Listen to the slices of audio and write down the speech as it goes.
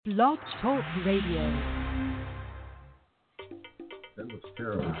Blog Talk Radio. That looks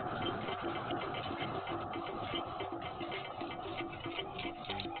terrible.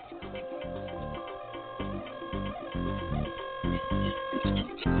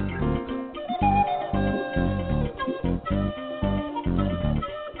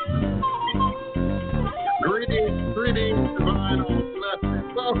 Greetings, divine blessings.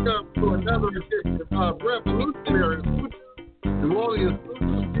 Welcome to another edition of Revolutionary Voodoo, New Orleans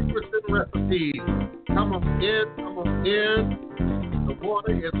Voodoo Secrets and Recipes. Come on in. The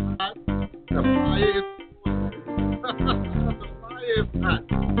water is hot. The fire is the fire is hot.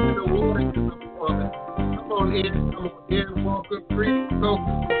 And the water is boiling. Come on in. Welcome, greetings,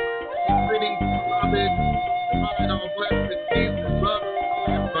 welcome. Greetings, beloved, divine blessings, peace and love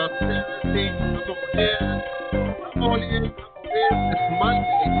and prosperity. Come on in. It's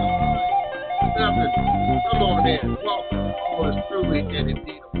Monday, July 7th. Come on in. Welcome. All is truly and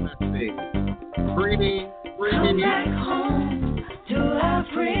indeed a blessing. Greetings. Come back home to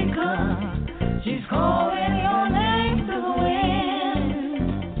Africa. She's calling your name to the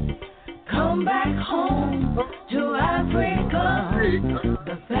wind. Come back home to Africa.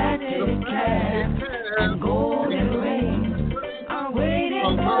 The fatted calf and golden rings are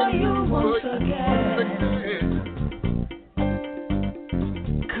waiting for you once again.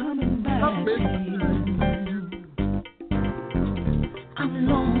 Coming back to you. I'm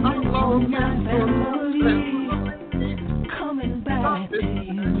longing for my family. Coming back to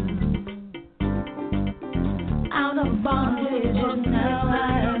you. Out of bondage and now I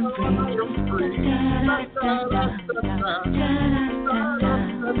am free.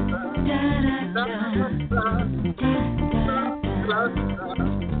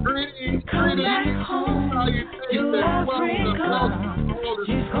 Come back home to Africa.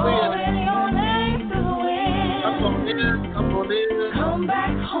 She's calling your name to the wind. Come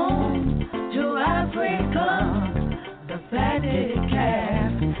back home to Africa. The fatted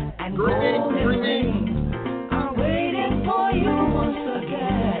calf and golden rings are waiting for you once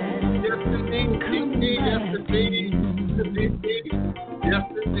again. Yes,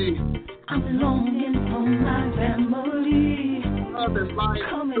 indeed. I'm longing for my family. Love and life,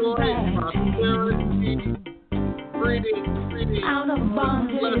 Coming joy, back prosperity. to you. Greetings. Out of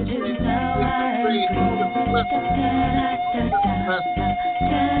bondage and now I am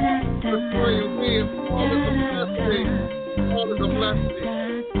Before you leave, all is a blessing. All is a blessing.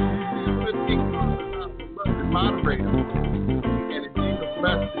 Moderator. And it's a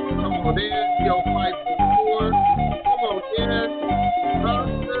blessing. Come on in, yo, fight for war. Come on in.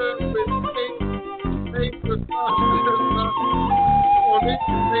 Prosper with faith with prosper. Come on in,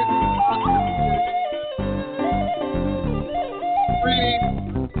 faith with prosper.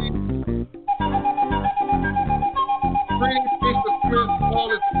 Greetings, peace of Chris, all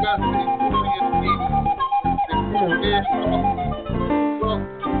is blessing, glory and peace. Come on in,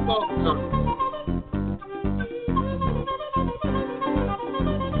 welcome.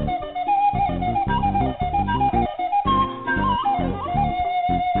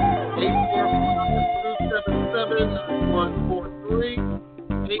 845-277-9143.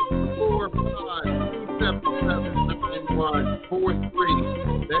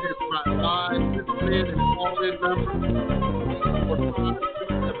 845-277-9143. That is my live listening and call-in number.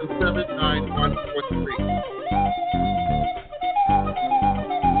 845-277-9143.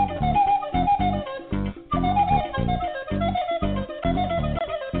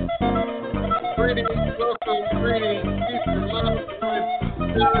 Greetings, welcome, greetings, peace and love,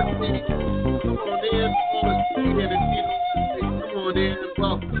 prosperity. Come on in, all is free and indeed. Come on in,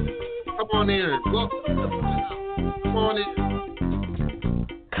 welcome. Come on in, welcome to the house. Come on in.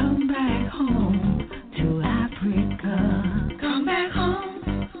 come back home to Africa. Come back home.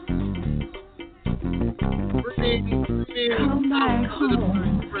 Greetings, Come back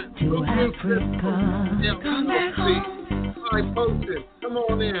home to Africa. Come back home. Hi, posted. Come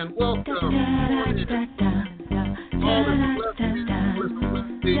on in, welcome. Come on in. All is blessing, all is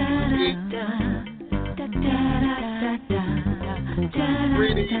blessing.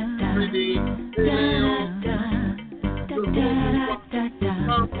 Greetings,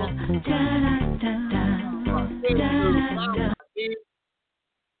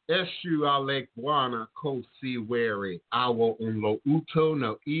 Eshu ale guana kosi weri awo unlo uto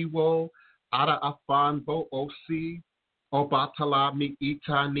no iwo ara afanbo osi obatala mi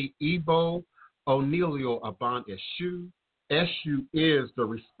ita ni ibo onilio aban Eshu. Eshu is the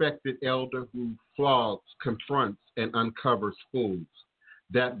respected elder who flogs, confronts, and uncovers fools.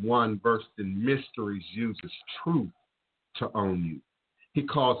 That one versed in mysteries uses truth to own you. He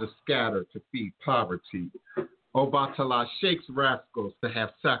causes scatter to feed poverty. Obatala shakes rascals to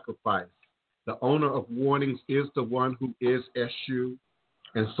have sacrifice. The owner of warnings is the one who is Eshu.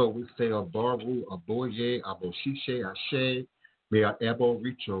 And so we say, Abaru, Aboye, Aboshishe, Ashe. May I ever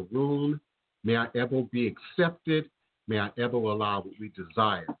reach your rune. May I ever be accepted. May I ever allow what we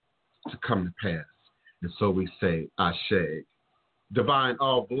desire to come to pass. And so we say, Ashe. Divine,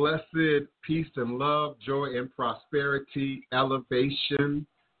 all blessed, peace and love, joy and prosperity, elevation,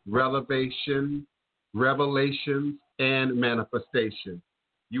 revelation, revelations, and manifestation.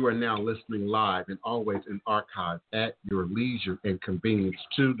 You are now listening live and always in archive at your leisure and convenience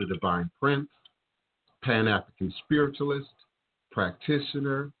to the Divine Prince, Pan-African spiritualist,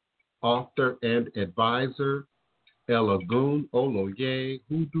 practitioner, author, and advisor, Elagun Oloye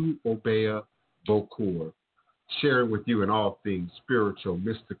Hoodoo Obeah Bokur, sharing with you in all things spiritual,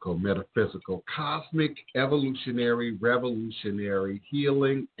 mystical, metaphysical, cosmic, evolutionary, revolutionary,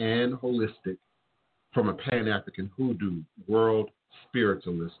 healing, and holistic from a Pan-African Hoodoo world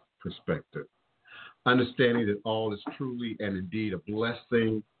spiritualist perspective. Understanding that all is truly and indeed a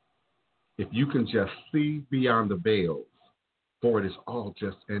blessing if you can just see beyond the veils, for it is all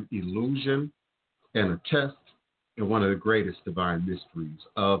just an illusion and a test and one of the greatest divine mysteries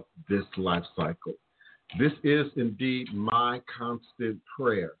of this life cycle. This is indeed my constant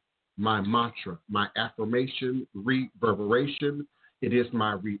prayer, my mantra, my affirmation, reverberation. It is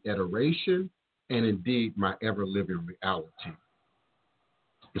my reiteration and indeed my ever-living reality.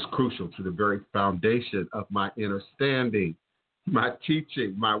 It's crucial to the very foundation of my understanding, my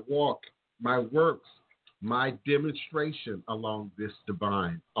teaching, my walk, my works, my demonstration along this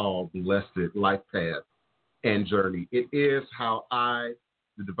divine, all blessed life path and journey. It is how I,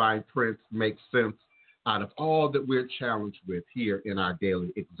 the Divine Prince, make sense out of all that we're challenged with here in our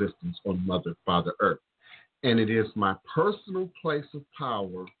daily existence on Mother, Father Earth. And it is my personal place of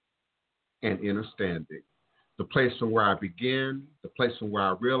power and understanding, the place from where I begin, the place from where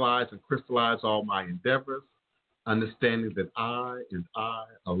I realize and crystallize all my endeavors, understanding that I and I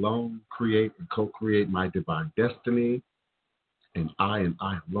alone create and co-create my divine destiny, and I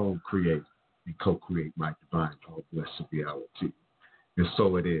alone create and co-create my divine, all blessed reality. And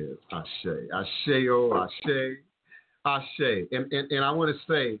so it is. Ashe. Ashe, oh, Ashe. Ashe. And I want to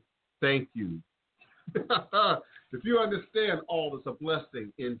say thank you. If you understand all is a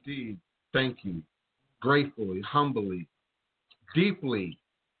blessing indeed, thank you. Gratefully, humbly, deeply,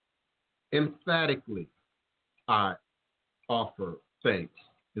 emphatically, I offer thanks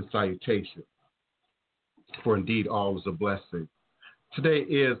and salutation. For indeed all is a blessing. Today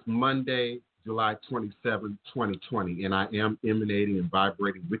is Monday, July 27, 2020, and I am emanating and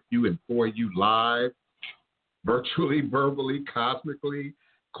vibrating with you and for you live, virtually, verbally, cosmically,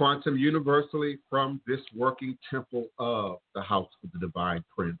 quantum universally from this working temple of the House of the Divine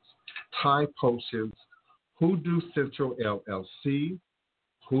Prince, Thai Potions, Hoodoo Central LLC,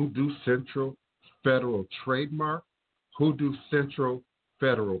 Hoodoo Central Federal Trademark, Hoodoo Central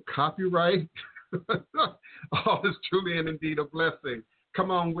Federal Copyright. All is truly and indeed a blessing.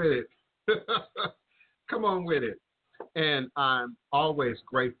 Come on with it. Come on with it. And I'm always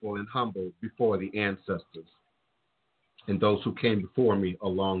grateful and humble before the ancestors and those who came before me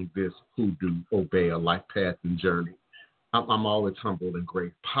along this Hoodoo Obeah life path and journey. I'm always humbled and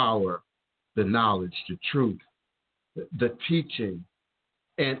great. Power, the knowledge, the truth, the teaching,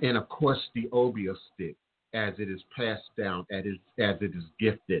 and of course the Obeah stick as it is passed down, as it is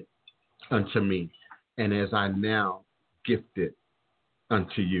gifted unto me, and as I now gift it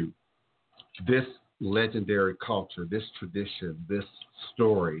unto you. This legendary culture, this tradition, this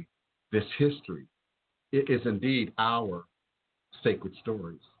story, this history, it is indeed our sacred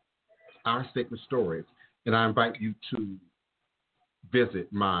stories. Our sacred stories. And I invite you to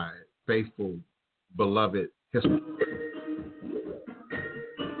visit my faithful, beloved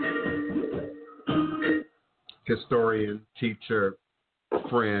historian, teacher,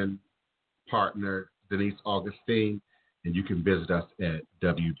 friend, partner, Denise Augustine, and you can visit us at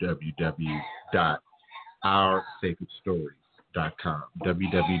www.oursacredstories.com,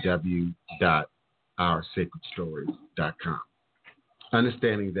 www.oursacredstories.com.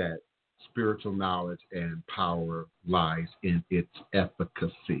 Understanding that spiritual knowledge and power lies in its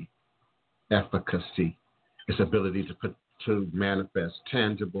efficacy. Efficacy, its ability to manifest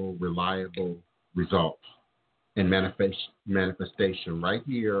tangible, reliable results and manifestation right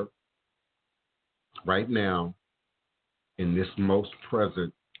here, right now, in this most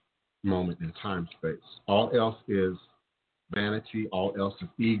present moment in time space. All else is vanity, all else is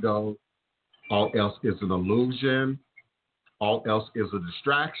ego, all else is an illusion, all else is a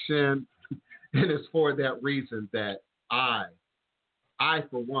distraction. And it's for that reason that I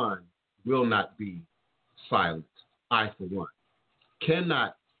for one, will not be silent. I, for one,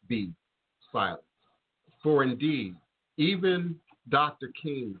 cannot be silent. For indeed, even Dr.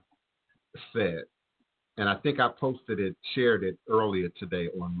 King said, and I think I posted it, shared it earlier today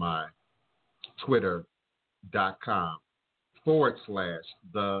on my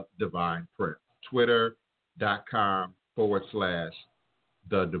twitter.com/the divine prince.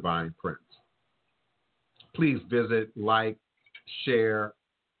 Twitter.com/the divine prince. Please visit, like, share,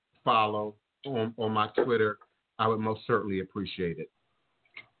 follow on my Twitter. I would most certainly appreciate it.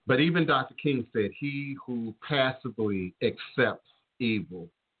 But even Dr. King said, he who passively accepts evil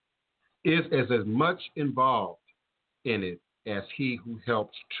is as much involved in it as he who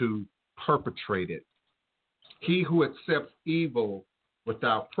helps to perpetrate it. He who accepts evil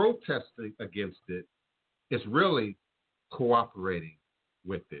without protesting against it is really cooperating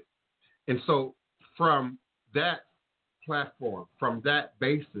with it. And so from that platform, from that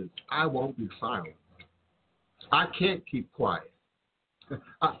basis, I won't be silent. I can't keep quiet.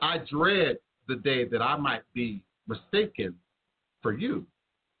 I dread the day that I might be mistaken for you.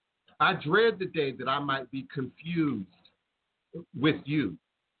 I dread the day that I might be confused with you.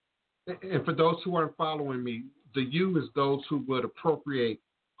 And for those who aren't following me, the you is those who would appropriate,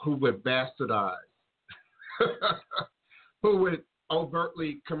 who would bastardize, who would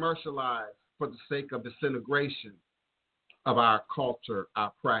overtly commercialize for the sake of disintegration of our culture,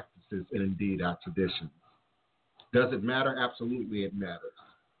 our practices, and indeed our traditions. Does it matter? Absolutely it matters.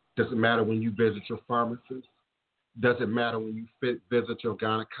 Does it matter when you visit your pharmacist? Does it matter when you visit your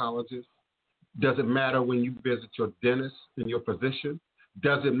gynecologist? Does it matter when you visit your dentist and your physician?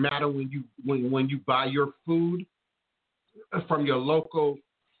 Does it matter when you buy your food from your local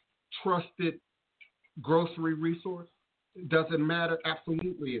trusted grocery resource? Does it matter?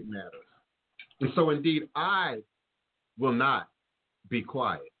 Absolutely it matters. And so indeed, I will not be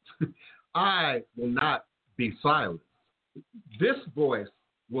quiet. I will not be silent. This voice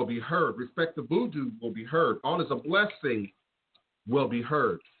will be heard. Respect the Voodoo will be heard. All is a blessing will be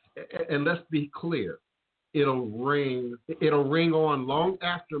heard. And let's be clear, it'll ring on long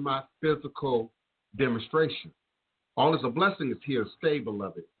after my physical demonstration. All is a blessing is here to stay,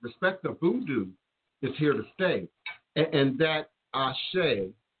 beloved. Respect the Voodoo is here to stay. And that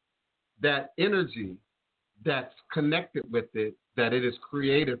ashe, that energy that's connected with it, that it is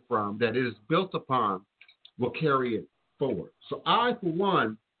created from, that it is built upon, will carry it forward. So I, for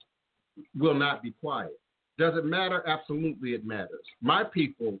one, will not be quiet. Does it matter? Absolutely it matters. My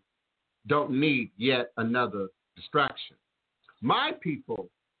people don't need yet another distraction. My people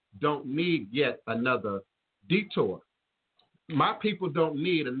don't need yet another detour. My people don't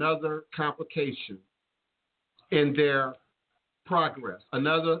need another complication in their progress,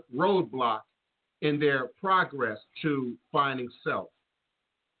 another roadblock in their progress to finding self,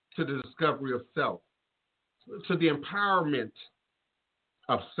 to the discovery of self, to the empowerment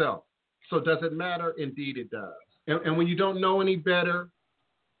of self. So does it matter? Indeed it does. And when you don't know any better,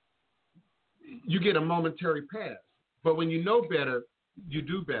 you get a momentary pass. But when you know better, you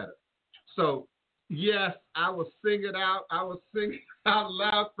do better. So yes, I will sing it out. I will sing it out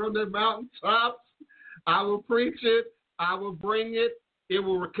loud from the mountaintops. I will preach it. I will bring it. It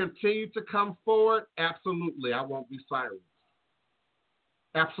will continue to come forward. Absolutely. I won't be silent.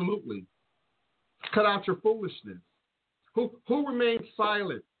 Absolutely. Cut out your foolishness. Who remains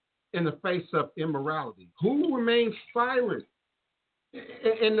silent in the face of immorality? Who remains silent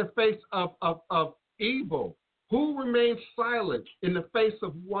in the face of evil? Who remains silent in the face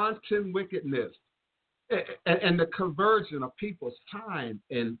of wanton wickedness and the conversion of people's time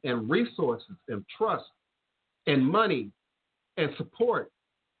and resources and trust and money and support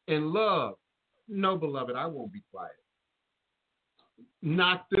and love? No, beloved, I won't be quiet.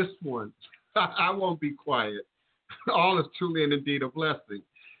 Not this one. I won't be quiet. All is truly and indeed a blessing.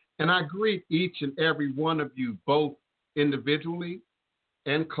 And I greet each and every one of you, both individually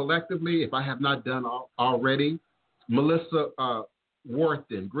and collectively, if I have not done already. Melissa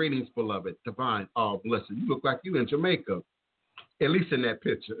Worthen, greetings, beloved, divine, all blessing. You look like you in Jamaica, at least in that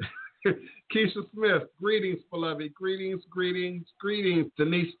picture. Keisha Smith, greetings, beloved, greetings, greetings, greetings.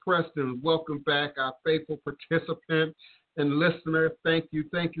 Denise Preston, welcome back, our faithful participant and listener. Thank you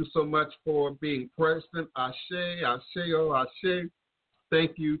so much for being present. Ashe, ashe, oh, ashe.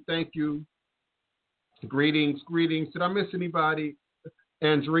 Thank you. Greetings. Did I miss anybody?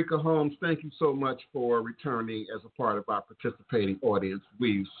 Angelica Holmes, thank you so much for returning as a part of our participating audience.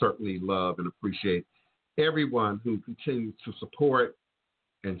 We certainly love and appreciate everyone who continues to support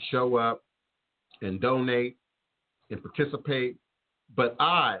and show up and donate and participate. But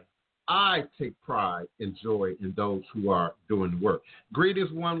I take pride and joy in those who are doing the work.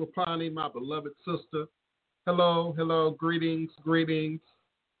 Greetings, One Wapani, my beloved sister. Hello, hello, greetings, greetings.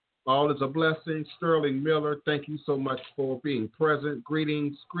 All is a blessing. Sterling Miller, thank you so much for being present.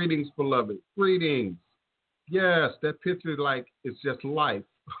 Greetings, greetings, beloved. Greetings. Yes, that picture like it's just life.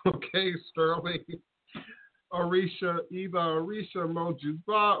 Okay, Sterling. Arisha, Eva, Arisha,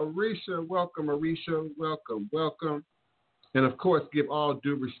 Mojuba, Arisha, welcome, Arisha, welcome, welcome. And of course, give all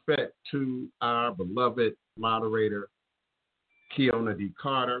due respect to our beloved moderator, Keona D.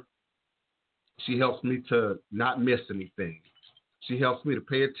 Carter. She helps me to not miss anything. She helps me to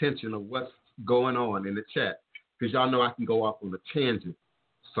pay attention to what's going on in the chat because y'all know I can go off on a tangent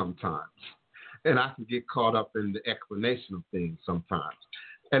sometimes. And I can get caught up in the explanation of things sometimes.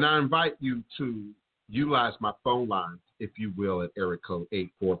 And I invite you to utilize my phone lines, if you will, at area code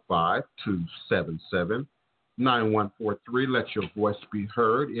 845-277-9143. Let your voice be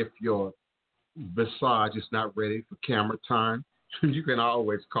heard. If your visage is not ready for camera time, you can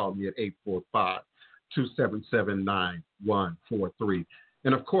always call me at 845-277-9143.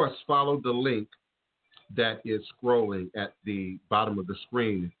 And of course, follow the link that is scrolling at the bottom of the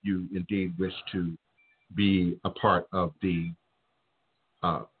screen if you indeed wish to be a part of the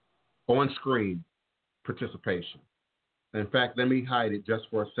on-screen participation. In fact, let me hide it just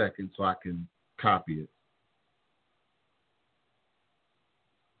for a second so I can copy it.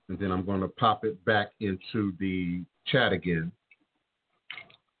 And then I'm going to pop it back into the chat again.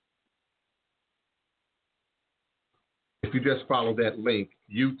 If you just follow that link,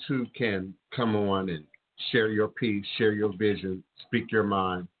 you too can come on and share your piece, share your vision, speak your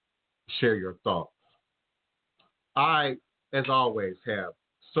mind, share your thoughts. I, as always, have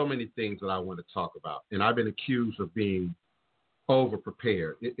so many things that I want to talk about, and I've been accused of being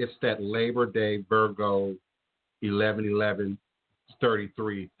over-prepared. It's that Labor Day Virgo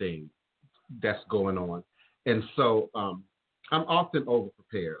 11-11-33 thing that's going on. And so I'm often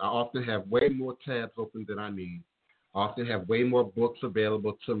over-prepared. I often have way more tabs open than I need. I often have way more books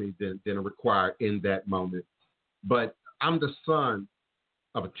available to me than are required in that moment. But I'm the son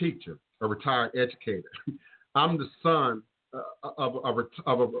of a teacher, a retired educator. I'm the son of a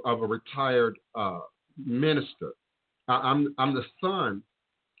retired minister. I'm the son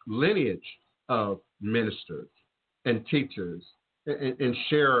lineage of ministers and teachers and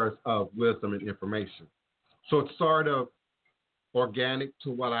sharers of wisdom and information. So it's sort of organic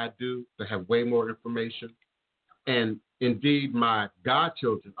to what I do to have way more information. And indeed, my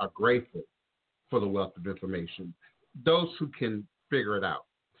godchildren are grateful for the wealth of information. Those who can figure it out,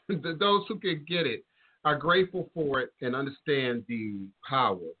 those who can get it, are grateful for it and understand the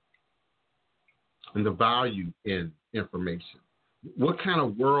power and the value in information. What kind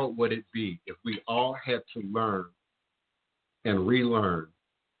of world would it be if we all had to learn and relearn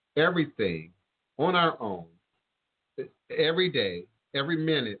everything on our own, every day, every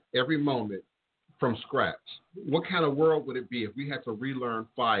minute, every moment from scratch? What kind of world would it be if we had to relearn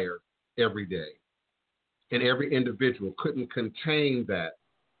fire every day and every individual couldn't contain that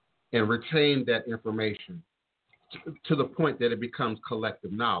and retain that information to the point that it becomes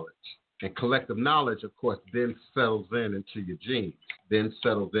collective knowledge? And collective knowledge, of course, then settles in into your genes, then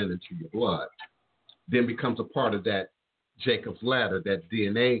settles in into your blood, then becomes a part of that Jacob's ladder, that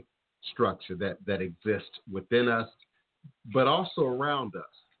DNA structure that exists within us, but also around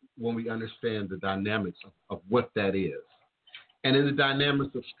us when we understand the dynamics of what that is. And in the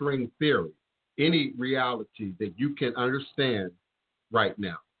dynamics of string theory, any reality that you can understand right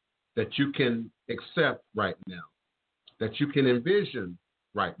now, that you can accept right now, that you can envision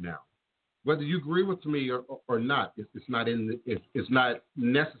right now, whether you agree with me or not, it's not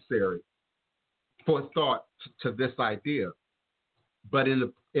necessary for thought to this idea. But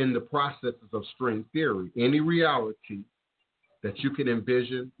in the processes of string theory, any reality that you can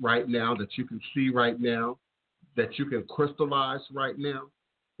envision right now, that you can see right now, that you can crystallize right now,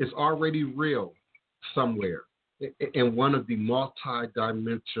 is already real somewhere in one of the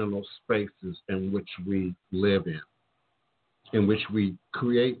multi-dimensional spaces in which we live in which we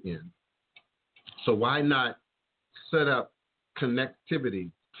create in. So why not set up connectivity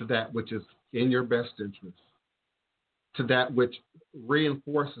to that which is in your best interest, to that which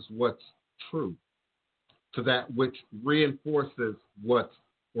reinforces what's true, to that which reinforces what's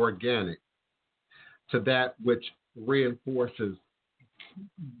organic, to that which reinforces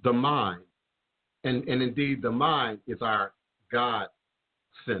the mind. And indeed, the mind is our God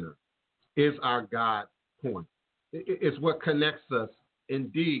center, is our God point. It's what connects us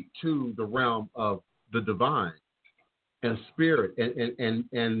indeed to the realm of the divine and spirit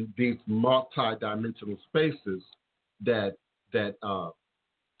and these multi-dimensional spaces that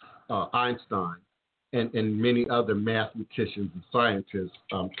Einstein and many other mathematicians and scientists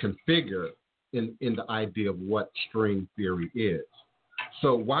configure in the idea of what string theory is.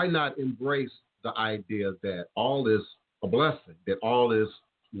 So why not embrace the idea that all is a blessing, that all is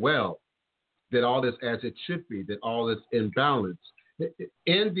well, that all is as it should be, that all is in balance,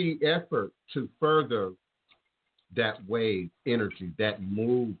 in the effort to further that wave energy, that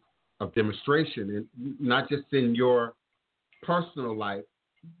move of demonstration, and not just in your personal life,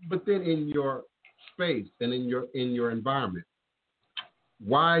 but then in your space and in your environment.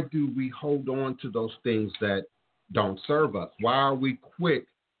 Why do we hold on to those things that don't serve us? Why are we quick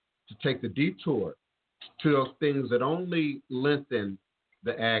to take the detour to those things that only lengthen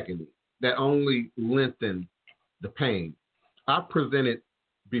the agony, that only lengthen the pain? I presented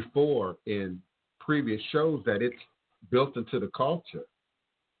before in previous shows that it's built into the culture.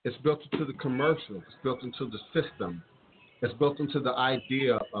 It's built into the commercial. It's built into the system. It's built into the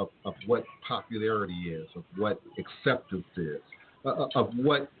idea of what popularity is, of what acceptance is, of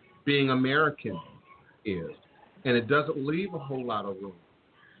what being American is. And it doesn't leave a whole lot of room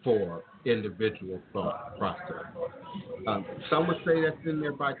for individual thought process. Some would say that's in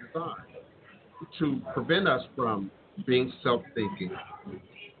there by design to prevent us from being self-thinking,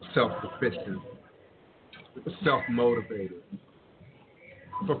 self-sufficient, self-motivated,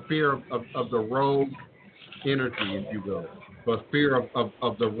 for fear of the rogue energy, if you will, for fear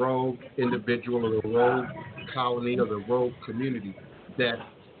of the rogue individual or the rogue colony or the rogue community that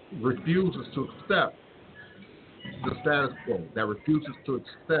refuses to accept the status quo, that refuses to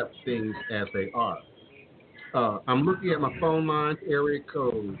accept things as they are. I'm looking at my phone lines, area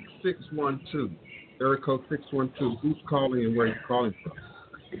code 612. Area code 612. Who's calling and where are you calling from?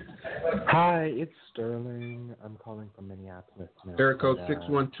 Hi, it's Sterling. I'm calling from Minneapolis. Area code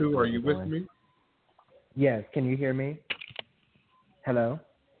 612. Are you with me? Yes. Can you hear me? Hello?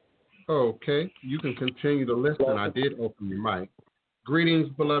 Okay. You can continue to listen. I did open your mic. Greetings,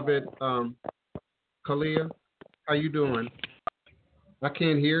 beloved Kalia. How you doing? I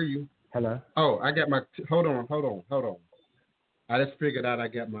can't hear you. Hello? Oh, I got my... Hold on. I just figured out I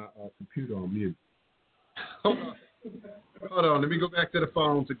got my computer on mute. Hold on. Let me go back to the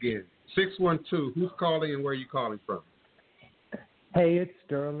phones again. 612. Who's calling and where are you calling from? Hey, it's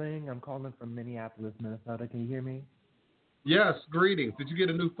Sterling. I'm calling from Minneapolis, Minnesota. Can you hear me? Yes. Greetings. Did you get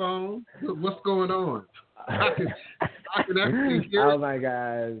a new phone? What's going on? I can actually hear. Oh, my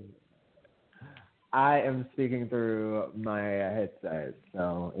God. I am speaking through my headset,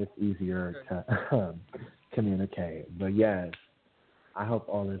 so it's easier to communicate. But yes, I hope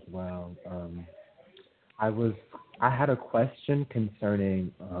all is well. I had a question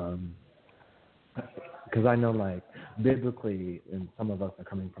concerning, because I know, like, biblically, and some of us are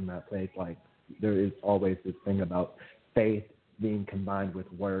coming from that place, like, there is always this thing about faith being combined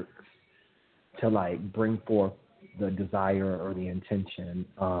with works to, like, bring forth the desire or the intention.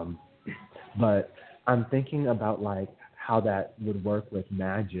 But I'm thinking about, like, how that would work with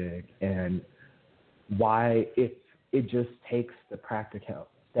magic and why, if it just takes the practical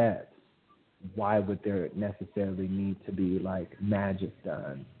steps, why would there necessarily need to be, like, magic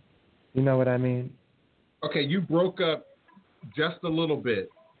done? You know what I mean? Okay, you broke up just a little bit.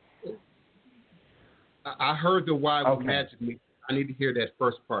 I heard the why would magic mean. I need to hear that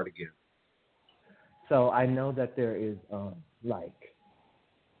first part again. So I know that there is, like,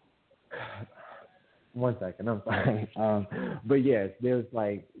 one second, I'm sorry. But yes, there's,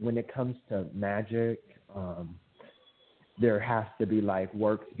 like, when it comes to magic, there has to be, like,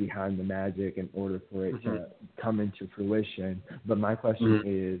 works behind the magic in order for it to come into fruition. But my question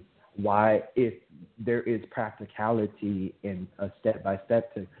is, why, if there is practicality in a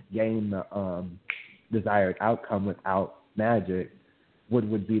step-by-step to gain the desired outcome without magic, what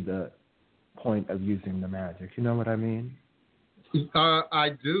would be the point of using the magic? You know what I mean? I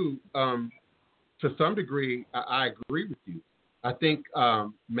do. To some degree, I agree with you. I think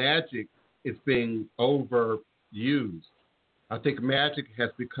magic is being overused. I think magic has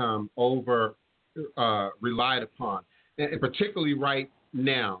become over relied upon, and particularly right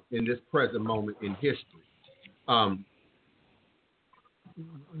now in this present moment in history.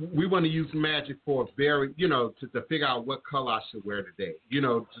 We want to use magic for very, to figure out what color I should wear today.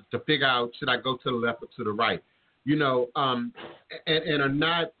 To figure out, should I go to the left or to the right? And are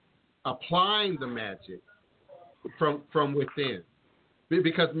not applying the magic from within,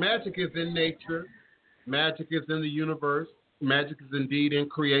 because magic is in nature, magic is in the universe, magic is indeed in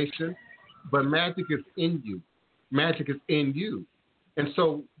creation, but magic is in you. Magic is in you, and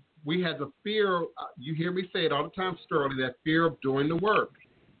so we have the fear. You hear me say it all the time, Sterling. That fear of doing the work,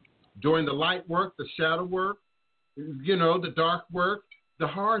 doing the light work, the shadow work, the dark work, the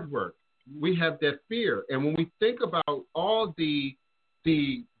hard work. We have that fear, and when we think about all the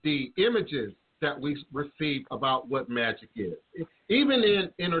images that we receive about what magic is. Even in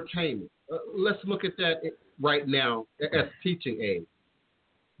entertainment, let's look at that right now as teaching aid.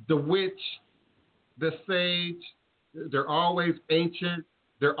 The witch, the sage, they're always ancient,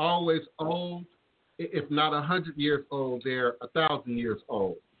 they're always old. If not 100 years old, they're 1,000 years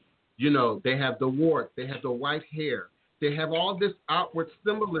old. You know, they have the wart, they have the white hair, they have all this outward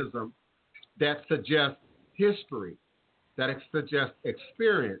symbolism that suggests history, that suggests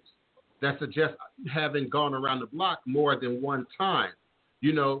experience, that suggests having gone around the block more than one time.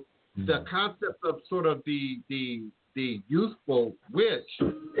 You know, the concept of sort of the youthful witch.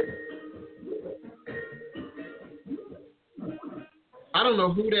 I don't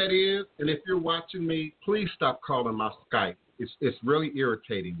know who that is, and if you're watching me, please stop calling my Skype. It's really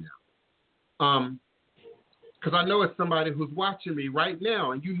irritating now. Because I know it's somebody who's watching me right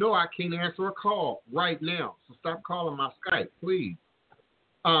now, and you know I can't answer a call right now. So stop calling my Skype, please.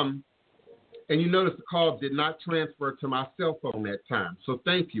 And you notice the call did not transfer to my cell phone that time. So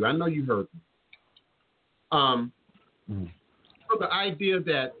thank you. I know you heard me. So the idea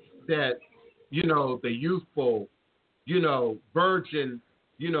that you know, the youthful, you know, virgin,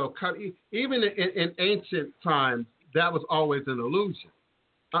 you know, even in ancient times, that was always an illusion.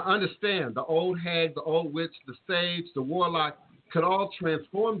 I understand the old hag, the old witch, the sage, the warlock could all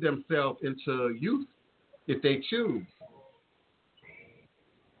transform themselves into youth if they choose.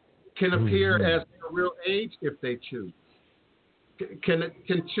 Can appear as their real age if they choose. Can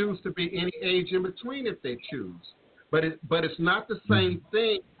choose to be any age in between if they choose. But it's not the same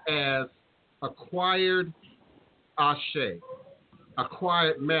thing as acquired ashe,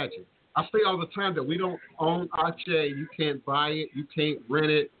 acquired magic. I say all the time that we don't own ashe. You can't buy it. You can't rent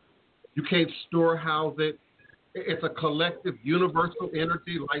it. You can't storehouse it. It's a collective universal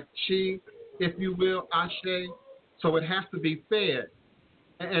energy like chi, if you will, ashe. So it has to be fed.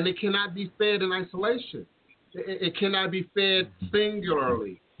 And it cannot be fed in isolation. It cannot be fed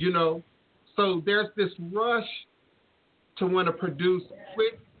singularly, you know. So there's this rush to want to produce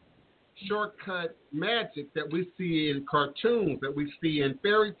quick, shortcut magic that we see in cartoons, that we see in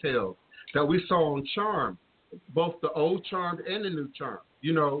fairy tales, that we saw on Charmed, both the old Charmed and the new Charmed,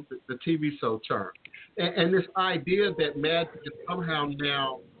 you know, the TV show Charmed. And this idea that magic is somehow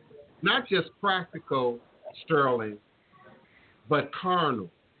now not just practical, Sterling, but carnal,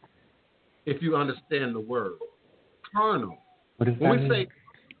 if you understand the word. Carnal. What does that mean?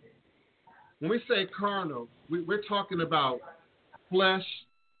 When we say carnal, we're talking about flesh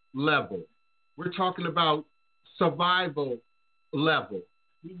level. We're talking about survival level.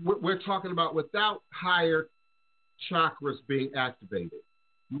 We're talking about without higher chakras being activated.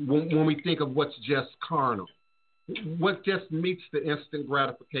 When we think of what's just carnal, what just meets the instant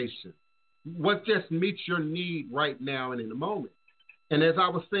gratification, what just meets your need right now and in the moment. And as I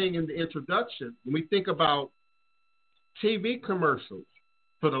was saying in the introduction, when we think about TV commercials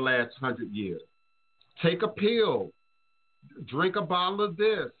for the last 100 years, take a pill, drink a bottle of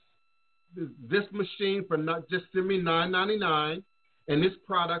this machine for not just send me $9.99, and this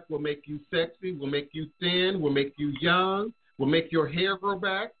product will make you sexy, will make you thin, will make you young, will make your hair grow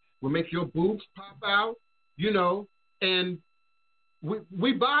back, will make your boobs pop out, you know, and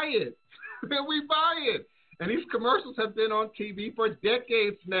we buy it. We buy it. And these commercials have been on TV for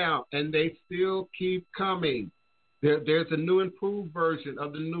decades now, and they still keep coming. There's a new improved version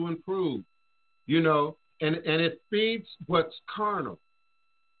of the new improved, you know, and it feeds what's carnal.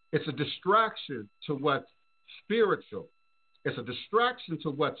 It's a distraction to what's spiritual. It's a distraction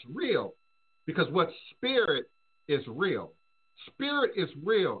to what's real, because what's spirit is real. Spirit is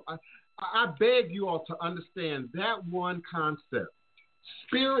real. I beg you all to understand that one concept.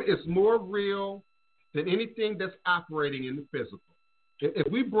 Spirit is more real than anything that's operating in the physical.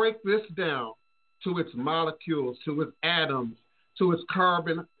 If we break this down to its molecules, to its atoms, to its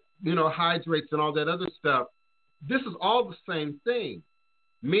carbon, you know, hydrates and all that other stuff, this is all the same thing.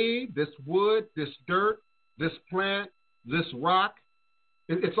 Me, this wood, this dirt, this plant, this rock,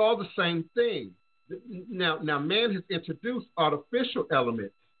 it's all the same thing. Now, man has introduced artificial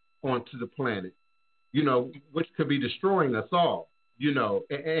elements onto the planet, you know, which could be destroying us all, you know,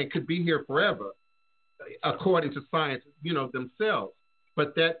 and could be here forever, according to science, you know, themselves.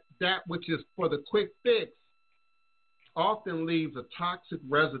 But that which is for the quick fix often leaves a toxic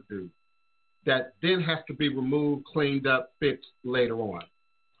residue that then has to be removed, cleaned up, fixed later on.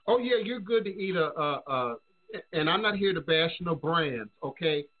 Oh, yeah, you're good to eat and I'm not here to bash no brands,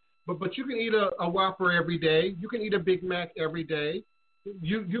 okay? But you can eat a Whopper every day. You can eat a Big Mac every day.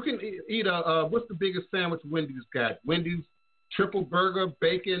 You can eat what's the biggest sandwich Wendy's got? Wendy's triple burger,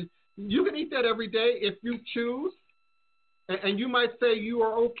 bacon. You can eat that every day if you choose. And you might say you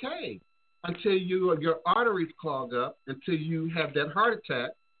are okay. until your arteries clog up, until you have that heart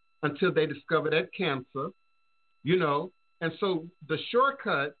attack, until they discover that cancer, you know. And so the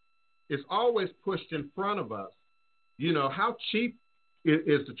shortcut is always pushed in front of us. You know, how cheap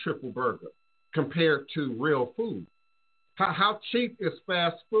is the triple burger compared to real food? How cheap is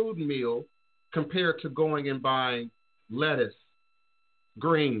fast food meal compared to going and buying lettuce,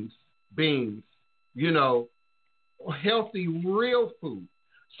 greens, beans, you know, healthy, real food?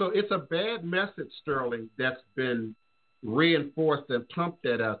 So it's a bad message, Sterling, that's been reinforced and pumped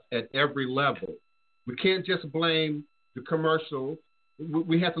at us at every level. We can't just blame the commercials.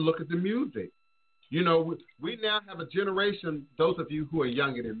 We have to look at the music. You know, we now have a generation, those of you who are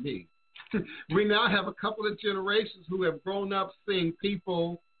younger than me, we now have a couple of generations who have grown up seeing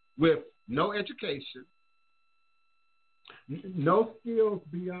people with no education, no skills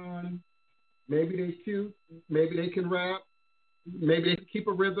beyond maybe they're cute, maybe they can rap, maybe they can keep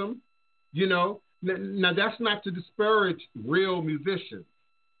a rhythm, you know. Now, that's not to disparage real musicians,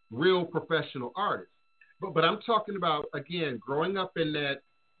 real professional artists. But I'm talking about, again, growing up in that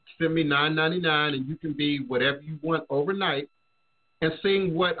send me $9.99 and you can be whatever you want overnight, and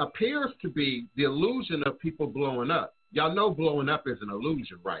seeing what appears to be the illusion of people blowing up. Y'all know blowing up is an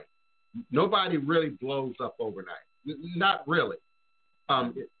illusion, right? Nobody really blows up overnight. Not really.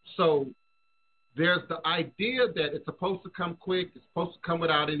 So there's the idea that it's supposed to come quick. It's supposed to come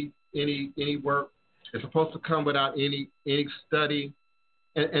without any work. It's supposed to come without any study.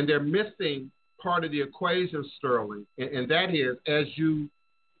 And they're missing part of the equation, Sterling. And that is, as you,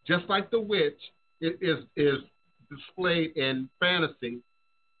 just like the witch, it is displayed in fantasy.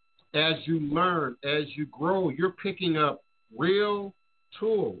 As you learn, as you grow, you're picking up real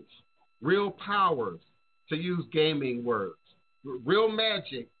tools, real powers, to use gaming words, real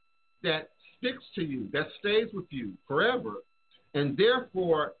magic that sticks to you, that stays with you forever, and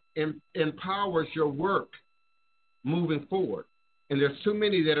therefore empowers your work moving forward. And there's too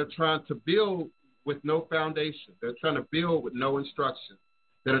many that are trying to build with no foundation. They're trying to build with no instruction.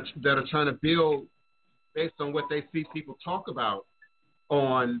 That are trying to build based on what they see people talk about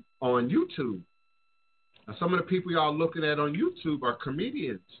on YouTube. And some of the people y'all looking at on YouTube are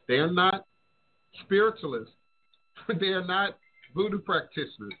comedians. They are not spiritualists. They are not voodoo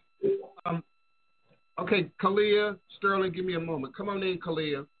practitioners. Okay, Kalia, Sterling, give me a moment. Come on in,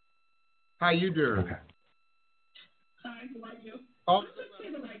 Kalia. How you doing? Okay. Hi, how are you? Oh,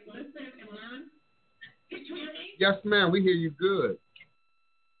 Listen and learn. Did you hear me? yes, ma'am. We hear you good.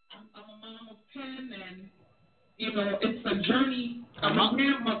 I'm a mom of 10, and, you know, it's a journey. I'm a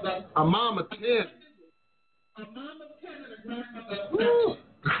grandmother. A mom of 10. A mom of 10 and a grandmother of 7. Woo!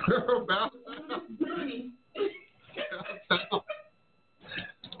 Girl, bounce. Journey.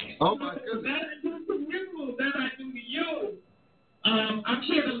 Oh, my goodness. That I do to you. That I do to you. I'm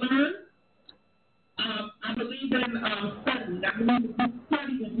here to learn. I believe in study. I believe in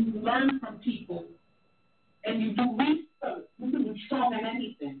study and you learn from people. And you do research. You can be strong in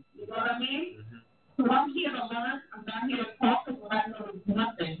anything. You know what I mean? Mm-hmm. So I'm here to learn. I'm not here to talk because what I know is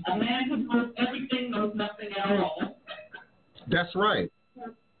nothing. A man who knows everything knows nothing at all. That's right.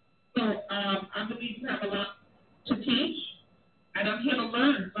 So I believe you have a lot to teach. And I'm here to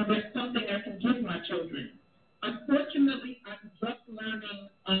learn. So there's something I can give my children. Unfortunately, I'm just learning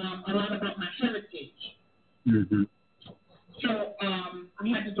a lot about my heritage. Mm-hmm. So I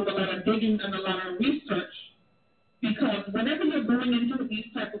had to do a lot of digging and a lot of research because whenever you're going into these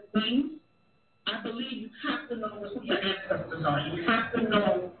type of things, I believe you have to know who your ancestors are. You have to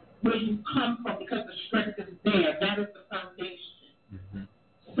know where you come from because the strength is there. That is the foundation. Mm-hmm.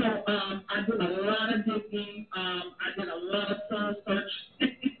 So I did a lot of digging. I did a lot of soul search.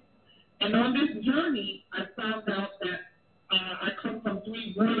 And on this journey, I found out that I come from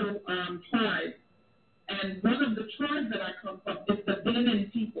 3 royal tribes. And one of the tribes that I come from is the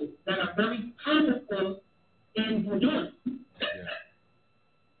Benin people that are very powerful in Voodoo. Yeah.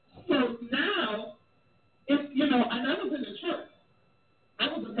 So now, if you know, and I was in the church. I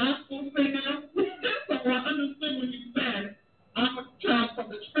was a gospel singer. So I understood when you said, I'm a child from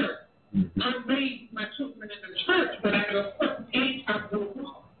the church. Mm-hmm. I raised my children in the church, but at a certain age, I grew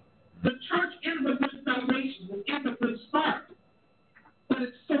up. The church is a good foundation. It is a good start. But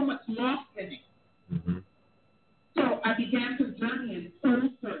it's so much lost in it. Mm-hmm. So I began to journey and soul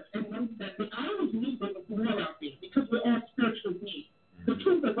search and know that I always knew there was more out there because we're all spiritual beings. The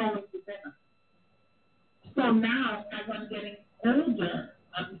truth is always within us. So now, as I'm getting older,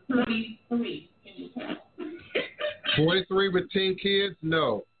 I'm 43. Can you tell? 43 with 10 kids?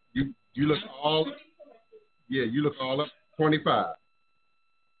 No. You look all, you look all up 25.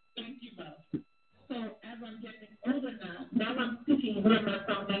 Thank you, Bob. So as I'm getting older now. Now I'm thinking where my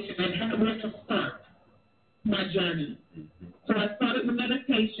foundation and where to start my journey. So I started with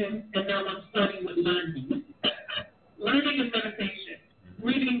meditation, and now I'm starting with learning. Learning and meditation,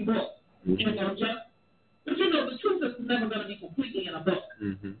 reading books, but the truth is never going to be completely in a book.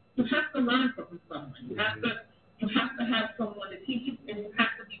 You have to learn from someone. You have to have someone to teach you, and you have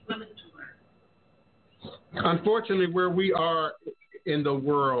to be willing to learn. Unfortunately, where we are in the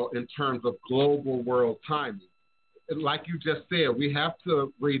world in terms of global world timing, like you just said, we have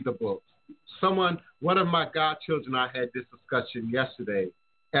to read the books. One of my godchildren, I had this discussion yesterday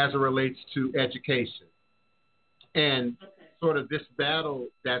as it relates to education and sort of this battle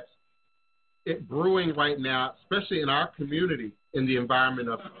that's brewing right now, especially in our community, in the environment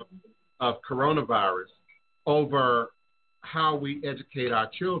of coronavirus, over how we educate our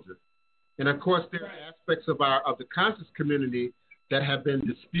children. And of course, there are aspects of the conscious community that have been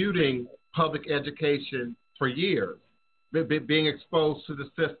disputing public education for years, being exposed to the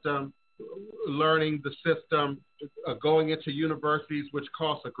system, learning the system, going into universities, which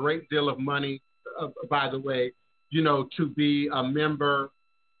costs a great deal of money, by the way, to be a member,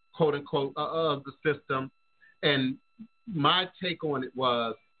 quote unquote, of the system. And my take on it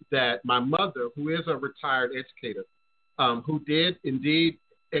was that my mother, who is a retired educator, who did indeed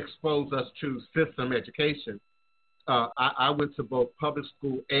expose us to system education. I went to both public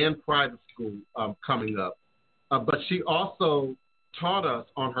school and private school coming up. But she also taught us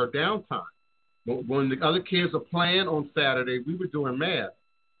on her downtime. When the other kids were playing on Saturday, we were doing math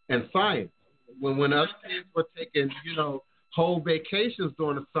and science. When other kids were taking, whole vacations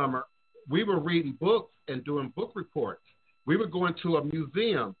during the summer, we were reading books and doing book reports. We were going to a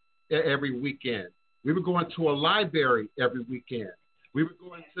museum every weekend. We were going to a library every weekend. We were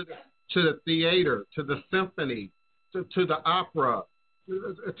going to the theater, to the symphony, to the opera,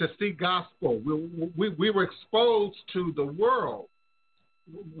 to see gospel. We were exposed to the world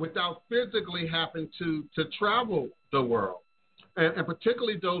without physically having to travel the world. And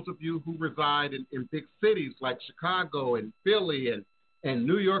particularly those of you who reside in big cities like Chicago and Philly and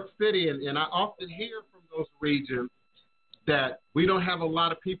New York City. And I often hear from those regions that we don't have a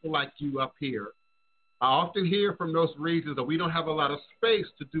lot of people like you up here. I often hear from those regions that we don't have a lot of space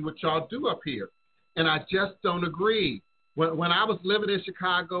to do what y'all do up here. And I just don't agree. When I was living in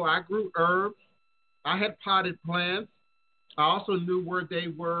Chicago, I grew herbs. I had potted plants. I also knew where they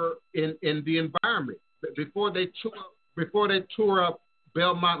were in the environment. Before they tore up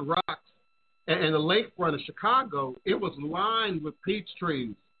Belmont Rocks and the lakefront of Chicago, it was lined with peach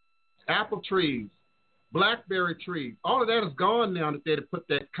trees, apple trees, blackberry trees. All of that is gone now that they had put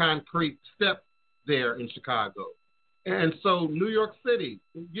that concrete step there in Chicago. And so New York City,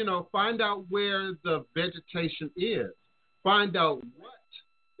 find out where the vegetation is. Find out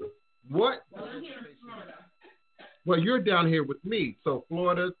what vegetation is. Well, you're down here with me. So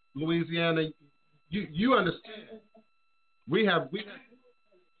Florida, Louisiana, you understand. We have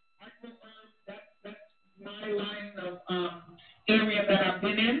that's my line of area that I've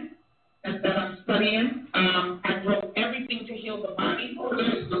been in and that I'm studying. I grow everything to heal the body.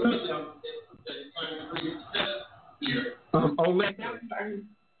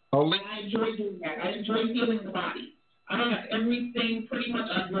 I enjoy doing that. I enjoy healing the body. I have everything, pretty much,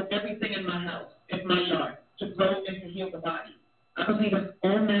 I grow everything in my house, in my yard, to grow and to heal the body. I believe in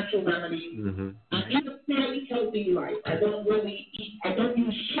all natural remedies. I eat a fairly healthy life. I don't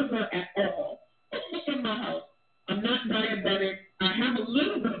use sugar at all in my house. I'm not diabetic. I have a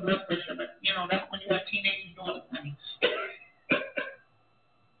little bit of blood pressure, but, that's when you have teenagers doing it, honey.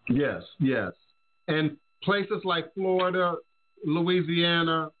 Yes. And places like Florida,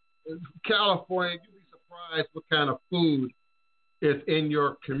 Louisiana, California, you'd be surprised what kind of food is in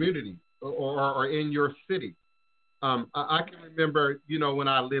your community or in your city. I can remember, when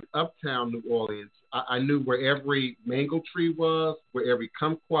I lived uptown New Orleans, I knew where every mango tree was, where every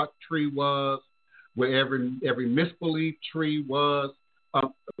kumquat tree was, where every misbelief tree was,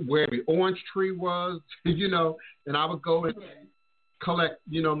 where every orange tree was, and I would go and collect,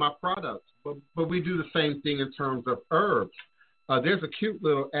 my products. But we do the same thing in terms of herbs. There's a cute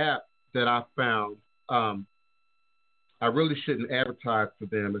little app that I found. I really shouldn't advertise for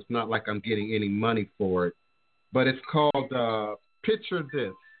them. It's not like I'm getting any money for it. But it's called Picture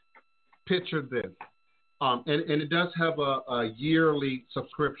This. Picture This. And it does have a yearly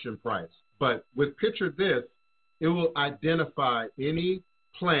subscription price. But with Picture This, it will identify any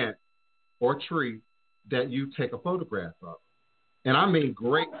plant or tree that you take a photograph of. And I mean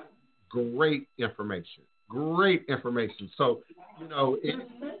great information. Great information. So, most trees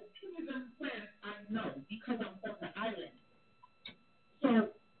and plants I know because I'm from the island. So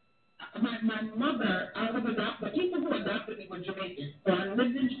my mother, I was adopted.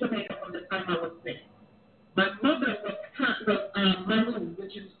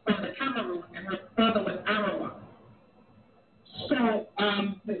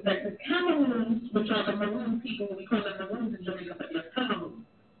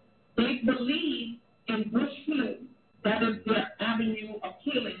 of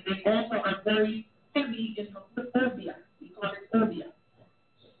healing. They also are very heavy in herbia. We call it herbia.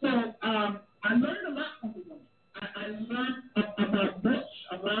 So I learned a lot from the women. I learned about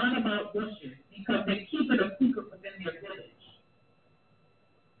a lot about bushes, because they keep it a secret within their village.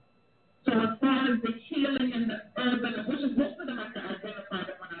 So as far as the healing and the herb and the bushes, most of them I can identify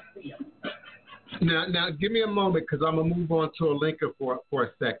them when I see them. Now, give me a moment, because I'm gonna move on to a linker for a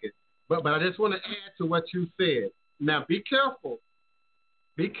second. But I just want to add to what you said. Now, be careful,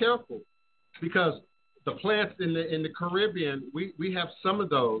 because the plants in the Caribbean, we have some of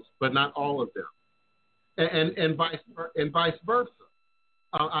those, but not all of them, and vice versa.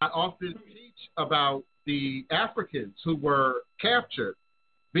 I often teach about the Africans who were captured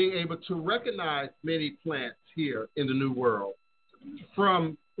being able to recognize many plants here in the New World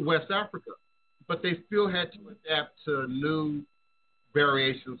from West Africa, but they still had to adapt to new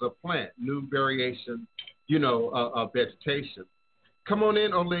variations of plant, new variation, of vegetation. Come on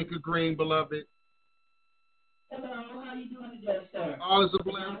in, Olinka Green, beloved. Hello, how you doing today, sir? All is a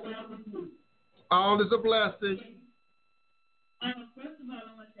blessing. All is a blessing. First of all,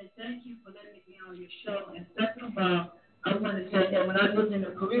 I want to say thank you for letting me be on your show. And second of all, I want to say that when I lived in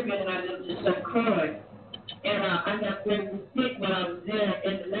the Caribbean, I lived in St. Croix, and I got very sick when I was there.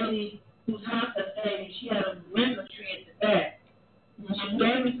 And the lady whose house I stayed in, she had a moringa tree at the back. She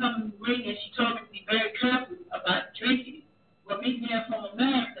gave me some moringa, and she told me to be very careful about drinking. Well, me being from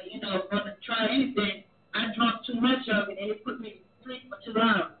America, going to try anything, I drank too much of it, and it put me to sleep for 2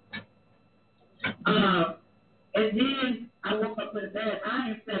 hours. And then I woke up with a bad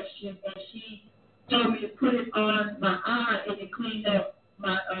eye infection, and she told me to put it on my eye, and it cleaned up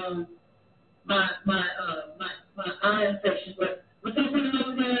my eye infection. But when I went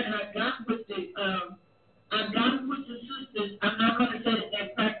over there and I got with the sisters, I'm not going to say that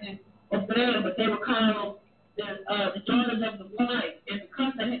they practiced Obey, but they were called the Daughters of the White. And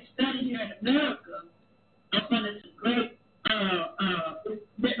because I had studied here in America, I'm going to great.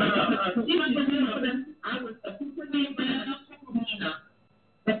 I was a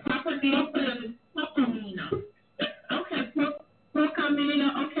the proper name is Pupamina. Okay, Pupamina,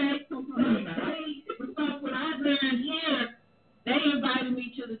 okay, Pupamina. Because when I learned here, they invited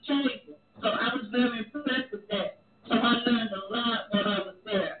me to the table. So I was very impressed with that. So I learned a lot while I was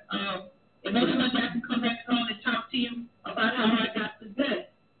there. And maybe one day I can come back home and talk to you about how I got to this.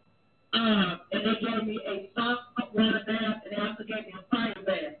 And they gave me a soft water bath, and they also gave me a fire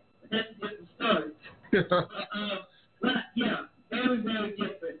bath. But that's a different story. But yeah, very, very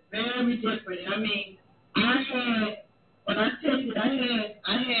different. Very different. I mean, when I tell you that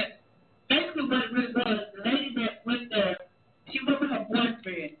I had, basically what it really was, the lady that went there, she went with her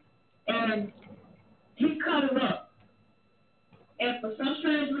boyfriend, and he cut her up. And for some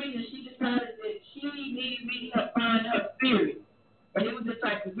strange reason, she decided that she needed me to find her spirit. And it was just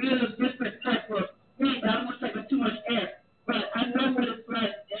like a real different type of thing. I don't want to take too much air, but I know what it's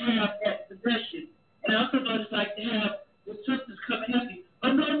like to have that possession. And I also know what it's like to have the sisters come and help you.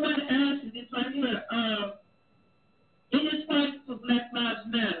 But what I want to ask is this right here. In this fight for Black Lives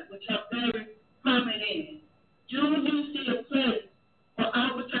Matter, which I'm very prominent in, do you see a place for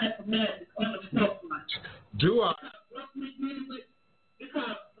our type of magic on the forefront? Do I?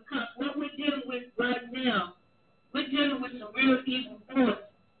 Because what we're dealing with right now, we're dealing with some real evil forces.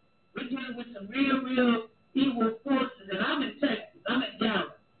 We're dealing with some real evil forces. And I'm in Texas. I'm in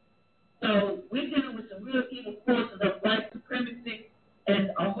Dallas. So we're dealing with some real evil forces of white supremacy and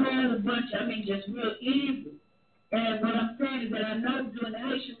a whole bunch, just real evil. And what I'm saying is that I know during the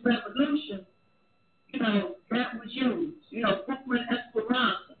Haitian Revolution, that was used. Brooklyn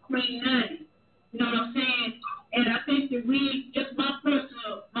Esperanza, Queen Nanny. You know what I'm saying? And I think that we, just my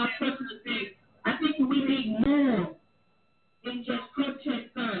personal thing, I think that we need more than just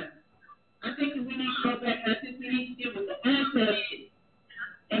protest signs. I think that we need to go back, and I think we need to deal with the ancestors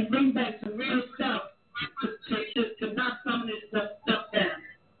and bring back some real stuff to knock some of this stuff down.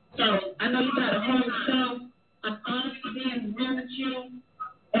 So I know you got a whole show. I'm honored to be in the room with you,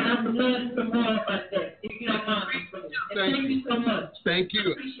 and I would love some more about that, if you don't mind. Thank you so much. Thank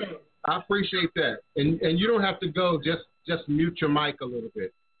you. I appreciate that. And you don't have to go. Just mute your mic a little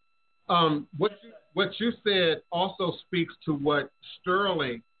bit. What you said also speaks to what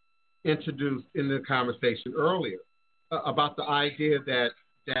Sterling introduced in the conversation earlier about the idea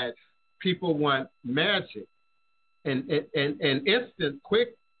that people want magic and instant,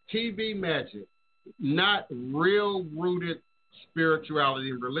 quick TV magic, not real rooted spirituality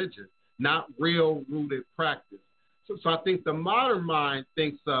and religion, not real rooted practice. So I think the modern mind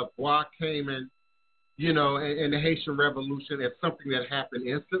thinks of Bois Cayman, and the Haitian Revolution as something that happened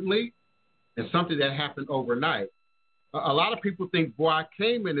instantly and something that happened overnight. A lot of people think Bois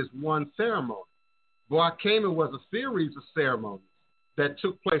Cayman is one ceremony. Bois Cayman was a series of ceremonies that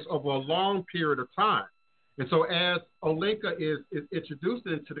took place over a long period of time. And so as Olenka is introduced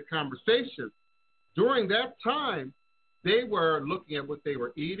into the conversation, during that time, they were looking at what they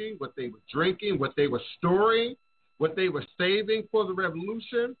were eating, what they were drinking, what they were storing, what they were saving for the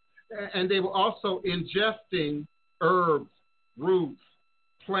revolution, and they were also ingesting herbs, roots,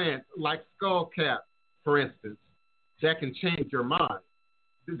 plants like skullcap, for instance, that can change your mind,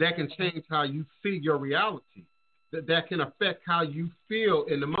 that can change how you see your reality, that can affect how you feel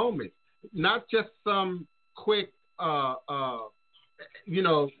in the moment, not just some quick,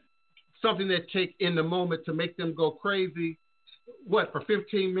 something that take in the moment to make them go crazy, for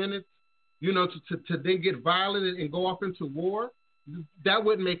 15 minutes, to then get violent and go off into war. That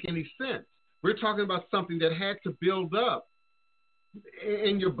wouldn't make any sense. We're talking about something that had to build up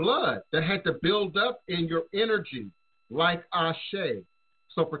in your blood, that had to build up in your energy, like Ashe.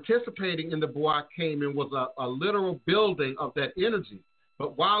 So participating in the Bois Cayman was a literal building of that energy.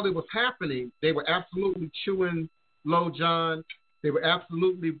 But while it was happening, they were absolutely chewing Low John. They were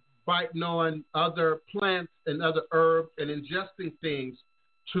absolutely biting on other plants and other herbs and ingesting things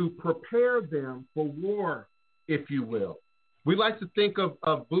to prepare them for war, if you will. We like to think of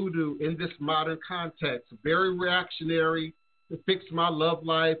voodoo in this modern context, very reactionary, to fix my love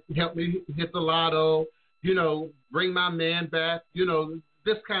life, help me hit the lotto, bring my man back,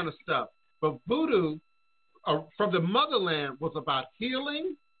 this kind of stuff. But voodoo from the motherland was about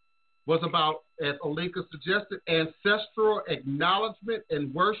healing, was about, as Olenka suggested, ancestral acknowledgement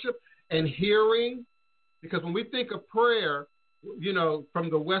and worship and hearing. Because when we think of prayer, from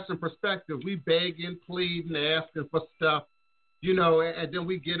the Western perspective, we begging, pleading, asking for stuff, and then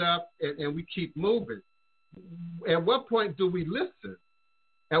we get up and we keep moving. At what point do we listen?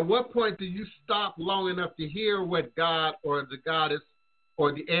 At what point do you stop long enough to hear what God or the goddess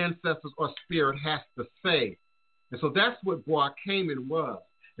or the ancestors or spirit has to say? And so that's what Bois Cayman was.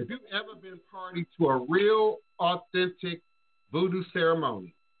 If you've ever been party to a real, authentic voodoo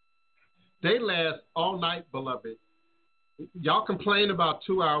ceremony, they last all night, beloved. Y'all complain about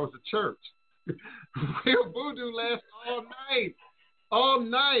 2 hours of church. Real voodoo lasts all night. All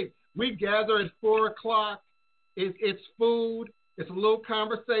night. We gather at 4 o'clock. It's food. It's a little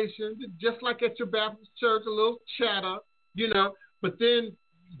conversation, just like at your Baptist church, a little chatter, But then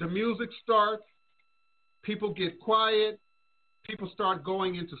the music starts. People get quiet. People start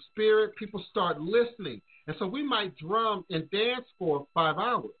going into spirit. People start listening. And so we might drum and dance for 5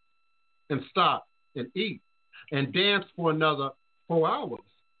 hours and stop and eat and dance for another 4 hours.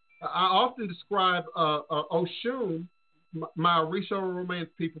 I often describe Oshun, my Orisha Romance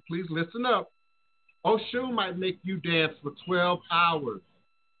people, please listen up. Oshun might make you dance for 12 hours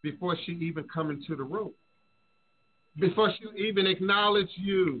before she even come into the room, before she even acknowledge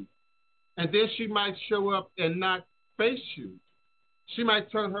you. And then she might show up and not face you. She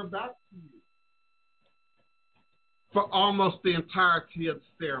might turn her back to you for almost the entirety of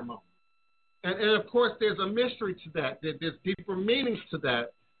the ceremony. And of course, there's a mystery to that. There's deeper meanings to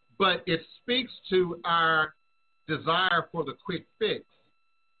that. But it speaks to our desire for the quick fix.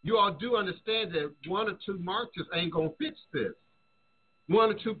 You all do understand that 1 or 2 marches ain't going to fix this. 1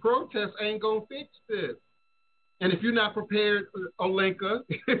 or 2 protests ain't going to fix this. And if you're not prepared, Olenka,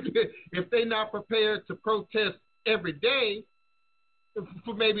 if they're not prepared to protest every day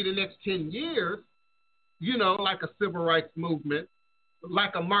for maybe the next 10 years, like a civil rights movement,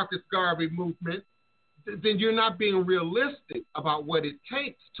 like a Marcus Garvey movement, then you're not being realistic about what it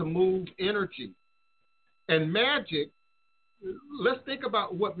takes to move energy. And magic, let's think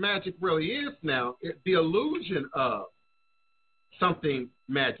about what magic really is now, the illusion of something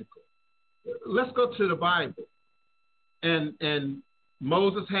magical. Let's go to the Bible. And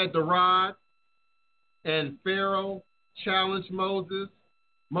Moses had the rod, and Pharaoh challenged Moses.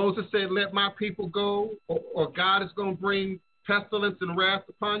 Moses said, let my people go, or God is going to bring pestilence and wrath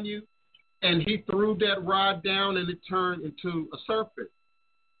upon you. And he threw that rod down, and it turned into a serpent,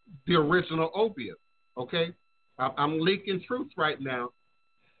 the original obeah, okay? I'm leaking truth right now.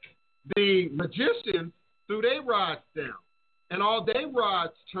 The magicians threw their rods down, and all their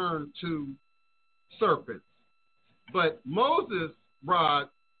rods turned to serpents. But Moses'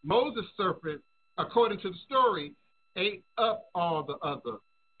 serpent, according to the story, ate up all the other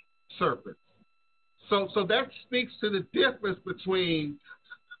serpents. So that speaks to the difference between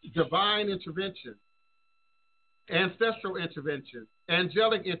divine intervention, ancestral intervention,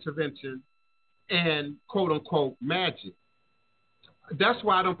 angelic intervention, and quote-unquote magic. That's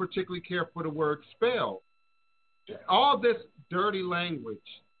why I don't particularly care for the word spell. All this dirty language,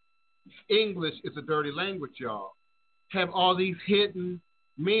 English is a dirty language, y'all. have all these hidden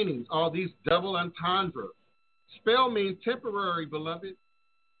meanings, all these double entendres. Spell means temporary, beloved.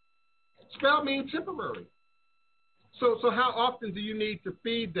 Spell means temporary. So how often do you need to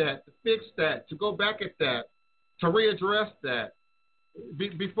feed that, to fix that, to go back at that, to readdress that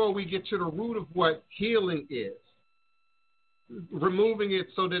before we get to the root of what healing is? Removing it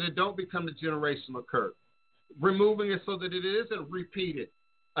so that it don't become the generational curse. Removing it so that it isn't repeated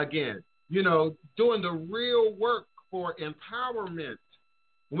again. You know, doing the real work for empowerment.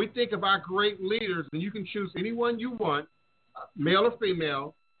 When we think of our great leaders, and you can choose anyone you want, male or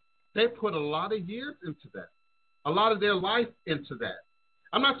female, they put a lot of years into that, a lot of their life into that.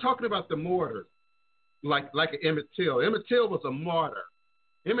 I'm not talking about the martyrs like an Emmett Till. Emmett Till was a martyr.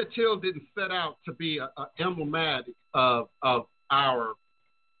 Emmett Till didn't set out to be an emblematic of our,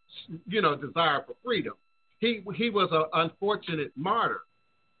 desire for freedom. He was an unfortunate martyr.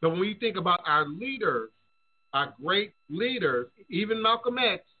 But when you think about our leaders, our great leaders, even Malcolm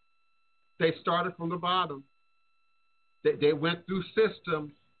X, they started from the bottom. They went through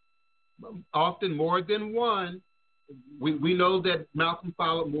systems, often more than one. We know that Malcolm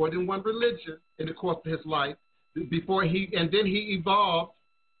followed more than one religion in the course of his life then he evolved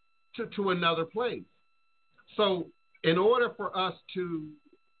to another place. So in order for us to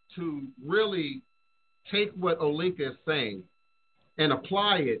really take what Olinka is saying and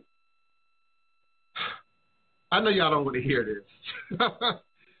apply it, I know y'all don't want to hear this.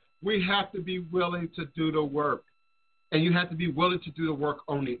 We have to be willing to do the work. And you have to be willing to do the work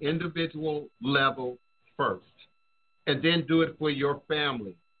on the individual level first. And then do it for your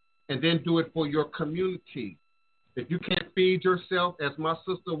family. And then do it for your community. If you can't feed yourself, as my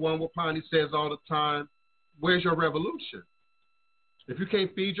sister Wapani says all the time, where's your revolution? If you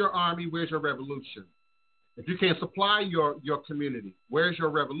can't feed your army, where's your revolution? If you can't supply your community, where's your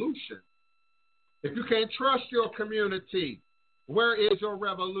revolution? If you can't trust your community, where is your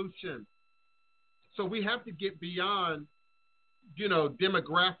revolution? So we have to get beyond,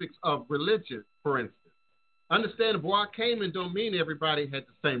 demographics of religion, for instance. Understand, boy, I came and don't mean everybody had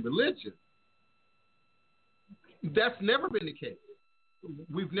the same religion. That's never been the case.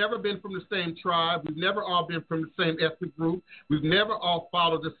 We've never been from the same tribe. We've never all been from the same ethnic group. We've never all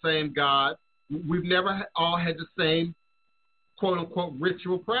followed the same God. We've never all had the same, quote-unquote,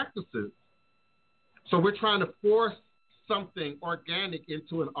 ritual practices. So we're trying to force something organic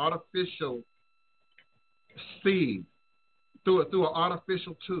into an artificial seed through an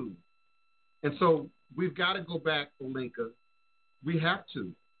artificial tube. And so we've got to go back, Olinka. We have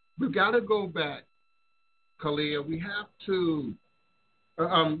to. We've got to go back, Kalia. We have to.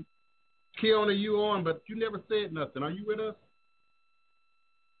 Kiona, you on, but you never said nothing. Are you with us?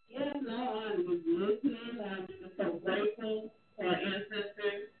 Yeah, no, I was listening. I'm just so grateful for our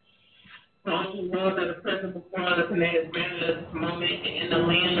ancestors, for all the world that are present before us, and that has been this moment in the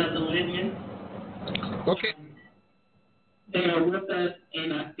land of the living. Okay. They are with us,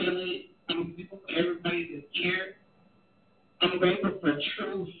 and I feel it. I'm grateful for everybody that's here. I'm grateful for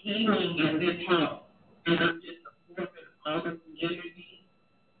true healing in this house, and I'm just supportive of all the community.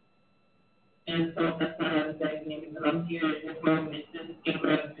 And so that's why I'm saying, because I'm here at this moment, just in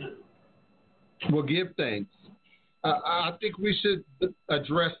gratitude. Well, give thanks. I think we should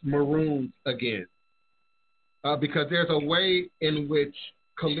address maroons again, because there's a way in which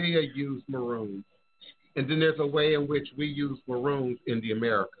Kalia used maroons, and then there's a way in which we use maroons in the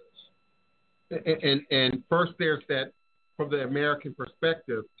Americas. And first there's that, from the American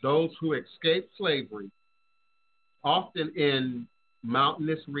perspective, those who escaped slavery, often in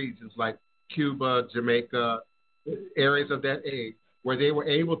mountainous regions like Cuba, Jamaica, areas of that age, where they were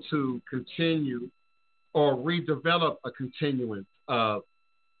able to continue or redevelop a continuance of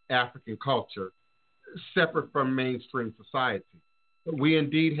African culture separate from mainstream society. We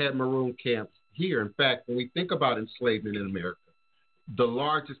indeed had maroon camps here. In fact, when we think about enslavement in America, the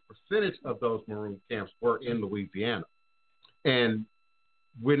largest percentage of those maroon camps were in Louisiana. And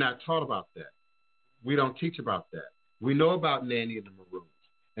we're not taught about that. We don't teach about that. We know about Nanny and the Maroons.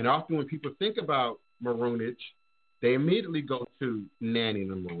 And often when people think about maroonage, they immediately go to Nanny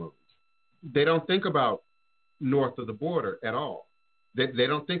and the Maroons. They don't think about north of the border at all. They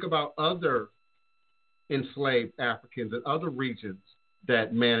don't think about other enslaved Africans in other regions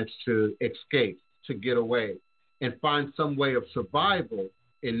that managed to escape, to get away, and find some way of survival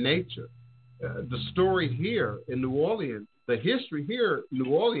in nature. The story here in New Orleans, the history here in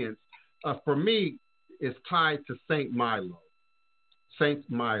New Orleans, for me, is tied to St. Milo. St.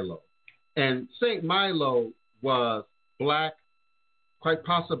 Milo. And St. Milo was Black, quite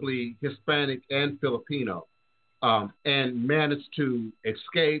possibly Hispanic and Filipino, and managed to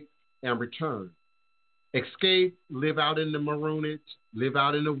escape and return. escape, live out in the maroonage, live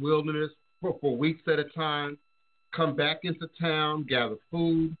out in the wilderness for weeks at a time, come back into town, gather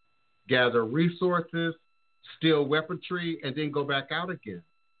food, gather resources, steal weaponry, and then go back out again.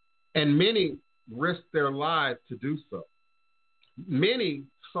 And many risked their lives to do so. Many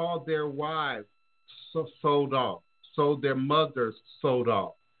saw their wives sold off, saw their mothers sold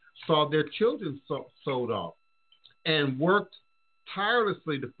off, saw their children sold off, and worked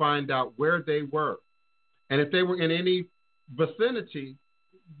tirelessly to find out where they were. And if they were in any vicinity,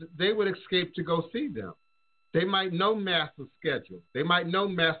 they would escape to go see them. They might know Master's schedule. They might know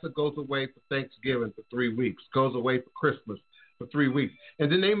Master goes away for Thanksgiving for 3 weeks, goes away for Christmas for 3 weeks. And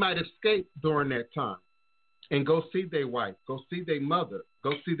then they might escape during that time and go see their wife, go see their mother,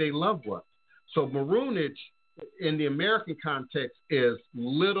 go see their loved ones. So maroonage in the American context is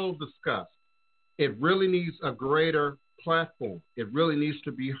little discussed. It really needs a greater platform. It really needs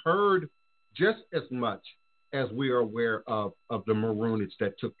to be heard just as much as we are aware of the maroonage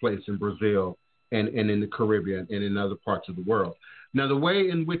that took place in Brazil and in the Caribbean and in other parts of the world. Now, the way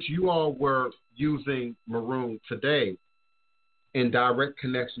in which you all were using maroon today in direct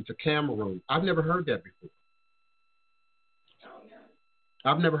connection to Cameroon, I've never heard that before.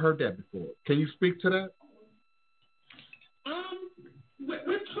 I've never heard that before. Can you speak to that?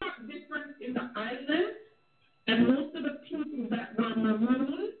 We're taught different in the islands, and most of the people that were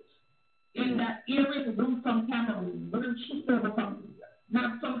marooned in that area were from Cameroon. We're shipped over from,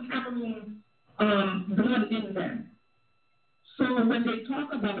 not some Cameroon blood in them. So when they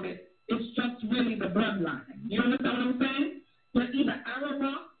talk about it, it's just really the bloodline. You understand what I'm saying? They're either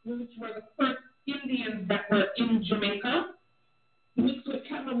Araba, which were the first Indians that were in Jamaica, mixed with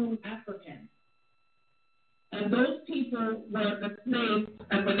Cameroon Africans. And those people were the slaves,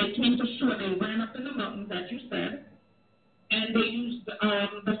 and when they came to shore, they ran up in the mountains, as you said, and they used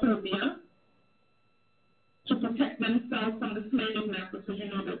the phobia to protect themselves from the slave masters. Because, you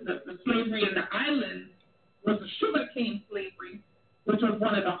know, the slavery in the islands was the sugarcane slavery, which was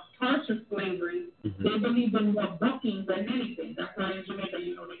one of the harshest slaveries. Mm-hmm. They believed in more bucking than anything. That's why in Jamaica,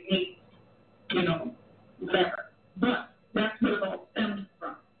 you know, they ate, you know, whatever. But that's where it all stems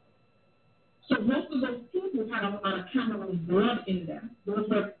from. So most of those people had a lot of Cameroon blood in them. Those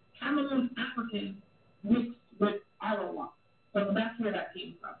were Cameroon Africans mixed with Arawa. So that's where that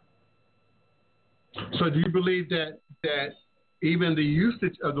came from. So do you believe that even the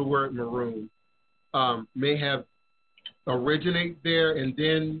usage of the word maroon may have originate there and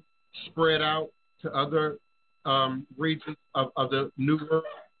then spread out to other regions of the New World?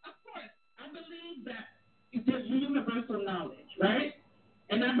 Of course. I believe that there's universal knowledge, right?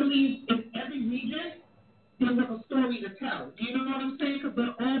 And I believe in every region, there was a story to tell. Do you know what I'm saying? Because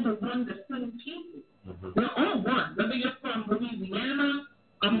they're all the same people. Mm-hmm. They're all one. Whether you're from Louisiana,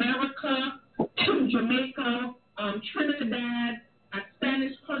 America, Jamaica, Trinidad, a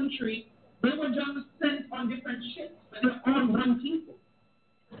Spanish country, they were just sent on different ships. But they're all one people.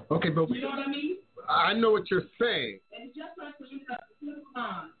 Okay, but you know what I mean? I know what you're saying. And it's just like when you got the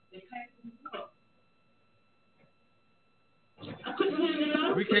Cinnabon, they came from Europe. I couldn't hear you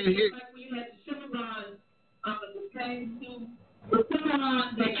now. We can't hear. Like when you had the Cinnabon, they came to the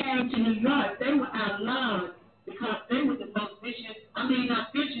Cinnabon, they came to New York. They were outlawed because they were the most vicious. I mean,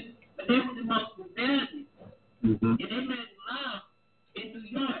 not vicious, but they were the most rebellious. Mm-hmm. And they made law in New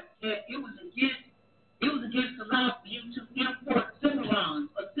York that it was against the law for you to import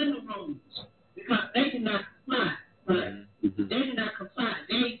Cinnabons or Cinnabons because they did not comply. Right? Mm-hmm. They did not comply.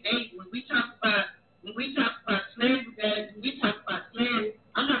 They when we talk about slave rebellion, when we talk about slaves,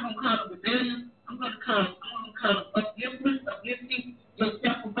 I'm not gonna call it rebellion. I'm gonna call it uplifting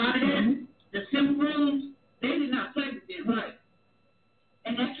yourself about it. Mm-hmm. The Cinnabons, they did not play with it, right?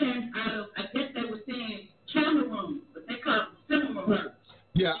 And that came out of, I guess they were saying Cameroon, but they called it Cinnabons.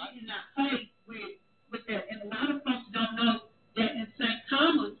 Yeah. They did not play with that. And a lot of folks don't know that in St.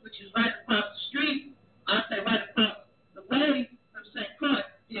 Thomas, which is right across the street, I say right across the way from St. Croix,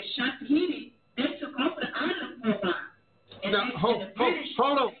 the Shantahini, they took over the island for a while. And now, hold on.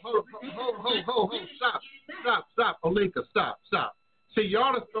 Stop. Olinka, stop. See,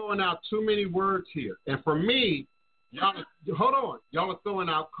 y'all are throwing out too many words here. And for me, y'all are throwing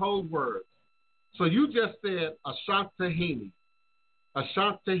out code words. So you just said Ashantahini.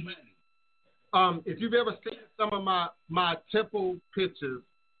 If you've ever seen some of my temple pictures,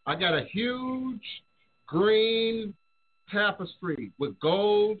 I got a huge green tapestry with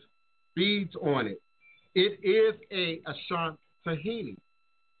gold beads on it. It is a Ashantahini,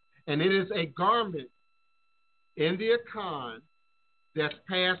 and it is a garment in the Akan that's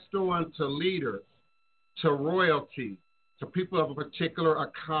passed on to leaders, to royalty, to people of a particular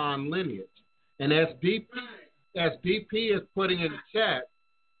Akan lineage. And as DP is putting in the chat,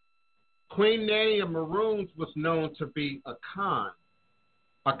 Queen Nanny of Maroons was known to be a con.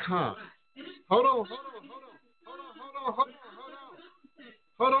 A con. Hold on,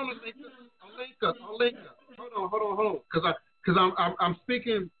 Olinka. Hold on. Because I'm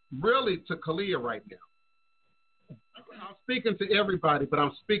speaking really to Kalia right now. I'm speaking to everybody, but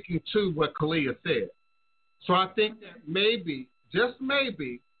I'm speaking to what Kalia said. So I think that maybe, just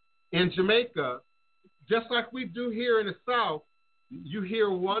maybe, in Jamaica, just like we do here in the South, you hear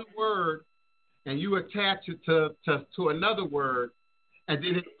one word and you attach it to another word, and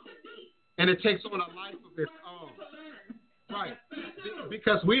then it takes on a life of its own. Right.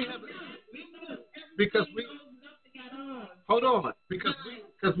 Because we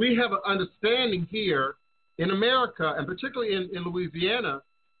have an understanding here in America, and particularly in Louisiana,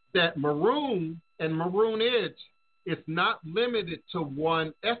 that maroon and maroonage is not limited to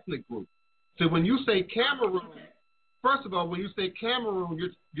one ethnic group. So when you say Cameroon, first of all, when you say Cameroon,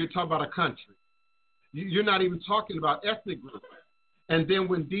 you're talking about a country. You're not even talking about ethnic groups. And then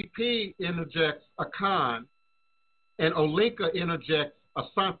when DP interjects a Khan and Olinka interjects a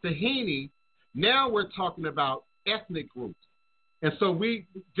Santahini, now we're talking about ethnic groups. And so we,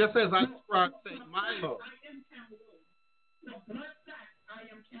 just as I described St. Milo,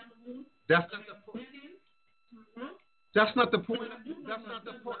 that's not the point. That's not the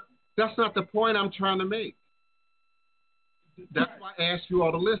point. That's not the point I'm trying to make. That's why I asked you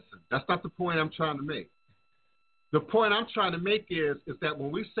all to listen. That's not the point I'm trying to make. The point I'm trying to make is that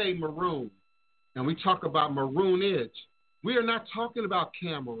when we say maroon and we talk about maroonage, we are not talking about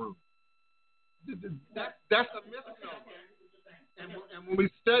Cameroon. That's a misnomer. And when we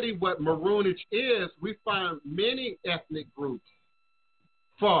study what maroonage is, we find many ethnic groups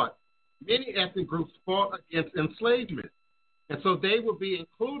fought against enslavement. And so they would be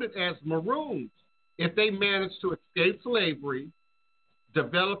included as maroons if they managed to escape slavery,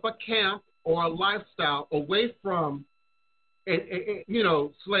 develop a camp or a lifestyle away from,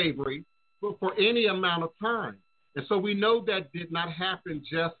 slavery for any amount of time. And so we know that did not happen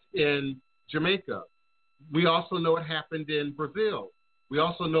just in Jamaica. We also know it happened in Brazil. We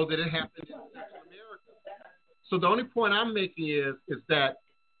also know that it happened in Central America. So the only point I'm making is that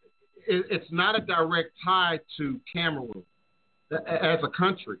it's not a direct tie to Cameroon as a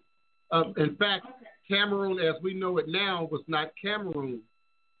country. In fact, Cameroon, as we know it now, was not Cameroon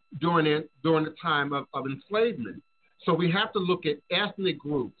during the time of enslavement. So we have to look at ethnic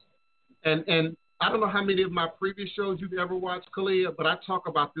groups. And I don't know how many of my previous shows you've ever watched, Kalia, but I talk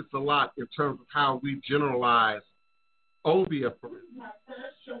about this a lot in terms of how we generalize Obia.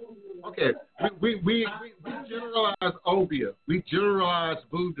 Okay, we generalize Obia. We generalize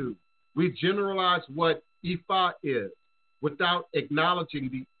Voodoo. We generalize what Ifa is without acknowledging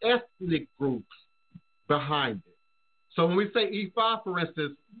the ethnic groups behind it. So when we say Ifa, for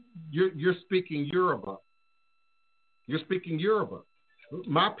instance, you're speaking Yoruba. You're speaking Yoruba.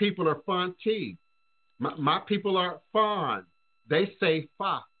 My people are Fanti. My people are Fan. They say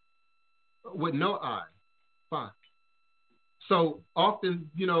Fa with no I. Fa. So often,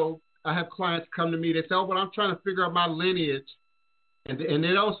 I have clients come to me. They say, "Oh, well, I'm trying to figure out my lineage," and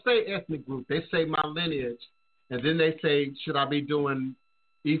they don't say ethnic group. They say my lineage, and then they say, "Should I be doing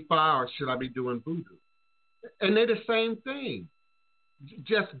Ifa or should I be doing Voodoo?" And they're the same thing,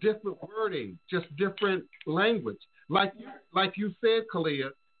 just different wording, just different language. Like you said,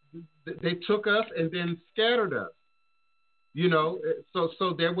 Kalia, they took us and then scattered us.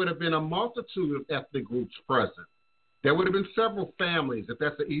 So there would have been a multitude of ethnic groups present. There would have been several families, if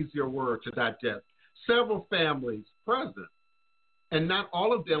that's an easier word to digest, several families present. And not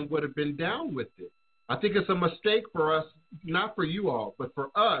all of them would have been down with it. I think it's a mistake for us, not for you all, but for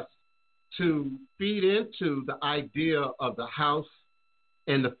us, to feed into the idea of the house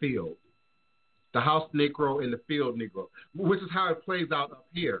and the field. The house Negro and the field Negro, which is how it plays out up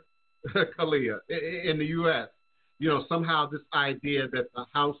here, Kalia, in the U.S. Somehow this idea that the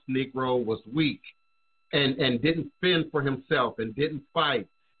house Negro was weak and didn't fend for himself and didn't fight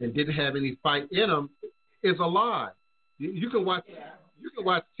and didn't have any fight in him is a lie. You can watch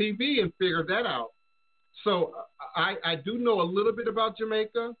TV and figure that out. So I do know a little bit about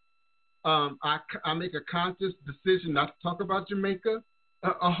Jamaica. I make a conscious decision not to talk about Jamaica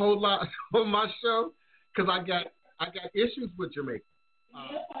a whole lot on my show because I got issues with Jamaica.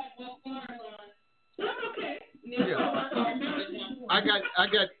 I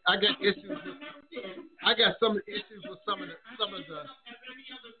got issues with. I got some issues with some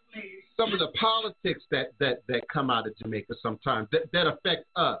of the politics that come out of Jamaica sometimes that affect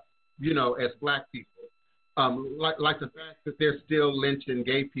us, as Black people. Like the fact that they're still lynching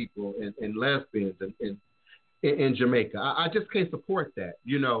gay people and lesbians in Jamaica. I just can't support that,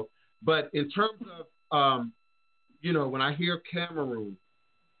 you know. But in terms of, you know, when I hear Cameroon,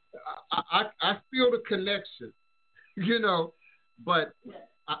 I feel the connection, you know. But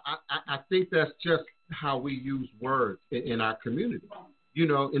I think that's just how we use words in our community, you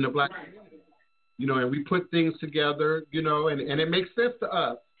know, in the black community, you know, and we put things together, you know, and it makes sense to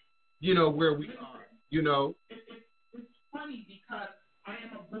us, you know, where we are, you know. It's funny because I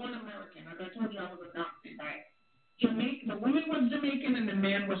am a born American. As I told you, I was adopted, right? Jamaican, the woman was Jamaican and the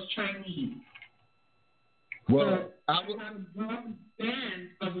man was Chinese. Well, so I have a broad band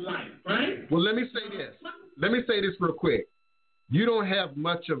of life, right? Well, let me say this. Let me say this real quick. You don't have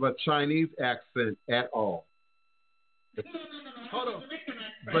much of a Chinese accent at all. No. Hold on.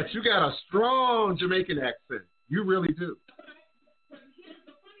 But you got a strong Jamaican accent. You really do. But here's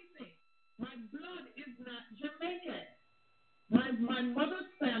the funny thing. My blood is not Jamaican. My mother's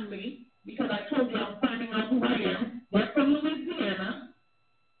family, because I told you I'm finding out who I am, they're from Louisiana.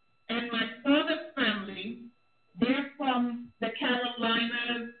 And my father's family, they're from the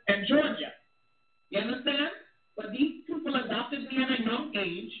Carolinas and Georgia. You understand? But these people adopted me at a young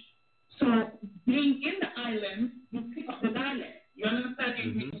age. So being in the islands, you pick up the dialect. You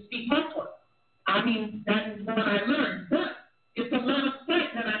understand? You speak patois. I mean, that is what I learned. But it's a lot of fight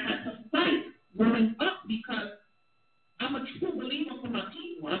that I had to fight growing up because I'm a true believer for my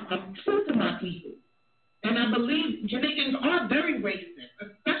people. I'm true to my people. And I believe Jamaicans are very racist,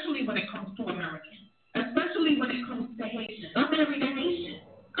 especially when it comes to Americans, especially when it comes to Haitians. I'm married a Haitian.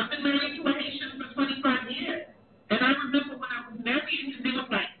 I've been married to a Haitian for 25 years. And I remember when I was married, and they was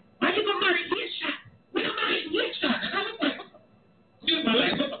like, why you gonna marry Haitian? We don't marry Haitian. And I was like, excuse my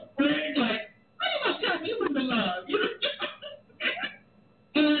language, like, how you gonna tell me who to love? You know?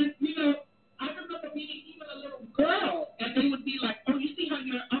 And, you know, I remember being even a little girl, and they would be like, oh, you see how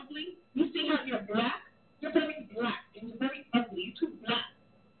you're ugly? You see how you're black? You're very black, and you're very ugly. You're too black.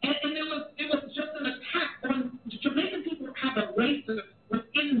 And it was just an attack on Jamaican people have a racism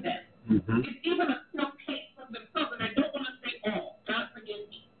within them. It's even a self-hate from themselves, and I don't want to say all. God forgive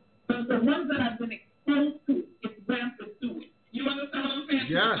me. But the ones that I've been exposed to, it's rampant through it. You understand what I'm saying?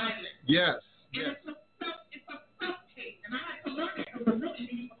 Yes. And it's a self-hate, and I had to learn it because the real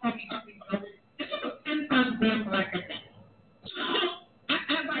Indians used to call me ugly when I was, this was 10 times damn black at that. So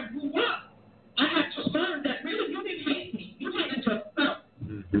as I grew up, I had to learn that really you didn't hate me. You hated yourself.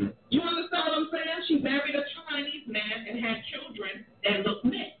 You understand what I'm saying? She married a Chinese man and had children that looked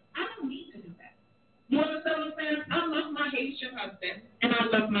mixed. I don't need to do that. You understand what I'm saying? I love my Haitian husband and I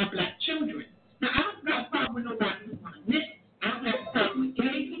love my black children. Now, I don't have a problem with nobody who wants to mix. I don't have a problem with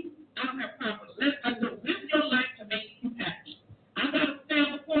gay people. I don't have a problem with this. I said, live your life to make you happy. I got to stand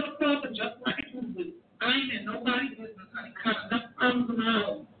before the Father just like Voodoo. I ain't in nobody's business, honey. I got enough problems of my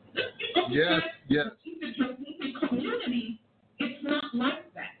own. Yes. The Jamaican community, it's not like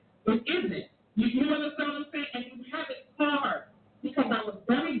that. It isn't. You understand what I'm saying? And you have it hard because I was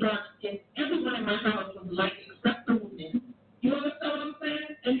very dark skinned. Everyone in my house was light except the women. You understand what I'm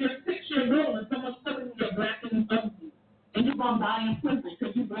saying? And you're 6 years old and someone's telling you you're black and ugly. And you're going to die in prison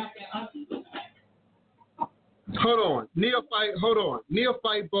because you're black and ugly. Hold on.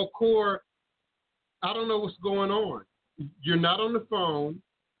 Neophyte Bokur, I don't know what's going on. You're not on the phone.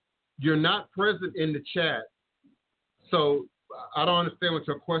 You're not present in the chat. So I don't understand what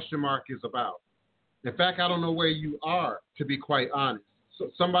your question mark is about. In fact, I don't know where you are, to be quite honest.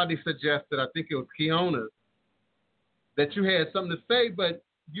 So somebody suggested, I think it was Kiona, that you had something to say, but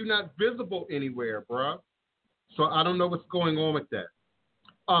you're not visible anywhere, bruh. So I don't know what's going on with that.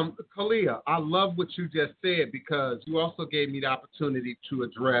 Kalia, I love what you just said because you also gave me the opportunity to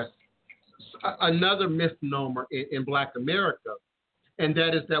address another misnomer in Black America, and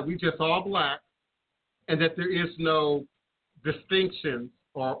that is that we just all black and that there is no distinctions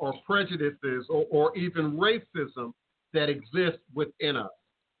or prejudices or even racism that exists within us.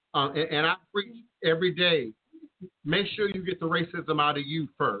 And I preach every day, make sure you get the racism out of you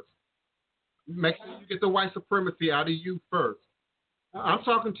first. Make sure you get the white supremacy out of you first. I'm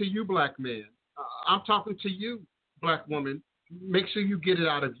talking to you, black man. I'm talking to you, black woman. Make sure you get it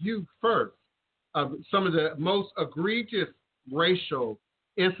out of you first. Some of the most egregious racial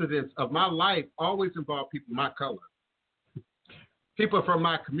incidents of my life always involve people of my color, people from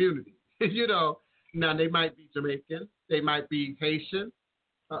my community. You know, now they might be Jamaican, they might be Haitian.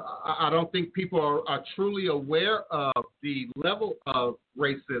 I don't think people are truly aware of the level of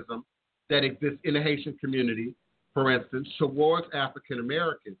racism that exists in the Haitian community, for instance, towards African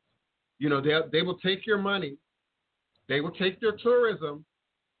Americans. You know, they will take your money, they will take your tourism,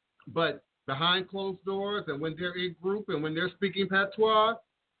 but behind closed doors and when they're in group and when they're speaking patois,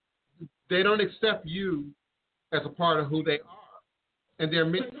 they don't accept you as a part of who they are. And they're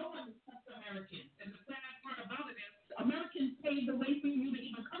But no one accepts Americans. And the sad part about it is Americans paved the way for you to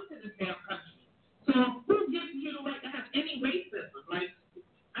even come to this damn country. So who gives you the right to have any racism? Like,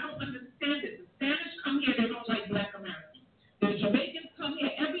 I don't understand it. The Spanish come here, they don't like black Americans. The Jamaicans come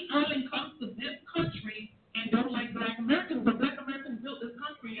here, every island comes to this country and don't like black Americans. But black Americans built this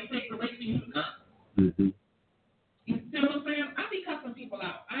country and paved the way for you to come. Mm-hmm. You see what I'm saying? I be cussing people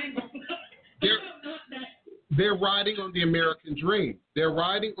out. I ain't gonna They're riding on the American dream. They're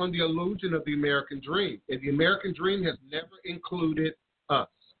riding on the illusion of the American dream. And the American dream has never included us,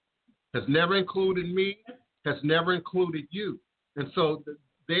 has never included me, has never included you. And so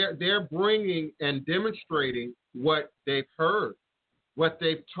they're bringing and demonstrating what they've heard, what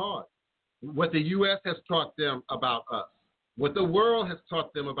they've taught, what the U.S. has taught them about us, what the world has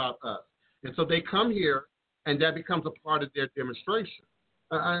taught them about us. And so they come here, and that becomes a part of their demonstration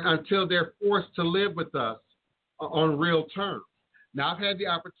until they're forced to live with us on real terms. Now, I've had the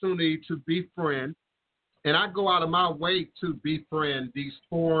opportunity to befriend, and I go out of my way to befriend these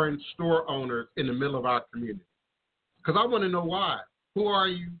foreign store owners in the middle of our community. Because I want to know why. Who are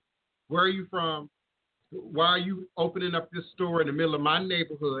you? Where are you from? Why are you opening up this store in the middle of my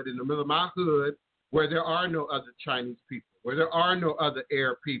neighborhood, in the middle of my hood, where there are no other Chinese people, where there are no other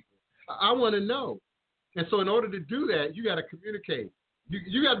Arab people? I want to know. And so in order to do that, you got to communicate.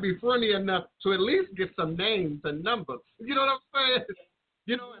 You got to be friendly enough to at least get some names and numbers. You know what I'm saying?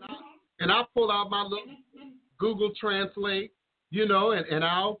 You know, and I'll pull out my little Google Translate, you know, and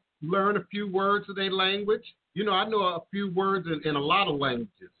I'll learn a few words of their language. You know, I know a few words in a lot of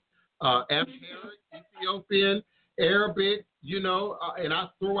languages. Amharic, Ethiopian, Arabic, you know, and I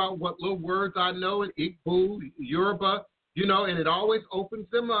throw out what little words I know in Igbo, Yoruba, you know, and it always opens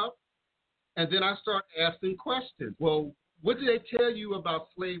them up. And then I start asking questions. Well, what do they tell you about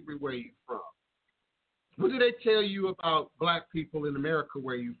slavery where you're from? What do they tell you about black people in America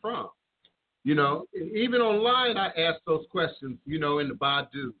where you're from? You know, even online, I ask those questions, you know, in the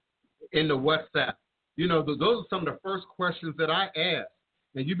Voodoo, in the WhatsApp. You know, those are some of the first questions that I ask.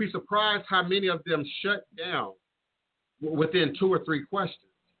 And you'd be surprised how many of them shut down within 2 or 3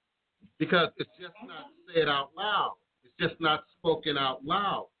 questions because it's just not said out loud. It's just not spoken out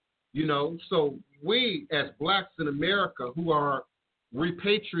loud. You know, so we as blacks in America who are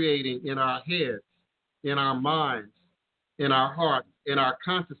repatriating in our heads, in our minds, in our hearts, in our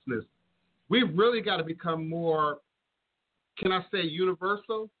consciousness, we've really got to become more, can I say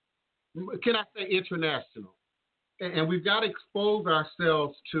universal? Can I say international? And we've got to expose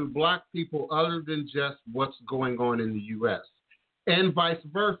ourselves to black people other than just what's going on in the U.S. and vice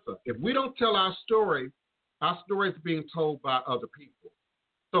versa. If we don't tell our story is being told by other people.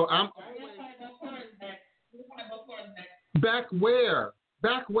 So I'm always back where?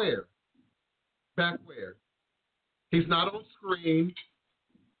 He's not on screen.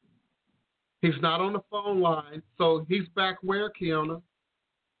 He's not on the phone line. So he's back where, Kiona?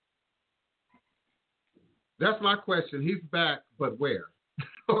 That's my question. He's back, but where?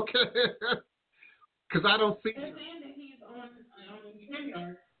 Okay. Because I don't see him.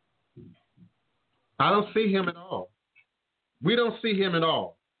 I don't see him at all. We don't see him at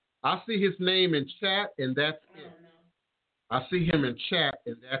all. I see his name in chat, and that's it. I see him in chat,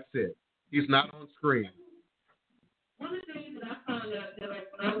 and that's it. He's not on screen. One of the things that I found out that like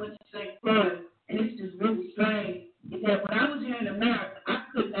when I went to St. Croix, and it's just really strange, is that when I was here in America, I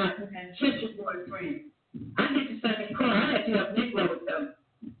could not catch a boyfriend. I get to St. Croix, I had to have Negro with them.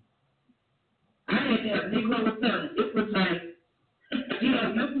 It was like, you know,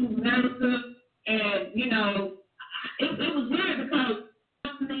 you're from America, and, you know, it was weird because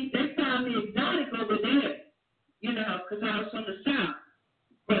they found me exotic over there, you know, because I was from the South.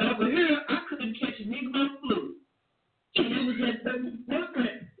 But over here, I couldn't catch a Negro flu. And it was just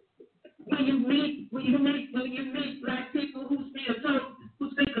different when you meet black people who speak a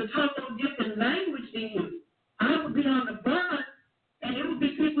total different language than you. I would be on the bus, and it would be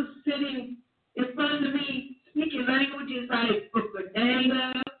people sitting in front of me speaking languages like from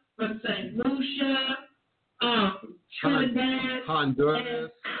Grenada, from St. Lucia, from Trinidad,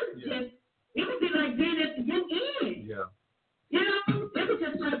 Honduras. It would be like being at the UN. Yeah. You know, it was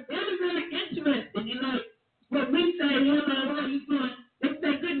just like really interesting. You know, when we say, hello, how you doing? They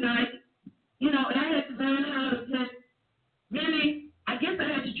say good night. You know, and I had to learn how to just really, I guess I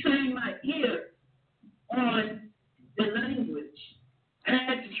had to train my ear on the language. And I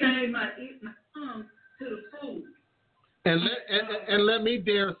had to train my tongue to the food. And let me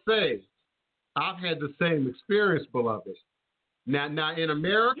dare say, I've had the same experience, beloved. Now in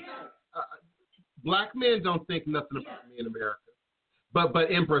America, Black men don't think nothing about me in America.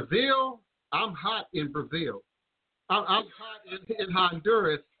 But in Brazil, I'm hot in Brazil. I'm hot in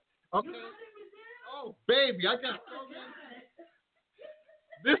Honduras. Okay. Oh, baby, I got so many.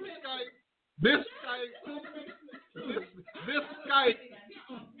 This Skype.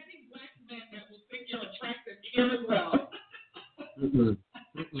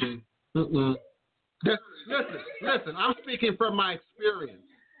 Listen, I'm speaking from my experience.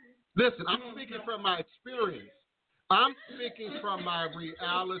 I'm speaking from my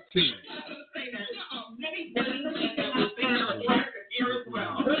reality.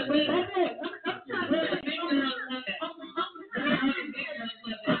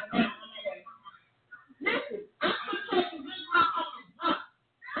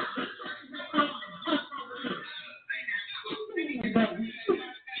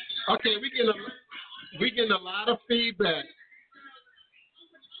 Okay, we getting a lot of feedback.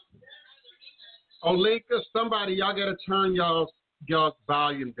 Olinka, somebody, y'all gotta turn y'all's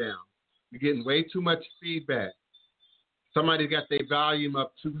volume down. You're getting way too much feedback. Somebody got their volume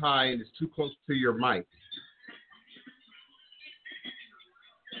up too high and it's too close to your mic.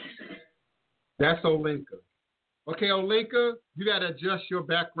 That's Olinka. Okay, Olinka, you gotta adjust your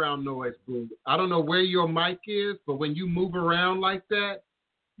background noise, boo. I don't know where your mic is, but when you move around like that,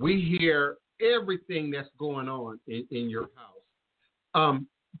 we hear everything that's going on in your house.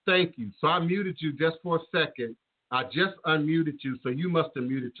 Thank you. So I muted you just for a second. I just unmuted you, so you must have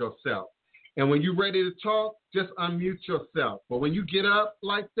muted yourself. And when you're ready to talk, just unmute yourself. But when you get up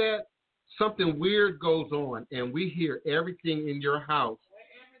like that, something weird goes on, and we hear everything in your house.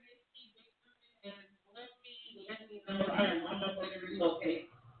 Okay.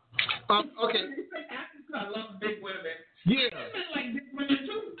 I love big women. Yeah. I like big women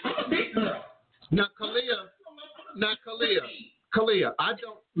too. I'm a big girl. Now, Kalia,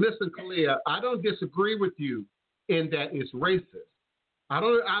 I don't disagree with you in that it's racist. I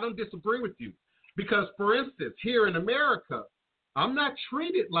don't disagree with you because, for instance, here in America, I'm not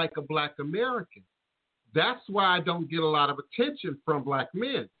treated like a black American. That's why I don't get a lot of attention from black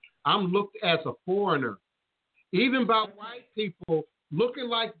men. I'm looked as a foreigner. Even by white people looking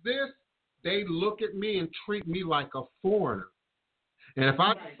like this, they look at me and treat me like a foreigner. And if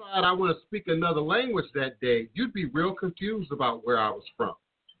I decide I want to speak another language that day, you'd be real confused about where I was from.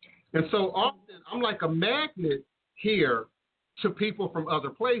 And so often I'm like a magnet here to people from other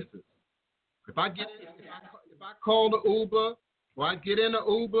places. If I call the Uber, or I get in the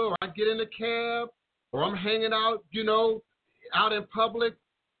Uber, or I get in the cab, or I'm hanging out, out in public,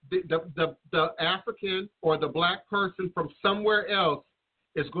 the African or the black person from somewhere else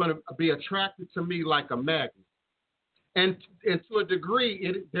is going to be attracted to me like a magnet. And to a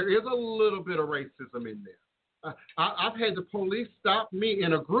degree, there is a little bit of racism in there. I've had the police stop me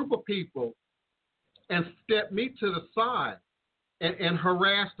in a group of people and step me to the side and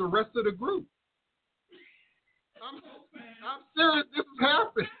harass the rest of the group. I'm serious. This has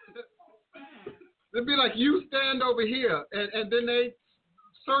happened. They'd be like, you stand over here. And then they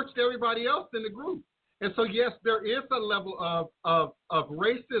searched everybody else in the group. And so, yes, there is a level of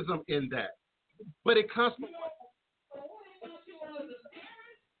racism in that. But it comes from...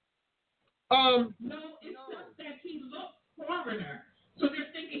 No, it's just that he looks foreigner. So they're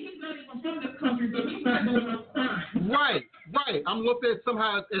thinking he's not even from this country, so he's not doing no crime. Right. I'm looked at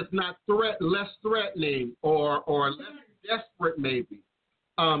somehow as not less threatening or less desperate, maybe. It's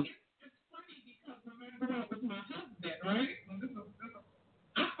funny because remember that was my husband, right?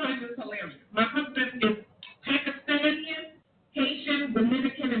 I find this hilarious. My husband is Pakistani, Haitian,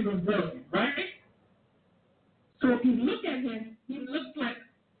 Dominican, and Brazilian, right? So if you look at him, he looks like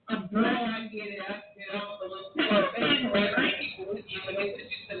a girl. I get it. A little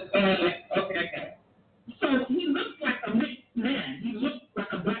okay. So he looks like a mixed man. He looks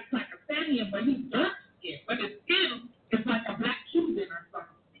like a black Pakistani, but he's dark skinned. But his skin is like a black Cuban or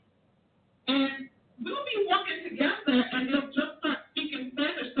something. And we'll be working together, and they'll just start speaking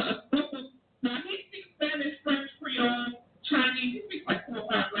Spanish to us. Now he speaks Spanish, French, Creole, Chinese. He speaks like 4 or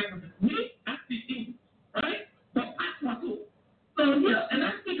 5 languages. Me, I speak English, right? But I talk to. So yeah, and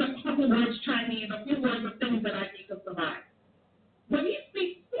I speak a couple words Chinese, a few words of things that I need to survive. But he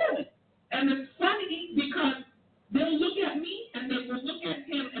speaks Spanish. And it's funny because they'll look at me and they will look at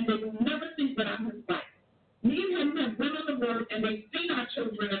him and they will never think that I'm his wife. Me and him have been on the road and they've seen our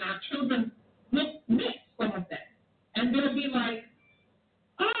children and our children look mixed, some of them. And they'll be like,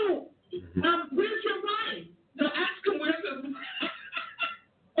 oh, where's your wife? They'll ask him where's his wife.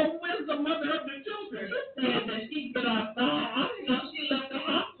 Or where's the mother of the children? And that she got off the house. She left the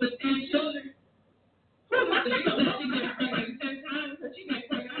house with 10 children. Well, my child, she been pregnant 10 times, and she been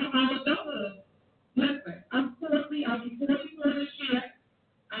pregnant. I don't know how old that was.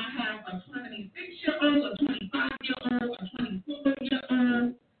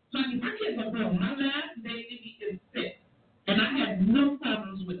 years ago, my last baby is 6. And I had no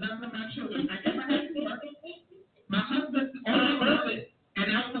problems with none of my children. I never had to work. My husband only it,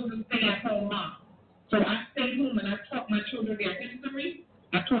 and I was a stay-at-home mom. So I stayed home and I taught my children their history.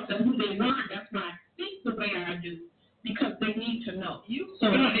 I taught them who they were. That's why I speak the way I do, because they need to know. You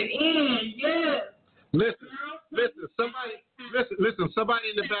got it in, yes. Listen.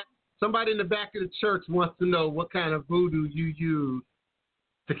 Somebody in the back of the church wants to know what kind of voodoo you use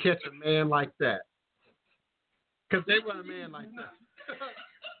to catch a man like that. Because they want a man like that.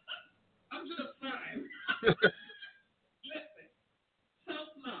 I'm just fine. Listen,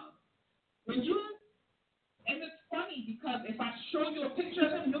 self-love. And it's funny because if I show you a picture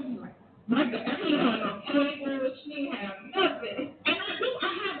of him, you'll be like, my God, he has a flavor, she has nothing. And I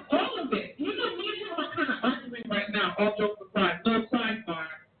have all of it. You know, me and him are kind of arguing right now, all jokes aside, no sidebar.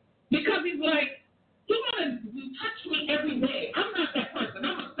 Because he's like, you want to touch me every day. I'm not that person.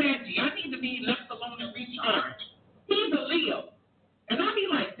 I'm a Saggy. I need to be left alone and recharged. He's a Leo. And I'll be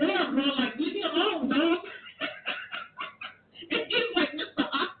like, damn, bro, like, leave me alone, dog. And he's like Mr.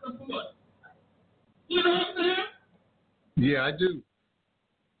 Octopus. You know what I'm saying? Yeah, I do.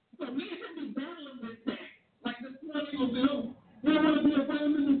 So me and him be battling with that. Like this morning will be, you don't want to be a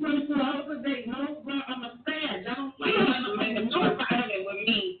woman in 24 hours a day. No, bro, I'm a Sag. I don't like nobody with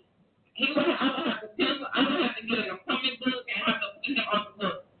me. I would have to pencil. I would have to get an appointment book and have to put it on the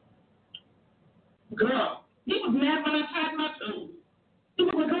book. Girl, he was mad when I tied my toes. He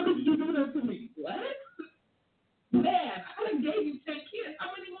was like, how could you do that to me? What? Man, I done gave you 10 kids. How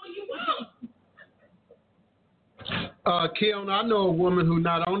many more you want? Keon, I know a woman who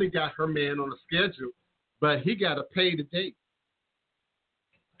not only got her man on a schedule, but he got to pay the date.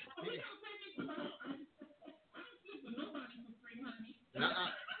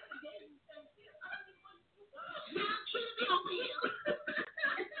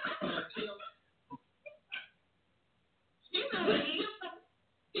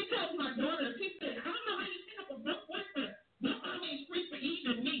 She tells my daughter, she said, I don't know how you pick up a boyfriend. Nobody ain't free for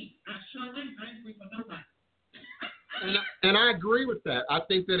even me. I sure ain't. I ain't free for nobody. And I agree with that. I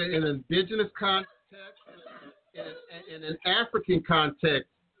think that in an indigenous context, in an African context,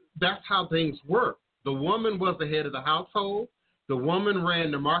 that's how things work. The woman was the head of the household. The woman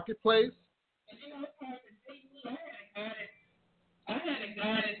ran the marketplace. And you know, I had a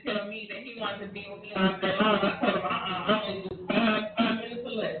guy that tell me that he wanted to be with me all day long. I told him, I only do 5 minutes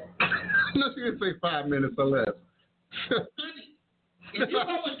or less. No, she didn't say 5 minutes or less. Honey, if you're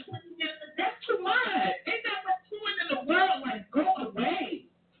going 20 minutes, that's too much. Ain't that much point in the world? Like, go away.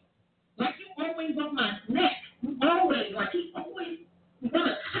 Like, you always on my neck. You always, like, you always want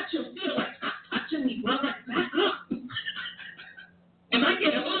to touch your feel. Like, stop touching me, bro. Like, back up. And I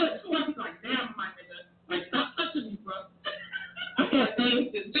get a little too. I'm like, damn, my nigga. Like, stop touching me, bro. I got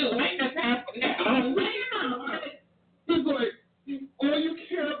things to do. I ain't got time for that. Oh, man. He's like, all you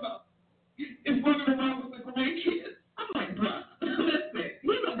care about is running around with the grandkids. I'm like, bro, listen,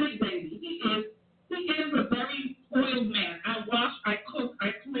 he's a big baby. He is a very spoiled man. I wash, I cook,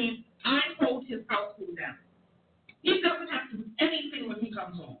 I clean. I hold his household down. He doesn't have to do anything when he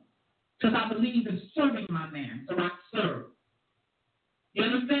comes home. Because I believe in serving my man. So I serve. You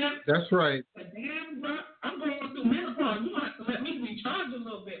understand? That's right. But damn, bro, I'm going through menopause. You have to let me recharge a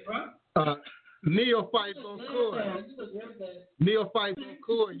little bit, bro. Neophyte Bokur. Neophyte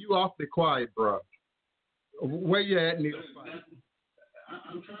Bokur, you awfully quiet, bro. Where you at, Neophyte?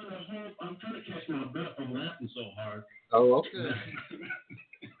 I'm trying to catch my breath from laughing so hard. Oh, okay.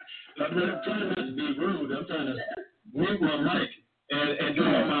 I'm trying not to be rude. I'm trying to move my mic and do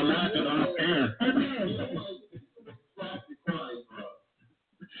all my laughing off air.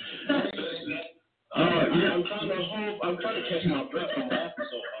 Yeah, I'm trying to catch my breath from laughing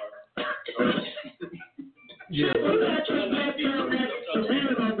so hard. Yeah. I'm trying not to be rude. I'm trying to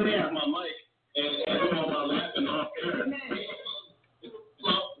move my mic and do all my laughing off air.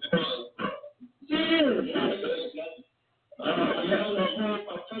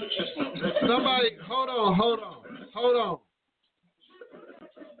 Somebody, hold on.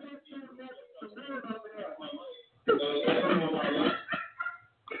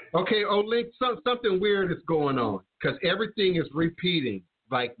 Okay, Olink, something weird is going on because everything is repeating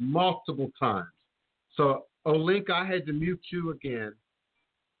like multiple times. So, Olink, I had to mute you again.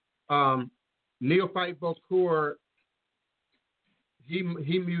 Neophyte Bokur, he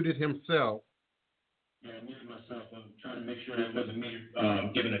muted himself. Yeah, I muted myself. I'm trying to make sure that wasn't me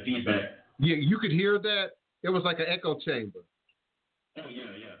giving the feedback. Yeah, you could hear that. It was like an echo chamber. Oh,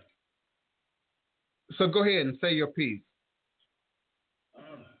 yeah. So go ahead and say your piece. Now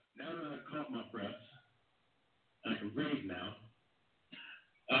that I've caught my breath, I can breathe now.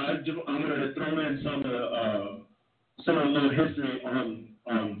 I'm going to throw in some of the little history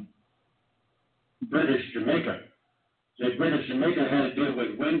on British Jamaica. So British Jamaica had to deal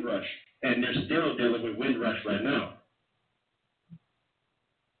with Windrush, and they're still dealing with Windrush right now.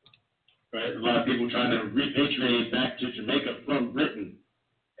 Right? A lot of people trying to repatriate back to Jamaica from Britain.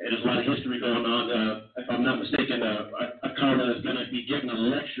 And there's a lot of history going on. If I'm not mistaken, Akana is going to be giving a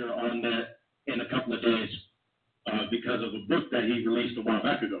lecture on that in a couple of days because of a book that he released a while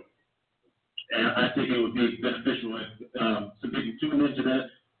back ago. And I think it would be beneficial if some people tune into that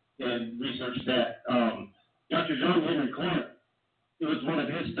and research that. Dr. John Henry Clark, it was one of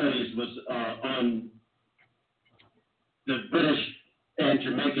his studies was on the British and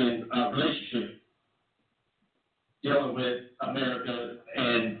Jamaican relationship, dealing with America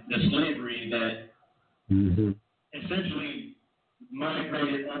and the slavery that essentially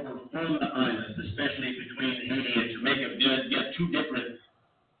migrated over from the islands, especially between Haiti and Jamaica. You have two different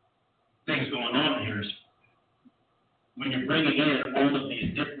things going on here. When you're bringing in all of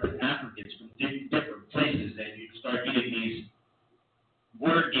these different Africans from different places, and you start getting these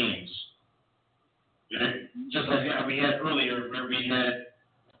word games, right? Just like we had earlier, where we had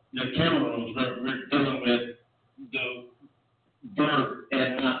the Cameroons, where we're dealing with the verb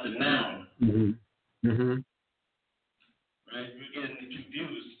and not the noun. Right? You're getting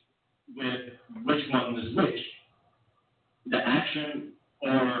confused with which one is which, the action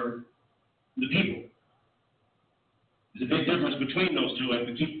or the people. There's a big difference between those two, and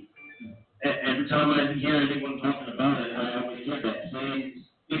every time I hear anyone talking about it, I always hear that same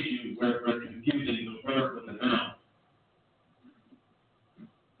issue where we're confusing the verb with the noun.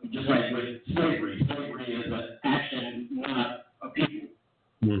 Just like with slavery. Slavery is an action, not a people.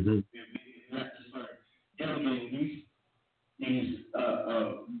 We have to start delegating these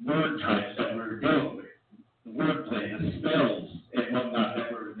word types that we're dealing with, the wordplay, the spells, and whatnot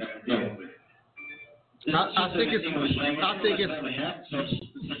that we're dealing with. I think it's have such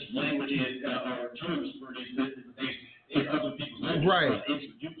language or terms for these in other people's language.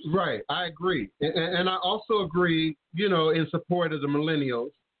 Right. I agree, and I also agree, in support of the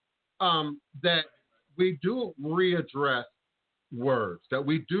millennials, that we do readdress words, that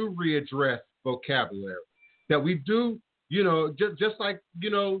we do readdress vocabulary, that we do, just like,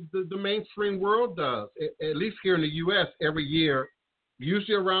 the mainstream world does. At least here in the U.S., every year,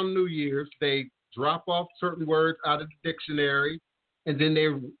 usually around New Year's, they drop off certain words out of the dictionary, and then they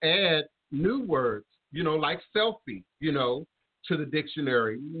add new words, like selfie, to the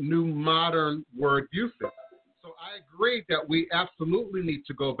dictionary, new modern word usage. So I agree that we absolutely need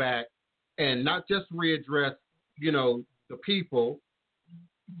to go back and not just readdress, the people,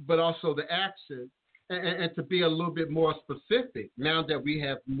 but also the action, and to be a little bit more specific now that we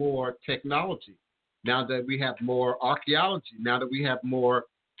have more technology, now that we have more archaeology, now that we have more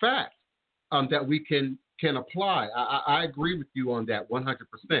facts that we can apply. I agree with you on that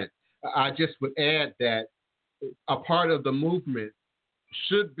 100%. I just would add that a part of the movement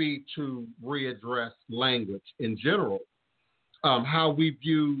should be to readdress language in general, how we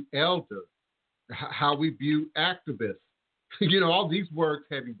view elders, how we view activists. All these words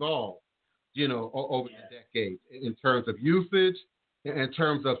have evolved, over the decades in terms of usage, in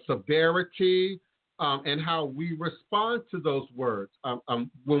terms of severity, and how we respond to those words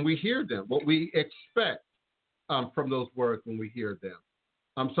when we hear them, what we expect from those words when we hear them.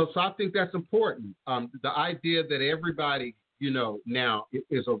 So I think that's important. The idea that everybody, now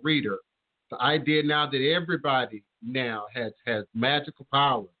is a reader, the idea now that everybody now has magical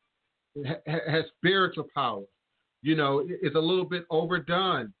powers, has spiritual powers, is a little bit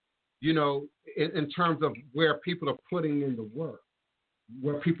overdone, in terms of where people are putting in the work,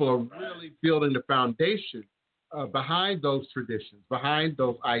 where people are really building the foundation behind those traditions, behind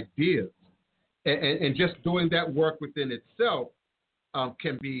those ideas, and just doing that work within itself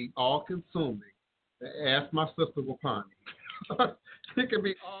can be all-consuming. Ask my sister Wapani. It can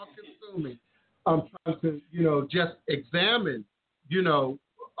be all-consuming. I'm trying to, just examine,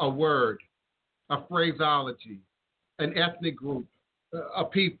 a word, a phraseology, an ethnic group, a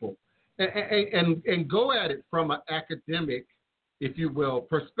people, and go at it from an academic, if you will,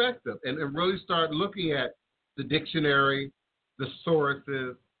 perspective, and really start looking at the dictionary, the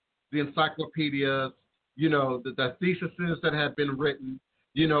sources, the encyclopedias, the theses that have been written,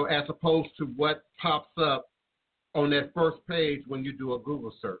 as opposed to what pops up on that first page when you do a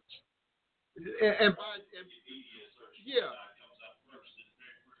Google search.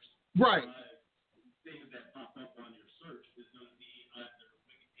 Right. Things that pop up on your search is going to be either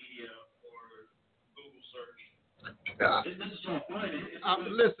Wikipedia or Google search. This is all fine.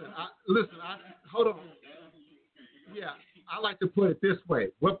 Listen. Hold on. Yeah, I like to put it this way.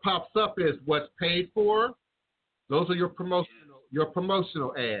 What pops up is what's paid for. Those are your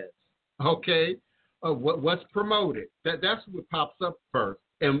promotional ads. Okay? What's promoted. That's what pops up first.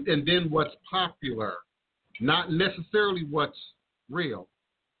 And then what's popular. Not necessarily what's real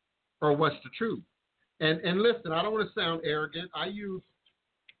or what's the truth. And listen, I don't want to sound arrogant. I use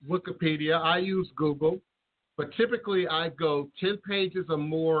Wikipedia. I use Google. But typically I go 10 pages or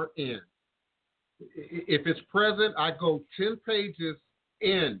more in. If it's present, I go 10 pages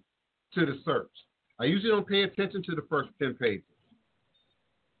in to the search. I usually don't pay attention to the first 10 pages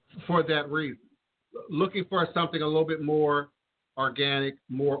for that reason. Looking for something a little bit more organic,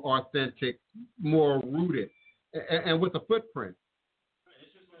 more authentic, more rooted, and with a footprint.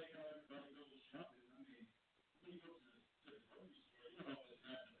 It's just like going to shopping. I mean, when you go to the grocery store, you don't always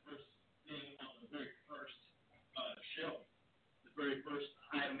have the first thing on the very first shelf, the very first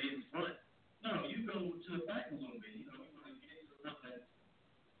item in front. No, you go to the back a little bit. You know, you want to get to the stuff that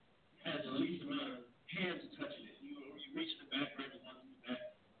has the least amount of hands touching it. You reach the back, grab the one in the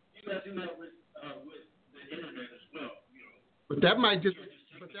back. You got to do that with the internet as well. You know. But that might just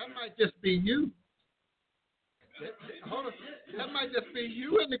be you. Hold on. That might just be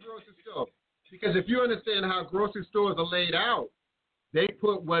you in the grocery store. Because if you understand how grocery stores are laid out, they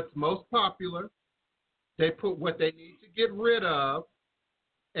put what's most popular, they put what they need to get rid of,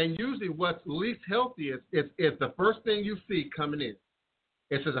 and usually what's least healthy is the first thing you see coming in.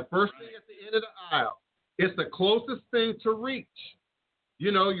 It's the first thing at the end of the aisle. It's the closest thing to reach.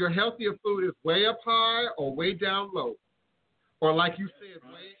 You know, your healthier food is way up high or way down low. Or like you said,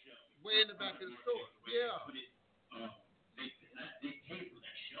 way in the back of the store. Yeah. They pay for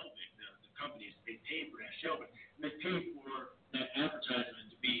that shelving. The companies, they pay for that shelving. They pay for that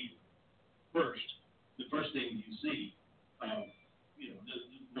advertisement to be first, the first thing you see.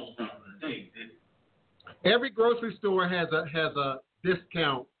 The most popular thing. Every grocery store has a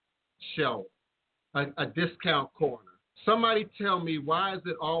discount shelf, a discount corner. Somebody tell me, why is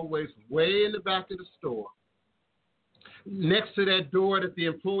it always way in the back of the store, next to that door that the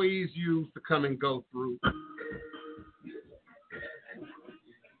employees use to come and go through?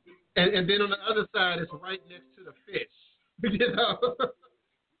 And then on the other side, it's right next to the fish, you know,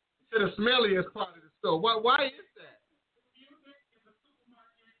 to the smelliest part of the store. Why is that?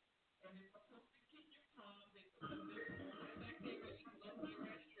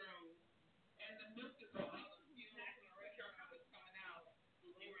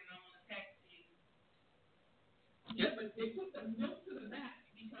 Yeah, but they put the milk to the back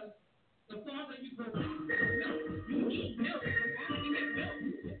because the farther you go down to the milk, you need milk. You're asking it milk.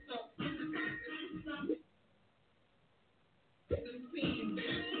 So in the back, the cream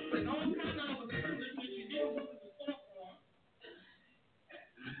and all kind of other foods which you didn't go to the store for.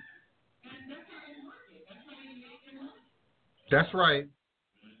 And that's how they market. That's how they make their money. That's right.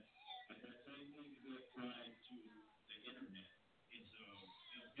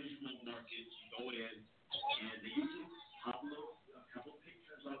 Visual markets, you go in, and they usually pop a couple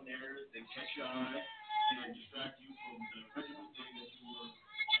pictures on there, they catch your eye, and distract you from the original thing that you were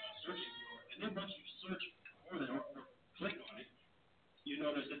searching for. And then once you search for that or click on it, you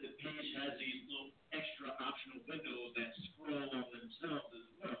notice that the page has these little extra optional windows that scroll on themselves as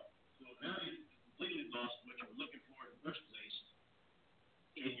well. So now you've completely lost what you were looking for in the first place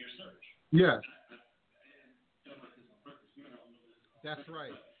in your search. Yes. I don't like this on purpose. You don't know this. That's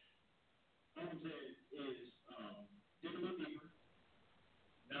right. I would say is dig a little deeper,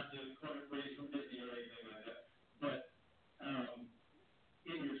 not to quote a phrase from Disney or anything like that, but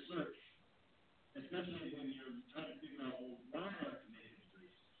in your search, especially when you're trying to figure out, well, why are tomatoes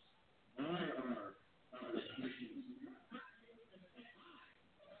racist? Why are issues?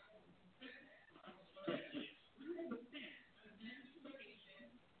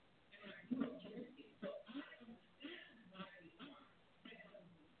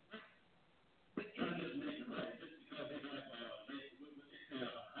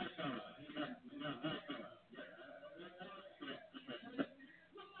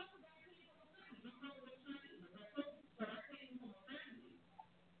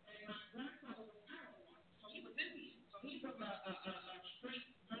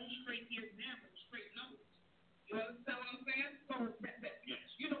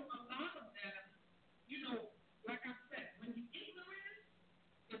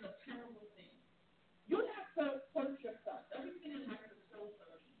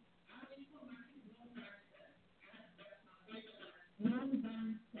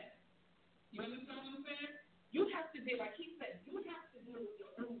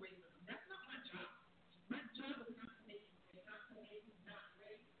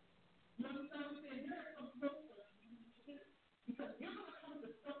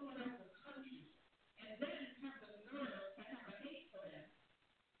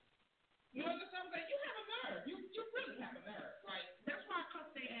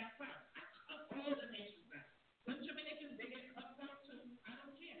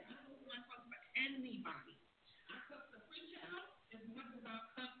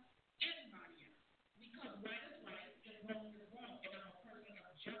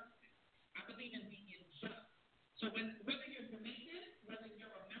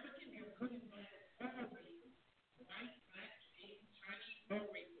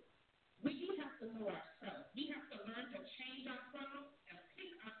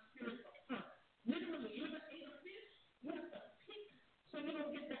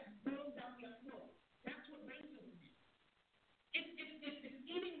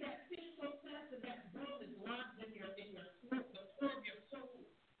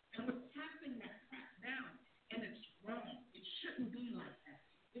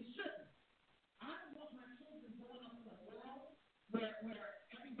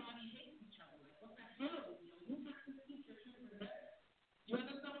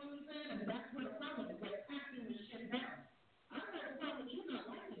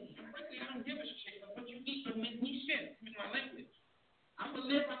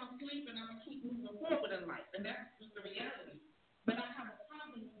 live, I'm going to sleep, and I'm going to keep moving forward in life. And that's just the reality. But I have a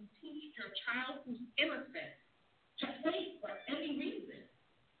problem when you teach your child who's innocent to hate for any reason,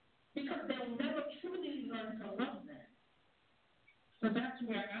 because they'll never truly learn to love them. So that's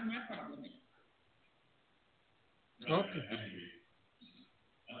where my problem is. Okay.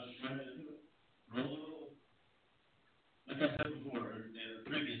 I was trying to roll, like I said before in the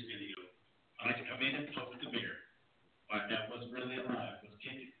previous video, I like to come in and talk with the mirror. My dad wasn't really alive, was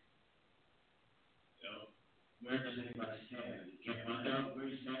kicking. So, where does anybody stand? You can't find out where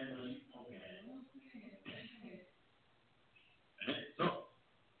you stand. Okay. So,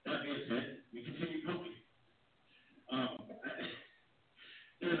 that being said, we continue poking.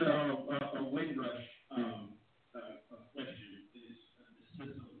 There's a wind rush question. Is the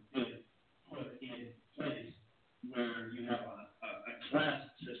system been put in place where you have a class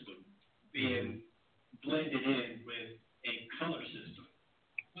system being blended in with a color system?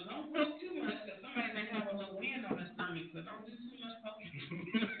 Well, don't poke too much, because somebody may have a little wind on his stomach, so don't do too much poking.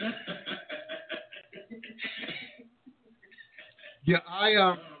 Yeah,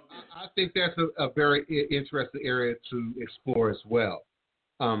 I think that's a very interesting area to explore as well.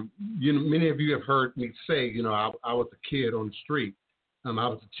 Many of you have heard me say, I was a kid on the street. I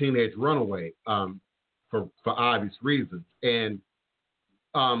was a teenage runaway for obvious reasons. And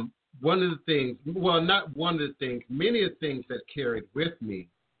one of the things, well, not one of the things, many of the things that carried with me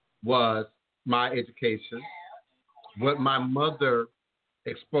was my education, what my mother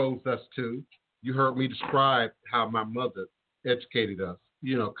exposed us to. You heard me describe how my mother educated us,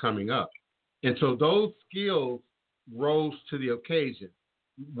 coming up. And so those skills rose to the occasion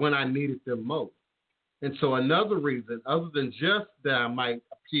when I needed them most. And so another reason, other than just that I might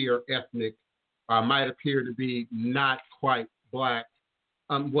appear ethnic, or I might appear to be not quite black,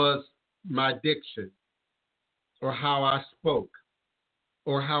 was my diction, or how I spoke,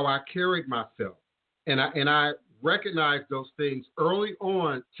 or how I carried myself. And I recognized those things early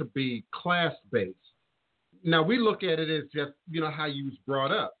on to be class-based. Now, we look at it as just, how you was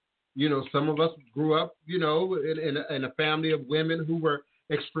brought up. Some of us grew up, in a family of women who were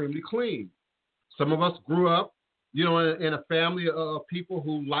extremely clean. Some of us grew up, in a family of people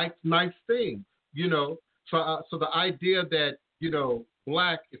who liked nice things, So the idea that,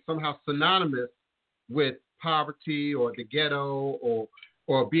 black is somehow synonymous with poverty or the ghetto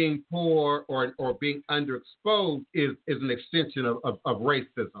or being poor or being underexposed is an extension of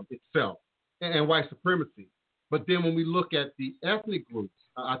racism itself and white supremacy. But then when we look at the ethnic groups,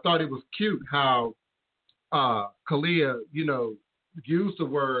 I thought it was cute how Kalia, used the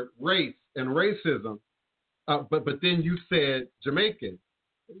word race and racism, but then you said Jamaican,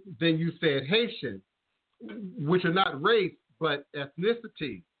 then you said Haitian, which are not race but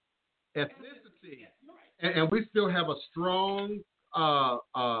ethnicity. And we still have a strong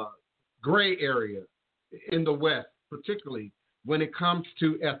gray area in the West, particularly when it comes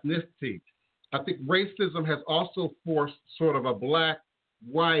to ethnicity. I think racism has also forced sort of a black,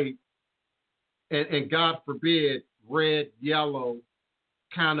 white, and God forbid, red, yellow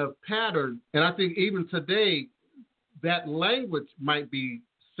kind of pattern. And I think even today, that language might be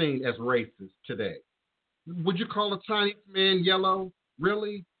seen as racist today. Would you call a Chinese man yellow?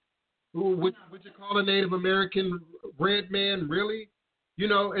 Really? Would you call a Native American red man? Really?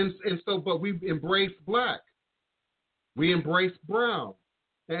 And so, but we embrace black. We embrace brown.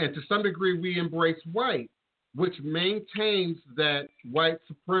 And to some degree, we embrace white, which maintains that white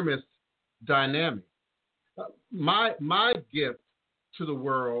supremacist dynamic. My gift to the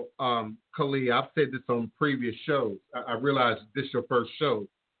world, Khalid, I've said this on previous shows. I realize this is your first show,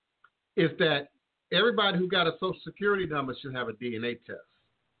 is that everybody who got a Social Security number should have a DNA test,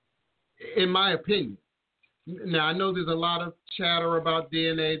 in my opinion. Now, I know there's a lot of chatter about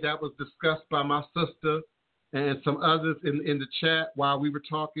DNA that was discussed by my sister and some others in the chat while we were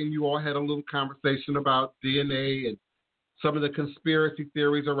talking. You all had a little conversation about DNA and some of the conspiracy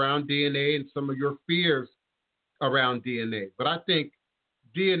theories around DNA and some of your fears around DNA. But I think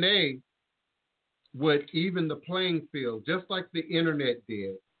DNA would even the playing field, just like the internet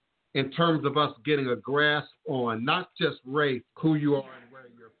did, in terms of us getting a grasp on not just race, who you are and where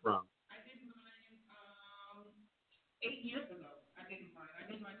you're from. I did mine 8 years ago. I did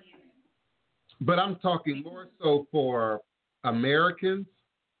my DNA. But I'm talking more so for Americans,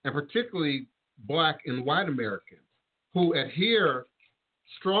 and particularly black and white Americans, who adhere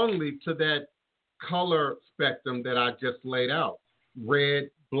strongly to that color spectrum that I just laid out. Red,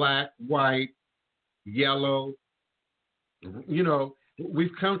 black, white, yellow.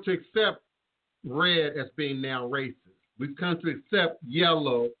 We've come to accept red as being now racist. We've come to accept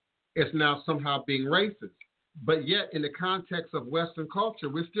yellow as now somehow being racist. But yet, in the context of Western culture,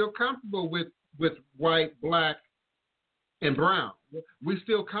 we're still comfortable with white, black, and brown. We're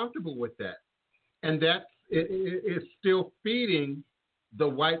still comfortable with that. And it's still feeding the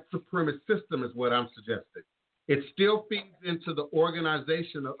white supremacist system is what I'm suggesting. It still feeds into the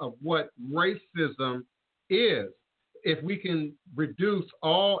organization of what racism is. If we can reduce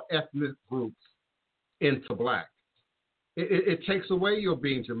all ethnic groups into black, it takes away your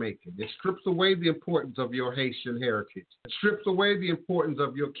being Jamaican. It strips away the importance of your Haitian heritage. It strips away the importance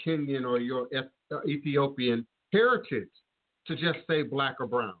of your Kenyan or your Ethiopian heritage to just say black or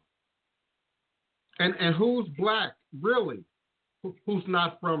brown. And who's black, really? Who's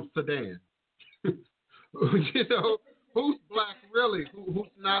not from Sudan? You know, who's black, really? Who's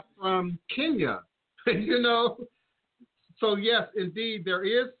not from Kenya? You know? So, yes, indeed, there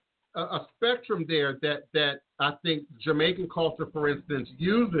is a spectrum there that I think Jamaican culture, for instance,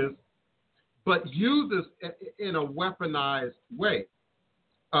 uses, but uses in a weaponized way.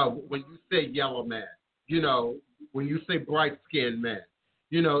 When you say yellow man, you know, when you say bright-skinned man,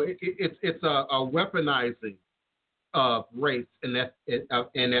 you know, it's a weaponizing of race and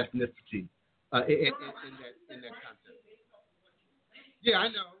ethnicity in that context. Yeah, I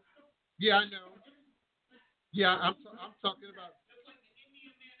know. Yeah, I know. Yeah, I'm talking about.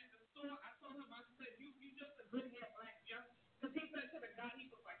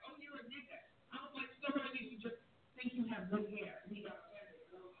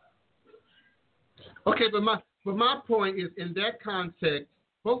 Okay, but my point is, in that context,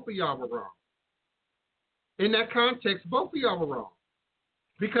 both of y'all were wrong. In that context, both of y'all were wrong,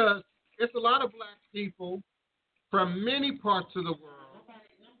 because it's a lot of black people from many parts of the world.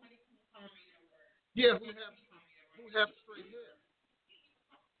 Yeah, who have straight hair.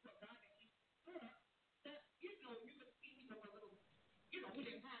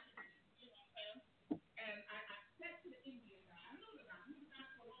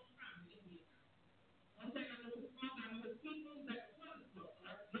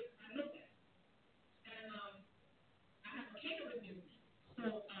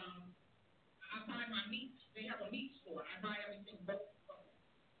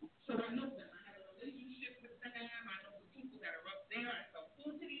 So I know them. I have a relationship with them. I know the people that are up there. I sell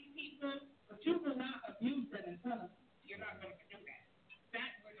food to these people. But you will not abuse them in front of them. You're not going to do that.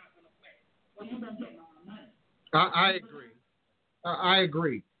 That we're not going to play. Well, you don't get my money. I agree. I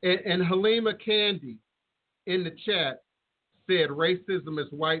agree. And Halima Candy in the chat said racism is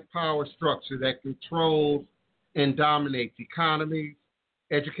white power structure that controls and dominates economies,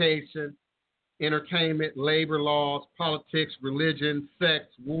 education, entertainment, labor laws, politics, religion, sex,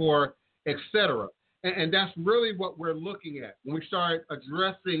 war, etc. And that's really what we're looking at. When we start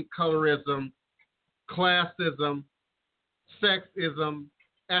addressing colorism, classism, sexism,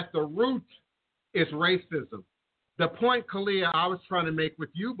 at the root is racism. The point, Kalia, I was trying to make with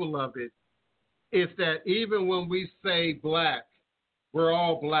you, beloved, is that even when we say black, we're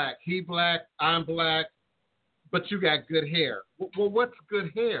all black. He black, I'm black, but you got good hair. Well, what's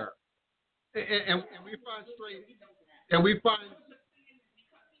good hair? And we find straight, and we find,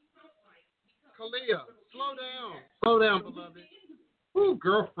 Kalia, slow down, beloved. Ooh,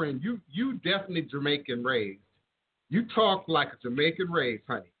 girlfriend, you definitely Jamaican raised. You talk like a Jamaican raised,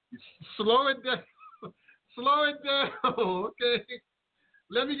 honey. Slow it down. Slow it down, okay?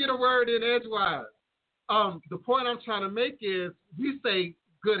 Let me get a word in edgewise. The point I'm trying to make is we say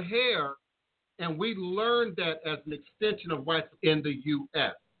good hair, and we learned that as an extension of whites in the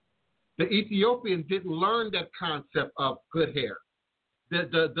U.S. The Ethiopian didn't learn that concept of good hair.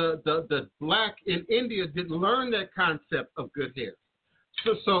 The black in India didn't learn that concept of good hair.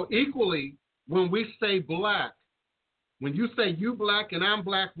 So equally, when we say black, when you say you black and I'm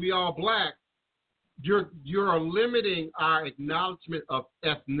black, we all black, you're limiting our acknowledgement of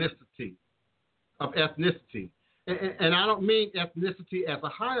ethnicity. And I don't mean ethnicity as a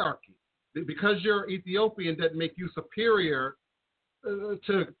hierarchy. Because you're Ethiopian doesn't make you superior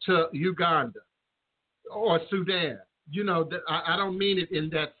to Uganda or Sudan. You know, that I don't mean it in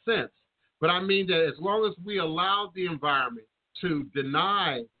that sense. But I mean that as long as we allow the environment to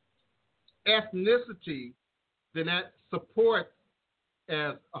deny ethnicity, then that supports,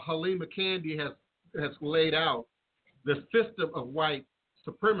 as Halima Candy has laid out, the system of white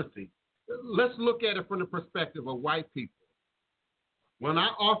supremacy. Let's look at it from the perspective of white people. When I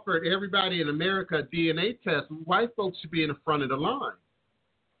offered everybody in America a DNA test, white folks should be in the front of the line.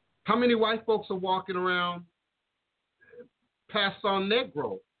 How many white folks are walking around passed on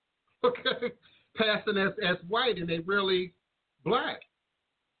Negro, okay, passing as white, and they really black?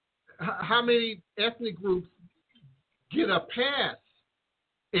 How many ethnic groups get a pass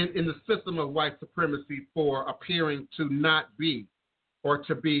in the system of white supremacy for appearing to not be or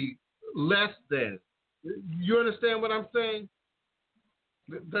to be less than. You understand what I'm saying?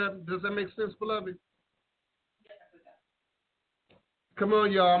 Does that make sense, beloved? Come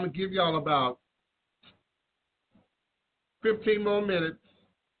on, y'all. I'm going to give y'all about 15 more minutes.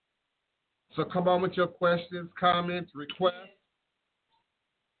 So come on with your questions, comments, requests.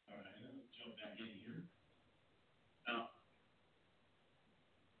 All right, I'll jump back in here. Now,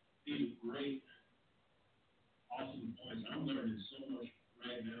 these are great, awesome points. I'm learning so much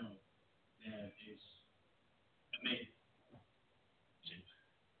right now that it's amazing.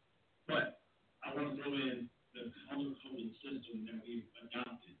 But I want to throw in the color-coded system that we've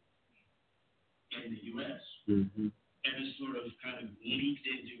adopted in the U.S. Mm-hmm. And it's sort of kind of leaked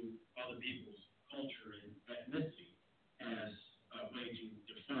into other people's culture and ethnicity as a way to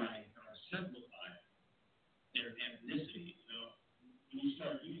define or simplify their ethnicity. You know, when you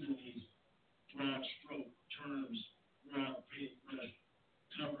start using these broad stroke terms, broad paintbrush,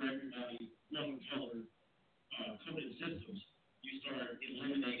 cover everybody, one color coded systems, you start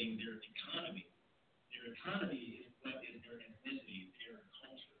eliminating their economy. Their economy is what is their ethnicity, their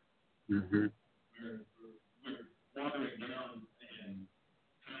culture. Mm-hmm. We're watering down and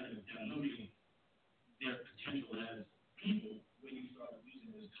kind of diluting their potential as people when you start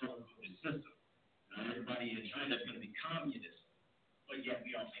using this color-coded system. Now, everybody in China is going to be communist, but yet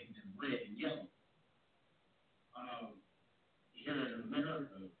we all paint them red and yellow. Here in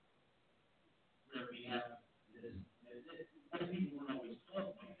America, where we have this, white people were always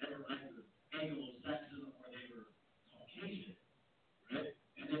taught like they were either Anglo-Saxon or they were Caucasian, right?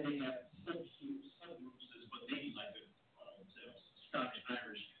 And then they have subgroups is what they like to call themselves: Scottish,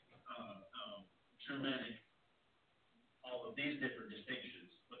 Irish, Germanic, all of these different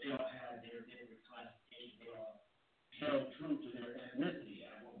distinctions. But they all had their different classifications. They all held true to their ethnicity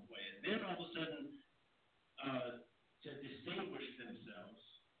at one point. And then all of a sudden, to distinguish themselves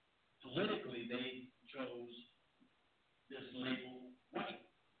politically, they chose this label white.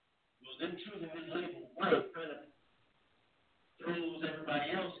 Well, them choosing this label white kind of throws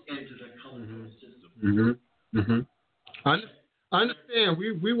everybody else into the color-coded system. Mm-hmm. Mm-hmm. I understand.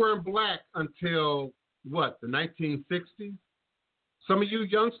 We weren't black until, what, the 1960s? Some of you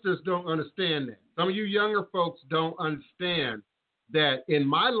youngsters don't understand that. Some of you younger folks don't understand that in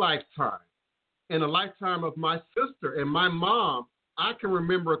my lifetime, in the lifetime of my sister and my mom, I can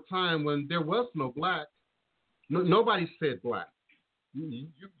remember a time when there was no black. Nobody said black.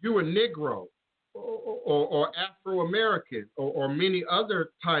 You were Negro or Afro-American or many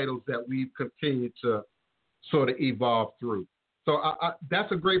other titles that we've continued to sort of evolve through. So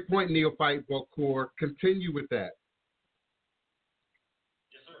that's a great point, Neophyte Bokur. Continue with that.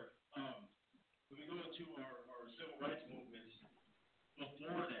 Yes, sir. When we go into our civil rights movements,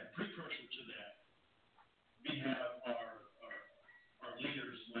 before that, precursor to that, we have our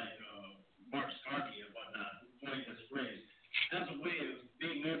leaders like Marcus Garvey and whatnot, who coined this phrase as a way of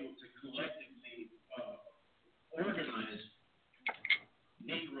being able to collectively organize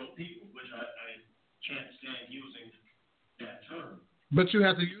Negro people, which I can't stand using that term. But you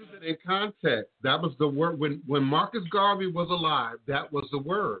have to use it in context. That was the word. When Marcus Garvey was alive, that was the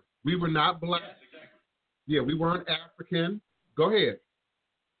word. We were not black. Yes, exactly. Yeah, we weren't African. Go ahead.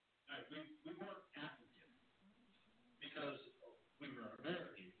 We weren't African because we were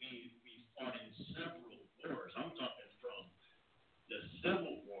American. We fought in several wars. I'm talking from the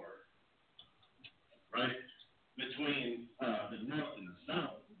Civil War, right, between the North and the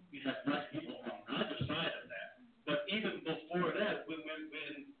South. We had black people on either side of that. But even before that, when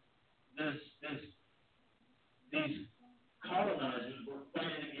these colonizers were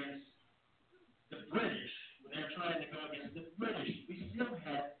fighting against the British, when they're trying to go against the British, we still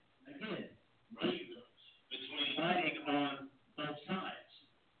had, again, rainbows between fighting on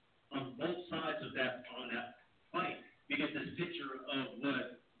both sides of that fight. We get this picture of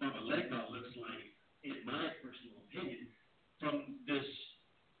what Baba Legba looks like, in my personal opinion, from this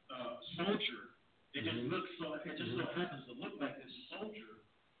soldier. It just so happens to look like this soldier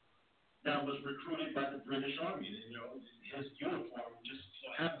that was recruited by the British Army. You know, his uniform just so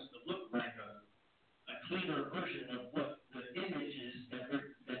happens to look like a cleaner version of what the image is that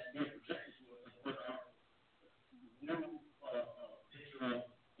they're projected to us, and what our new picture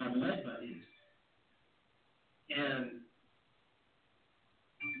of Legba is. And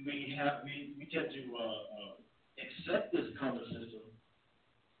we tend to accept this color system.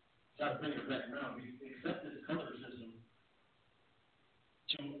 Got to bring it back around. We accept this color system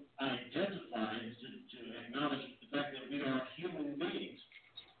to identify, to acknowledge the fact that we are human beings.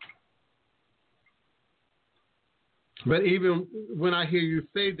 But even when I hear you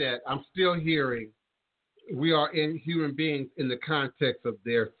say that, I'm still hearing we are in human beings in the context of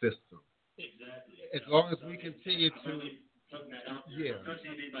their system. Exactly. As long as we continue to, putting that out there. I'm not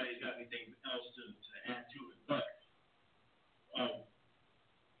saying anybody's got anything else to add to it, but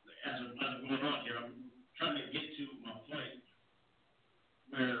as I'm going on here, I'm trying to get to my point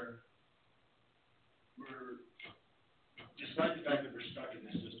where we're, despite the fact that we're stuck in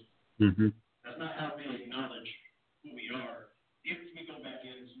this system, that's not how we acknowledge who we are. If we go back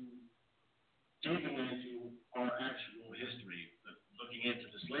into digging into our actual history, looking into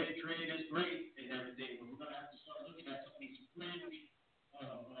the slave trade is great and everything, but we're going to have to start looking at some of these fringe,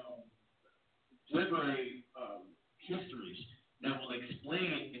 literary histories that will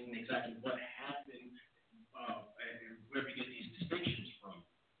explain exactly what happened and where we get these distinctions from,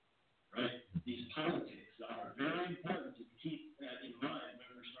 right? These politics are very important to keep that in mind when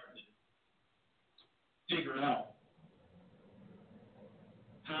we're starting to figure out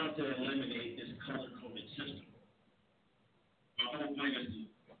how to eliminate this color-coded system. The whole point is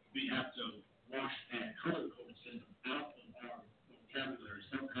we have to wash that color-coded system out of our vocabulary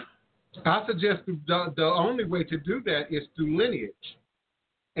somehow. I suggest the only way to do that is through lineage.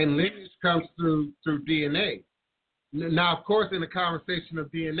 And lineage comes through DNA. Now, of course, in the conversation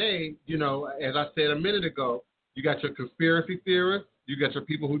of DNA, you know, as I said a minute ago, you got your conspiracy theorists, you got your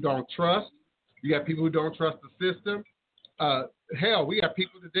people who don't trust, you got people who don't trust the system. Hell, we got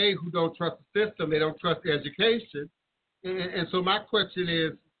people today who don't trust the system, they don't trust the education. And so my question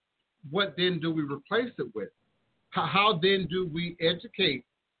is, what then do we replace it with? How then do we educate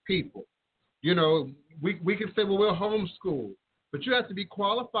people? You know, we can say, well, we'll homeschool, but you have to be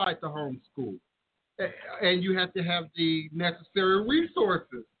qualified to homeschool. And you have to have the necessary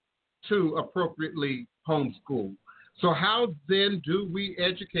resources to appropriately homeschool. So how then do we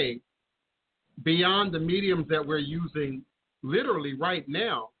educate beyond the mediums that we're using literally right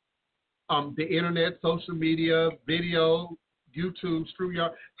now, the internet, social media, video, YouTube,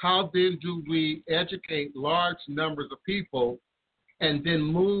 StreamYard? How then do we educate large numbers of people and then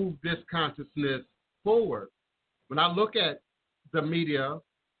move this consciousness forward? When I look at the media,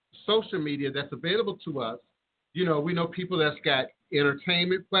 social media that's available to us, you know, we know people that's got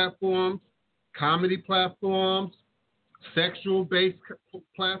entertainment platforms, comedy platforms, sexual-based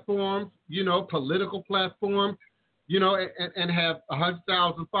platforms, you know, political platforms, you know, and have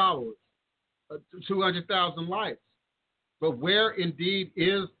 100,000 followers, 200,000 likes. But where indeed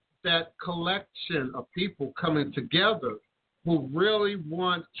is that collection of people coming together who really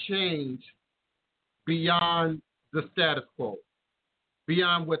want change beyond the status quo,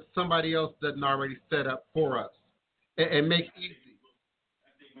 beyond what somebody else doesn't already set up for us, and make it easy?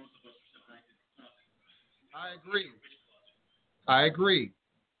 I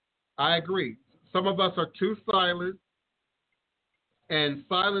agree. Some of us are too silent, and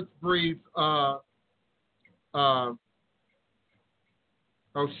silence breeds, oh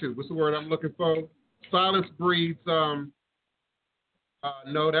shoot, what's the word I'm looking for? Silence breeds, no,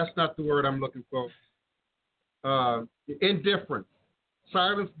 that's not the word I'm looking for. Indifference.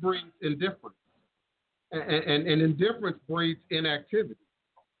 Silence breeds indifference. And indifference breeds inactivity.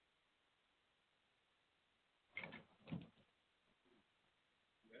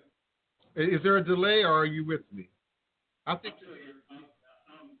 Is there a delay, or are you with me? I think. There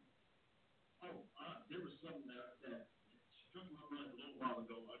was something that struck my mind a little while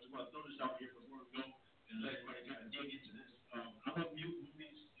ago. I just want to throw this out here before we go and let everybody kind of dig into this. I love movies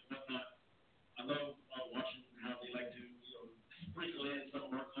and whatnot. I love watching how they like to, you know, sprinkle in some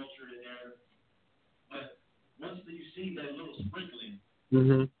of our culture in there. But once you see that little sprinkling,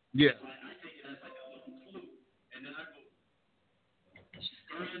 Yeah. I take it as like a little clue, and then I go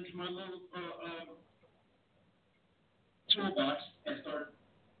stir into my little toolbox and start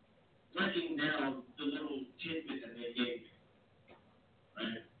breaking down the little tidbit that they gave me.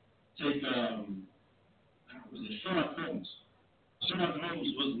 Right? Take was it Sherlock Holmes? Sherlock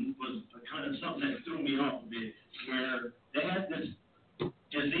Holmes was kind of something that threw me off a bit, where they had this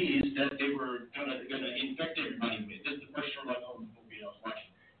disease that they were going to infect everybody with. This is the first Sherlock Holmes movie I was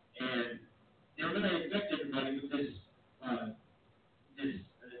watching, and they were going to infect everybody with this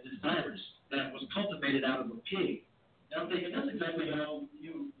virus that was cultivated out of a pig. Now I'm thinking that's exactly how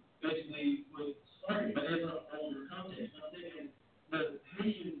you basically would start it, but in an older context. And I'm thinking the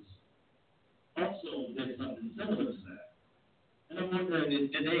Haitians also did something similar to that. And I'm wondering,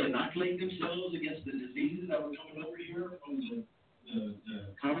 did they inoculate themselves against the diseases that were coming over here from the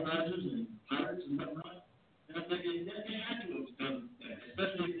colonizers and pirates and whatnot? And I'm thinking that they had to have done that,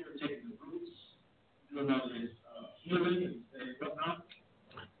 especially if they were taking the roots, doing all this healing and whatnot.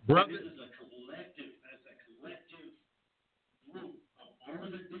 Brother, this is a collective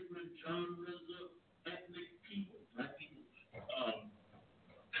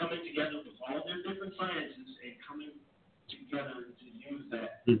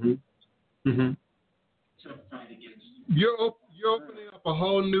Mm-hmm. Mm-hmm. So fight against. You're opening up a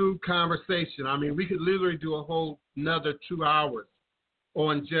whole new conversation. I mean, we could literally do a whole another 2 hours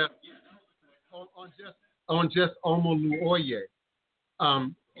on just Omolu Oye.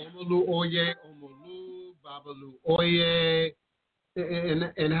 Omolu Oye, Omolu, Babalu Oye,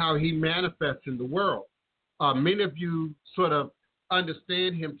 and how he manifests in the world. Many of you sort of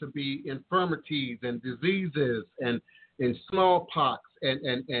understand him to be infirmities and diseases and smallpox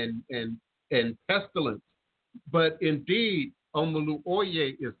and pestilence. But indeed, Omolu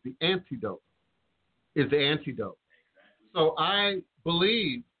Oye is the antidote. So I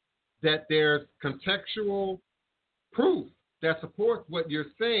believe that there's contextual proof that supports what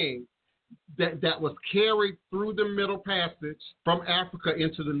you're saying, that was carried through the Middle Passage from Africa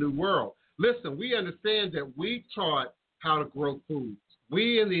into the New World. Listen, we understand that we taught how to grow foods.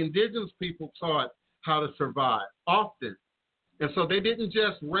 We and the indigenous people taught how to survive often. And so they didn't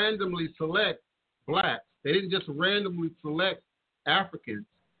just randomly select blacks. They didn't just randomly select Africans.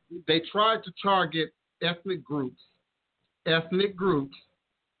 They tried to target ethnic groups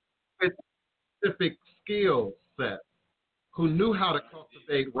with specific skill sets, who knew how to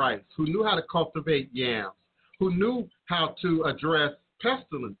cultivate rice, who knew how to cultivate yams, who knew how to address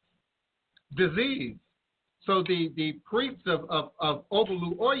pestilence, disease. So the priests of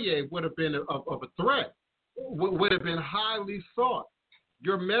Omolu Oye would have been of a threat, would have been highly sought.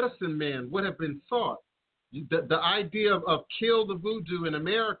 Your medicine man would have been sought. The idea of kill the voodoo in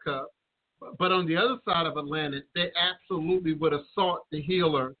America, but on the other side of Atlantic, they absolutely would have sought the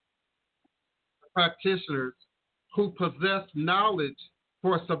healer practitioners who possessed knowledge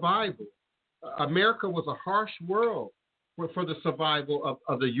for survival. America was a harsh world for the survival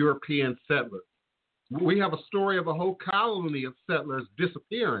of the European settlers. We have a story of a whole colony of settlers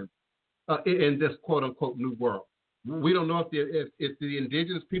disappearing in this quote-unquote New World. We don't know if the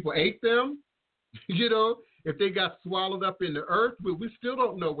indigenous people ate them, if they got swallowed up in the earth. We still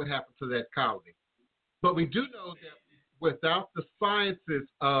don't know what happened to that colony. But we do know that without the sciences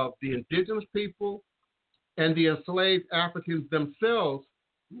of the indigenous people and the enslaved Africans themselves,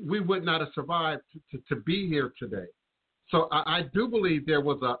 we would not have survived to be here today. So I do believe there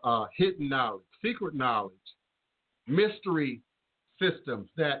was a hidden knowledge, secret knowledge, mystery systems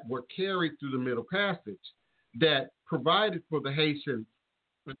that were carried through the Middle Passage that provided for the Haitians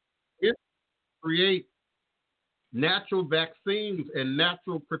to create natural vaccines and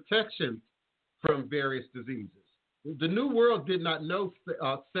natural protections from various diseases. The New World did not know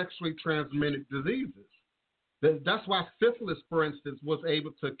sexually transmitted diseases. That's why syphilis, for instance, was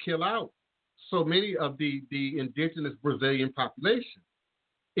able to kill out so many of the indigenous Brazilian population,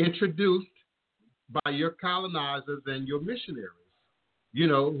 introduced by your colonizers and your missionaries,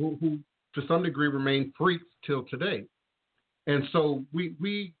 who to some degree remain freaks till today. And so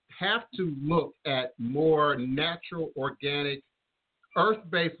we have to look at more natural, organic,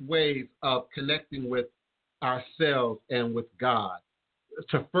 earth-based ways of connecting with ourselves and with God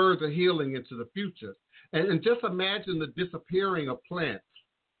to further healing into the future. And just imagine the disappearing of plants,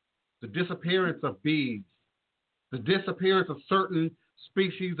 the disappearance of bees, the disappearance of certain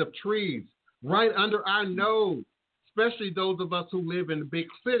species of trees right under our nose, especially those of us who live in the big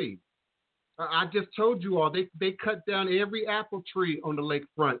cities. I just told you all, they cut down every apple tree on the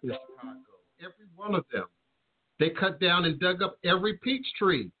lakefront in Chicago, every one of them. They cut down and dug up every peach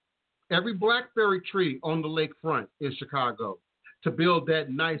tree, every blackberry tree on the lakefront in Chicago to build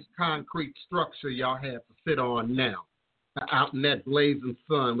that nice concrete structure y'all have to sit on now, out in that blazing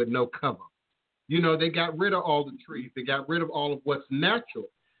sun with no cover. They got rid of all the trees. They got rid of all of what's natural.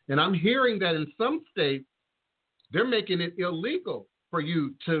 And I'm hearing that in some states, they're making it illegal for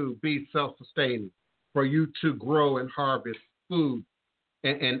you to be self-sustaining, for you to grow and harvest food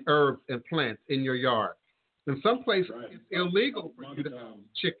and herbs and plants in your yard. In some places, right. It's illegal for you to have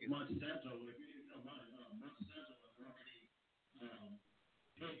chicken. Monsanto, if you don't mind, Monsanto has already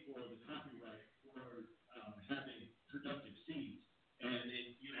paid for the copyright for having productive seeds, and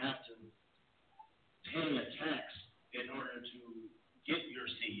you have to pay a tax in order to get your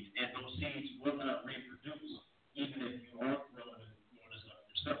seed, and those seeds will not reproduce, even if you are growing the stuff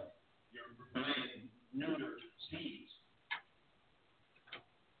yourself. You're buying neutered seeds.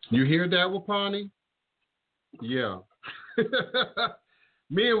 You hear that, Wapani? Yeah.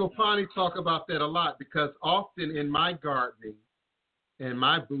 Me and Wapani talk about that a lot because often in my gardening, in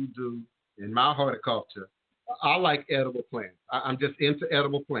my voodoo, in my horticulture, I like edible plants. I'm just into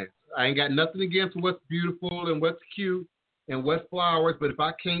edible plants. I ain't got nothing against what's beautiful and what's cute and what's flowers, but if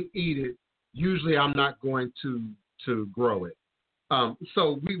I can't eat it, usually I'm not going to grow it.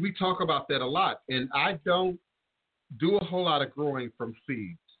 So we talk about that a lot, and I don't do a whole lot of growing from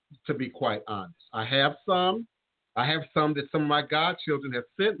seeds. to be quite honest. I have some that some of my godchildren have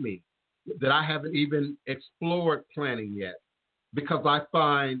sent me that I haven't even explored planting yet, because I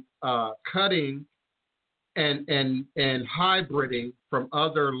find cutting and hybriding from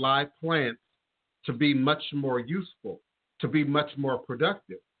other live plants to be much more useful, to be much more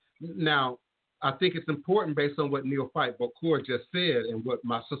productive. Now, I think it's important, based on what Neophyte Bokor just said and what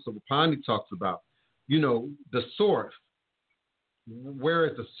my sister Wapani talks about, the source. Where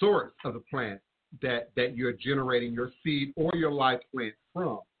is the source of the plant that you're generating your seed or your live plant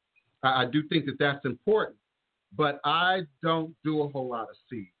from? I do think that that's important, but I don't do a whole lot of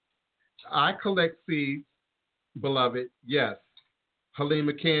seeds. I collect seeds, beloved, yes.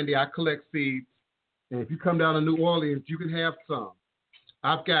 Halima Candy, I collect seeds, and if you come down to New Orleans, you can have some.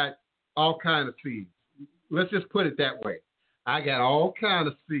 I've got all kinds of seeds. Let's just put it that way. I got all kinds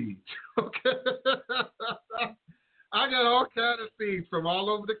of seeds. Okay. I got all kinds of seeds from all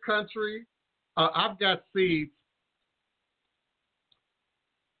over the country. I've got seeds.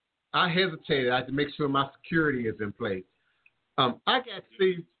 I hesitated. I had to make sure my security is in place. I got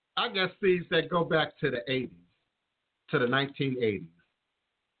seeds that go back to the 80s, to the 1980s,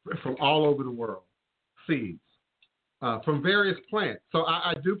 from all over the world. Seeds from various plants. So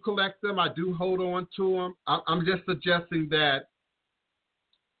I do collect them. I do hold on to them. I'm just suggesting that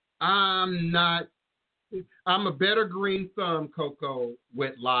I'm a better green thumb, Coco,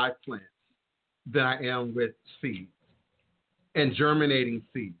 with live plants than I am with seeds and germinating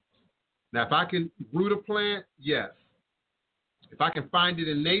seeds. Now, if I can root a plant, yes. If I can find it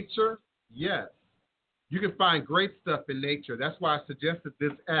in nature, yes. You can find great stuff in nature. That's why I suggested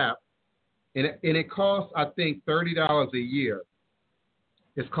this app. And it costs, I think, $30 a year.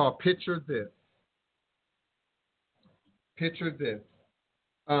 It's called Picture This. Picture This.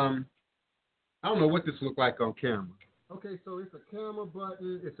 I don't know what this looks like on camera. Okay, so it's a camera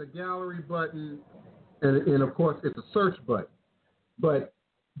button, it's a gallery button, and of course, it's a search button. But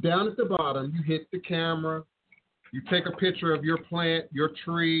down at the bottom, you hit the camera, you take a picture of your plant, your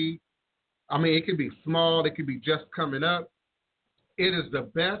tree. I mean, it could be small, it could be just coming up. It is the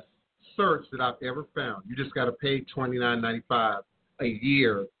best search that I've ever found. You just got to pay $29.95 a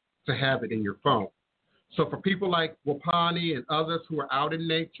year to have it in your phone. So for people like Wapani and others who are out in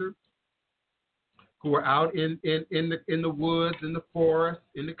nature, who are out in the woods, in the forest,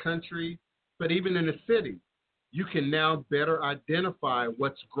 in the country, but even in the city, you can now better identify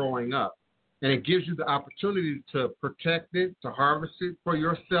what's growing up. And it gives you the opportunity to protect it, to harvest it for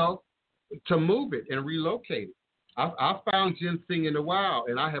yourself, to move it and relocate it. I found ginseng in the wild,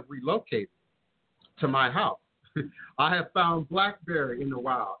 and I have relocated to my house. I have found blackberry in the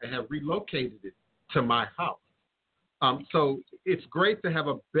wild and have relocated it to my house. So it's great to have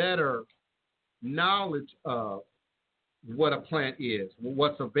a better knowledge of what a plant is,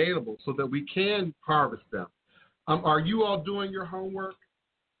 what's available, so that we can harvest them. Are you all doing your homework?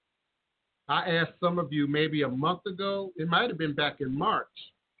 I asked some of you maybe a month ago, it might have been back in March,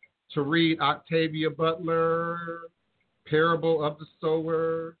 to read Octavia Butler, Parable of the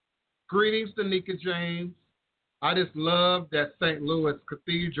Sower. Greetings, Danica James. I just love that St. Louis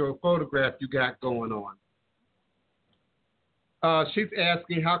Cathedral photograph you got going on. She's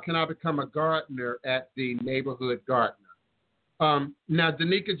asking, how can I become a gardener at the neighborhood gardener? Now,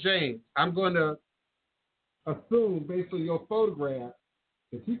 Danica James, I'm going to assume, based on your photograph,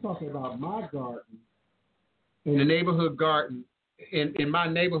 that you're talking about my garden in the neighborhood garden in my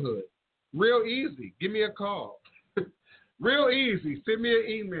neighborhood. Real easy. Give me a call. Real easy. Send me an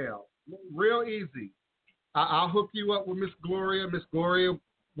email. Real easy. I'll hook you up with Miss Gloria. Miss Gloria,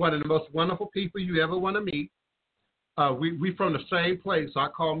 one of the most wonderful people you ever want to meet. We from the same place, so I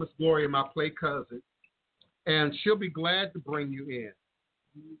call Miss Gloria my play cousin. And she'll be glad to bring you in.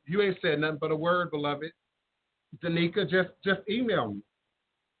 You ain't said nothing but a word, beloved. Danica, just email me.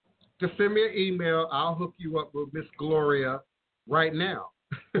 Just send me an email. I'll hook you up with Miss Gloria right now.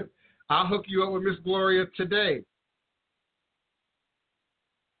 I'll hook you up with Miss Gloria today.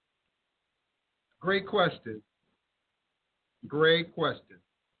 Great question. Great question.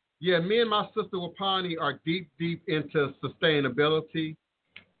 Yeah, me and my sister Wapani are deep into sustainability,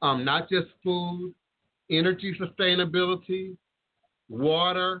 not just food, energy sustainability,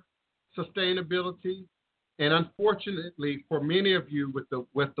 water sustainability. And unfortunately, for many of you with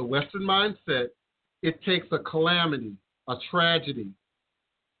the Western mindset, it takes a calamity, a tragedy,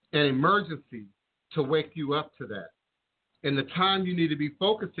 an emergency to wake you up to that. And the time you need to be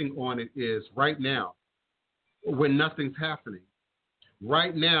focusing on it is right now, when nothing's happening.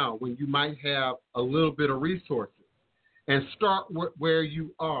 Right now, when you might have a little bit of resources. And start where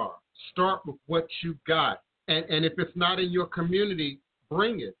you are. Start with what you got. And if it's not in your community,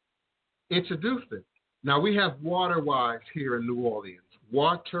 bring it. introduce it. Now, we have WaterWise here in New Orleans,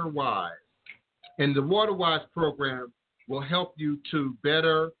 WaterWise. And the WaterWise program will help you to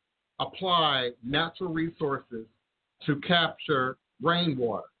better apply natural resources to capture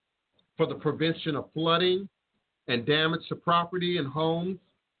rainwater for the prevention of flooding and damage to property and homes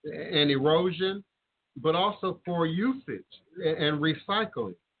and erosion, but also for usage and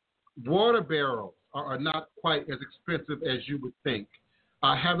recycling. Water barrels are not quite as expensive as you would think.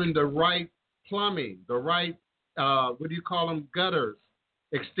 Having the right plumbing, the right, gutters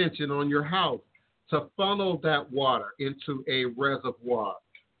extension on your house to funnel that water into a reservoir.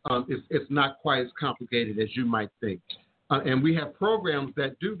 It's not quite as complicated as you might think. And we have programs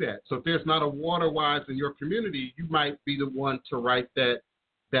that do that. So if there's not a WaterWise in your community, you might be the one to write that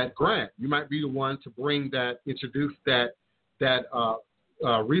grant. You might be the one to introduce that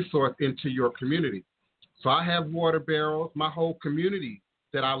resource into your community. So I have water barrels. My whole community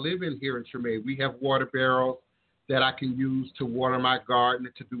that I live in here in Treme, we have water barrels that I can use to water my garden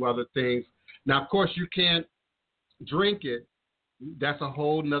and to do other things. Now, of course, you can't drink it. That's a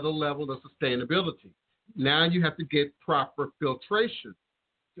whole nother level of sustainability. Now you have to get proper filtration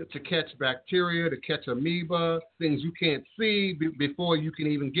to catch bacteria, to catch amoeba, things you can't see before you can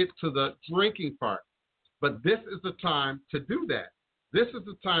even get to the drinking part. But this is the time to do that. This is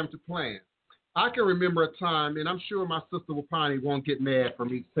the time to plan. I can remember a time, and I'm sure my sister Wapani won't get mad for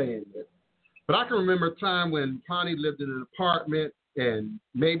me saying this, but I can remember a time when Pani lived in an apartment and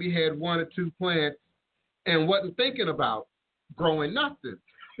maybe had 1 or 2 plants and wasn't thinking about growing nothing.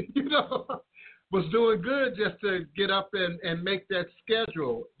 Was doing good just to get up and make that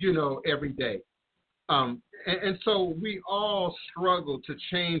schedule, every day. And so we all struggle to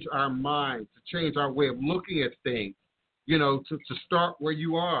change our minds, to change our way of looking at things, to start where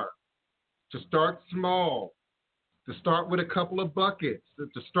you are, to start small, to start with a couple of buckets,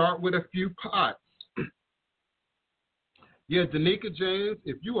 to start with a few pots. Yeah, Danica James,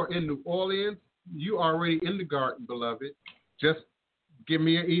 if you are in New Orleans, you already in the garden, beloved. Just give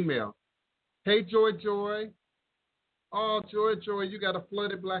me an email. Hey, Joy. Oh, Joy, you got a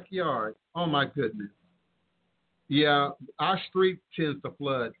flooded backyard. Oh, my goodness. Yeah, our street tends to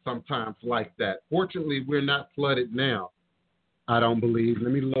flood sometimes like that. Fortunately, we're not flooded now, I don't believe.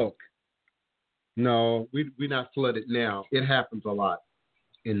 Let me look. No, we're not flooded now. It happens a lot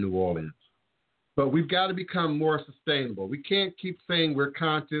in New Orleans. But we've got to become more sustainable. We can't keep saying we're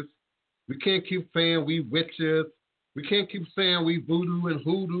conscious. We can't keep saying we witches. We can't keep saying we voodoo and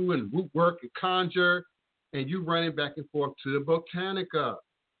hoodoo and root work and conjure, and you running back and forth to the Botanica.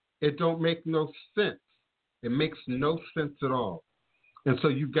 It don't make no sense. It makes no sense at all. And so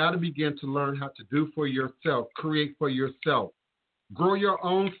you got to begin to learn how to do for yourself, create for yourself. Grow your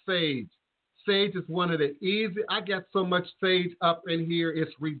own sage. Sage is one of the easy. I got so much sage up in here,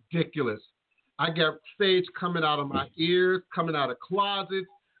 it's ridiculous. I got sage coming out of my ears, coming out of closets.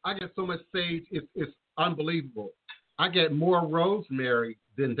 I got so much sage, it's unbelievable. I get more rosemary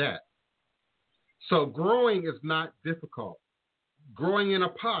than that. So growing is not difficult. Growing in a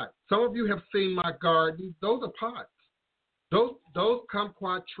pot. Some of you have seen my garden. Those are pots. Those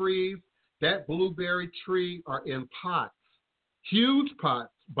kumquat trees, that blueberry tree are in pots. Huge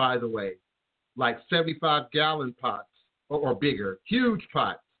pots, by the way, like 75-gallon pots or bigger. Huge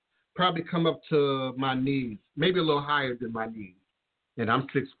pots. Probably come up to my knees, maybe a little higher than my knees. And I'm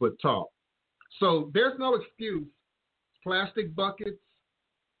 6 foot tall. So there's no excuse. Plastic buckets.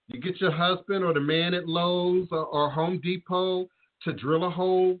 You get your husband or the man at Lowe's or Home Depot to drill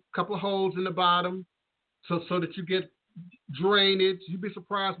a couple of holes in the bottom so that you get drainage. You'd be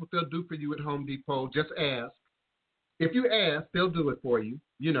surprised what they'll do for you at Home Depot. Just ask. If you ask, they'll do it for you,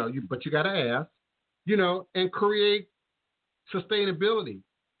 but you got to ask, and create sustainability.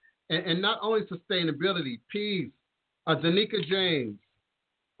 And not only sustainability, peace. Danica James,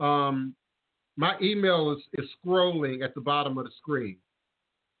 my email is scrolling at the bottom of the screen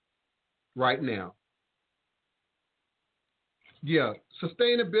right now. Yeah,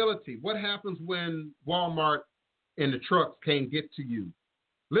 sustainability. What happens when Walmart and the trucks can't get to you?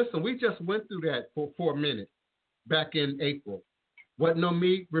 Listen, we just went through that for a minute back in April. Wasn't no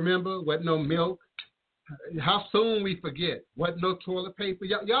meat, remember? Wasn't no milk. How soon we forget. Wasn't no toilet paper.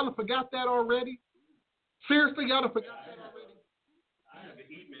 Y'all have forgot that already? Seriously, y'all have forgot that already? I have an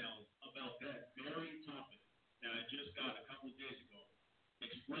email about that very topic that I just got a couple of days ago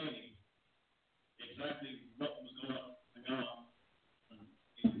explaining exactly what was going on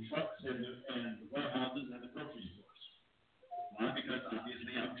in the trucks and the warehouses and the grocery stores. Why? Because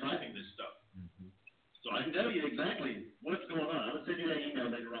obviously I'm driving this stuff. Mm-hmm. So I can tell you exactly what's going on. I'm going to send you that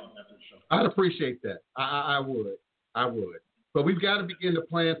email later on after the show. I'd appreciate that. I would. But we've got to begin to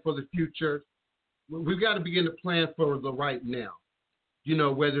plan for the future. We've got to begin to plan for the right now. You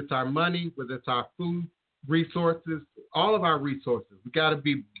know, whether it's our money, whether it's our food resources, all of our resources. We've got to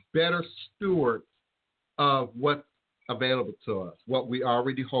be better stewards of what's available to us, what we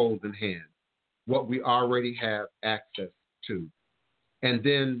already hold in hand, what we already have access to, and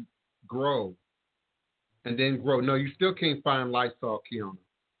then grow. No, you still can't find Lysol, Kiona.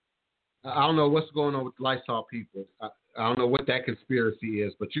 I don't know what's going on with Lysol people. I don't know what that conspiracy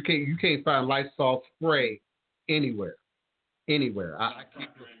is, but you can't find Lysol spray anywhere. I keep.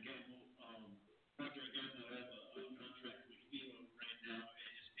 Procter and Gamble has a contract with FEMA right now, and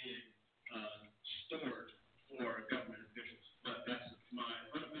it's being stored for government officials. But that's my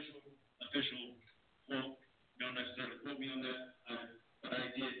official quote. Don't necessarily quote me on that, but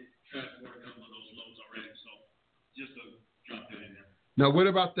I did transport a couple of those loads already. So just to drop that in there. Now, what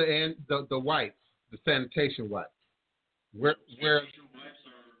about the wipes, the sanitation wipes? Where Sanitation wipes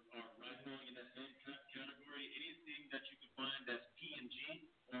are right along in that same category. Anything that you can find that's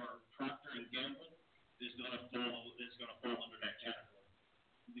P&G or Procter and Gamble is going to fall under that category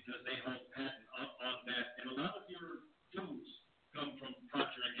because they hold patent on that. And a lot of your foods come from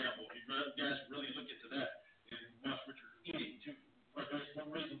Procter and Gamble. If you guys really look into that and watch what you're eating too. But there's no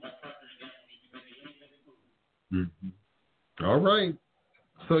reason why Procter and Gamble should be making anything food. Mm-hmm. All right.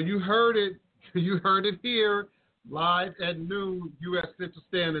 So you heard it. You heard it here, live at noon, U.S. Central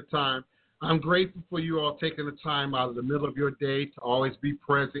Standard Time. I'm grateful for you all taking the time out of the middle of your day to always be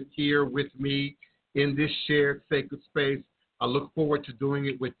present here with me in this shared sacred space. I look forward to doing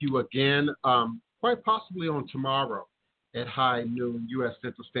it with you again, quite possibly on tomorrow at high noon, U.S.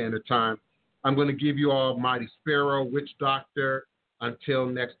 Central Standard Time. I'm going to give you all Mighty Sparrow, Witch Doctor. Until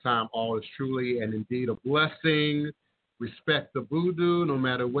next time, all is truly and indeed a blessing. Respect the voodoo. No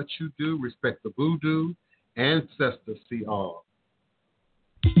matter what you do, respect the voodoo. Ancestors see all.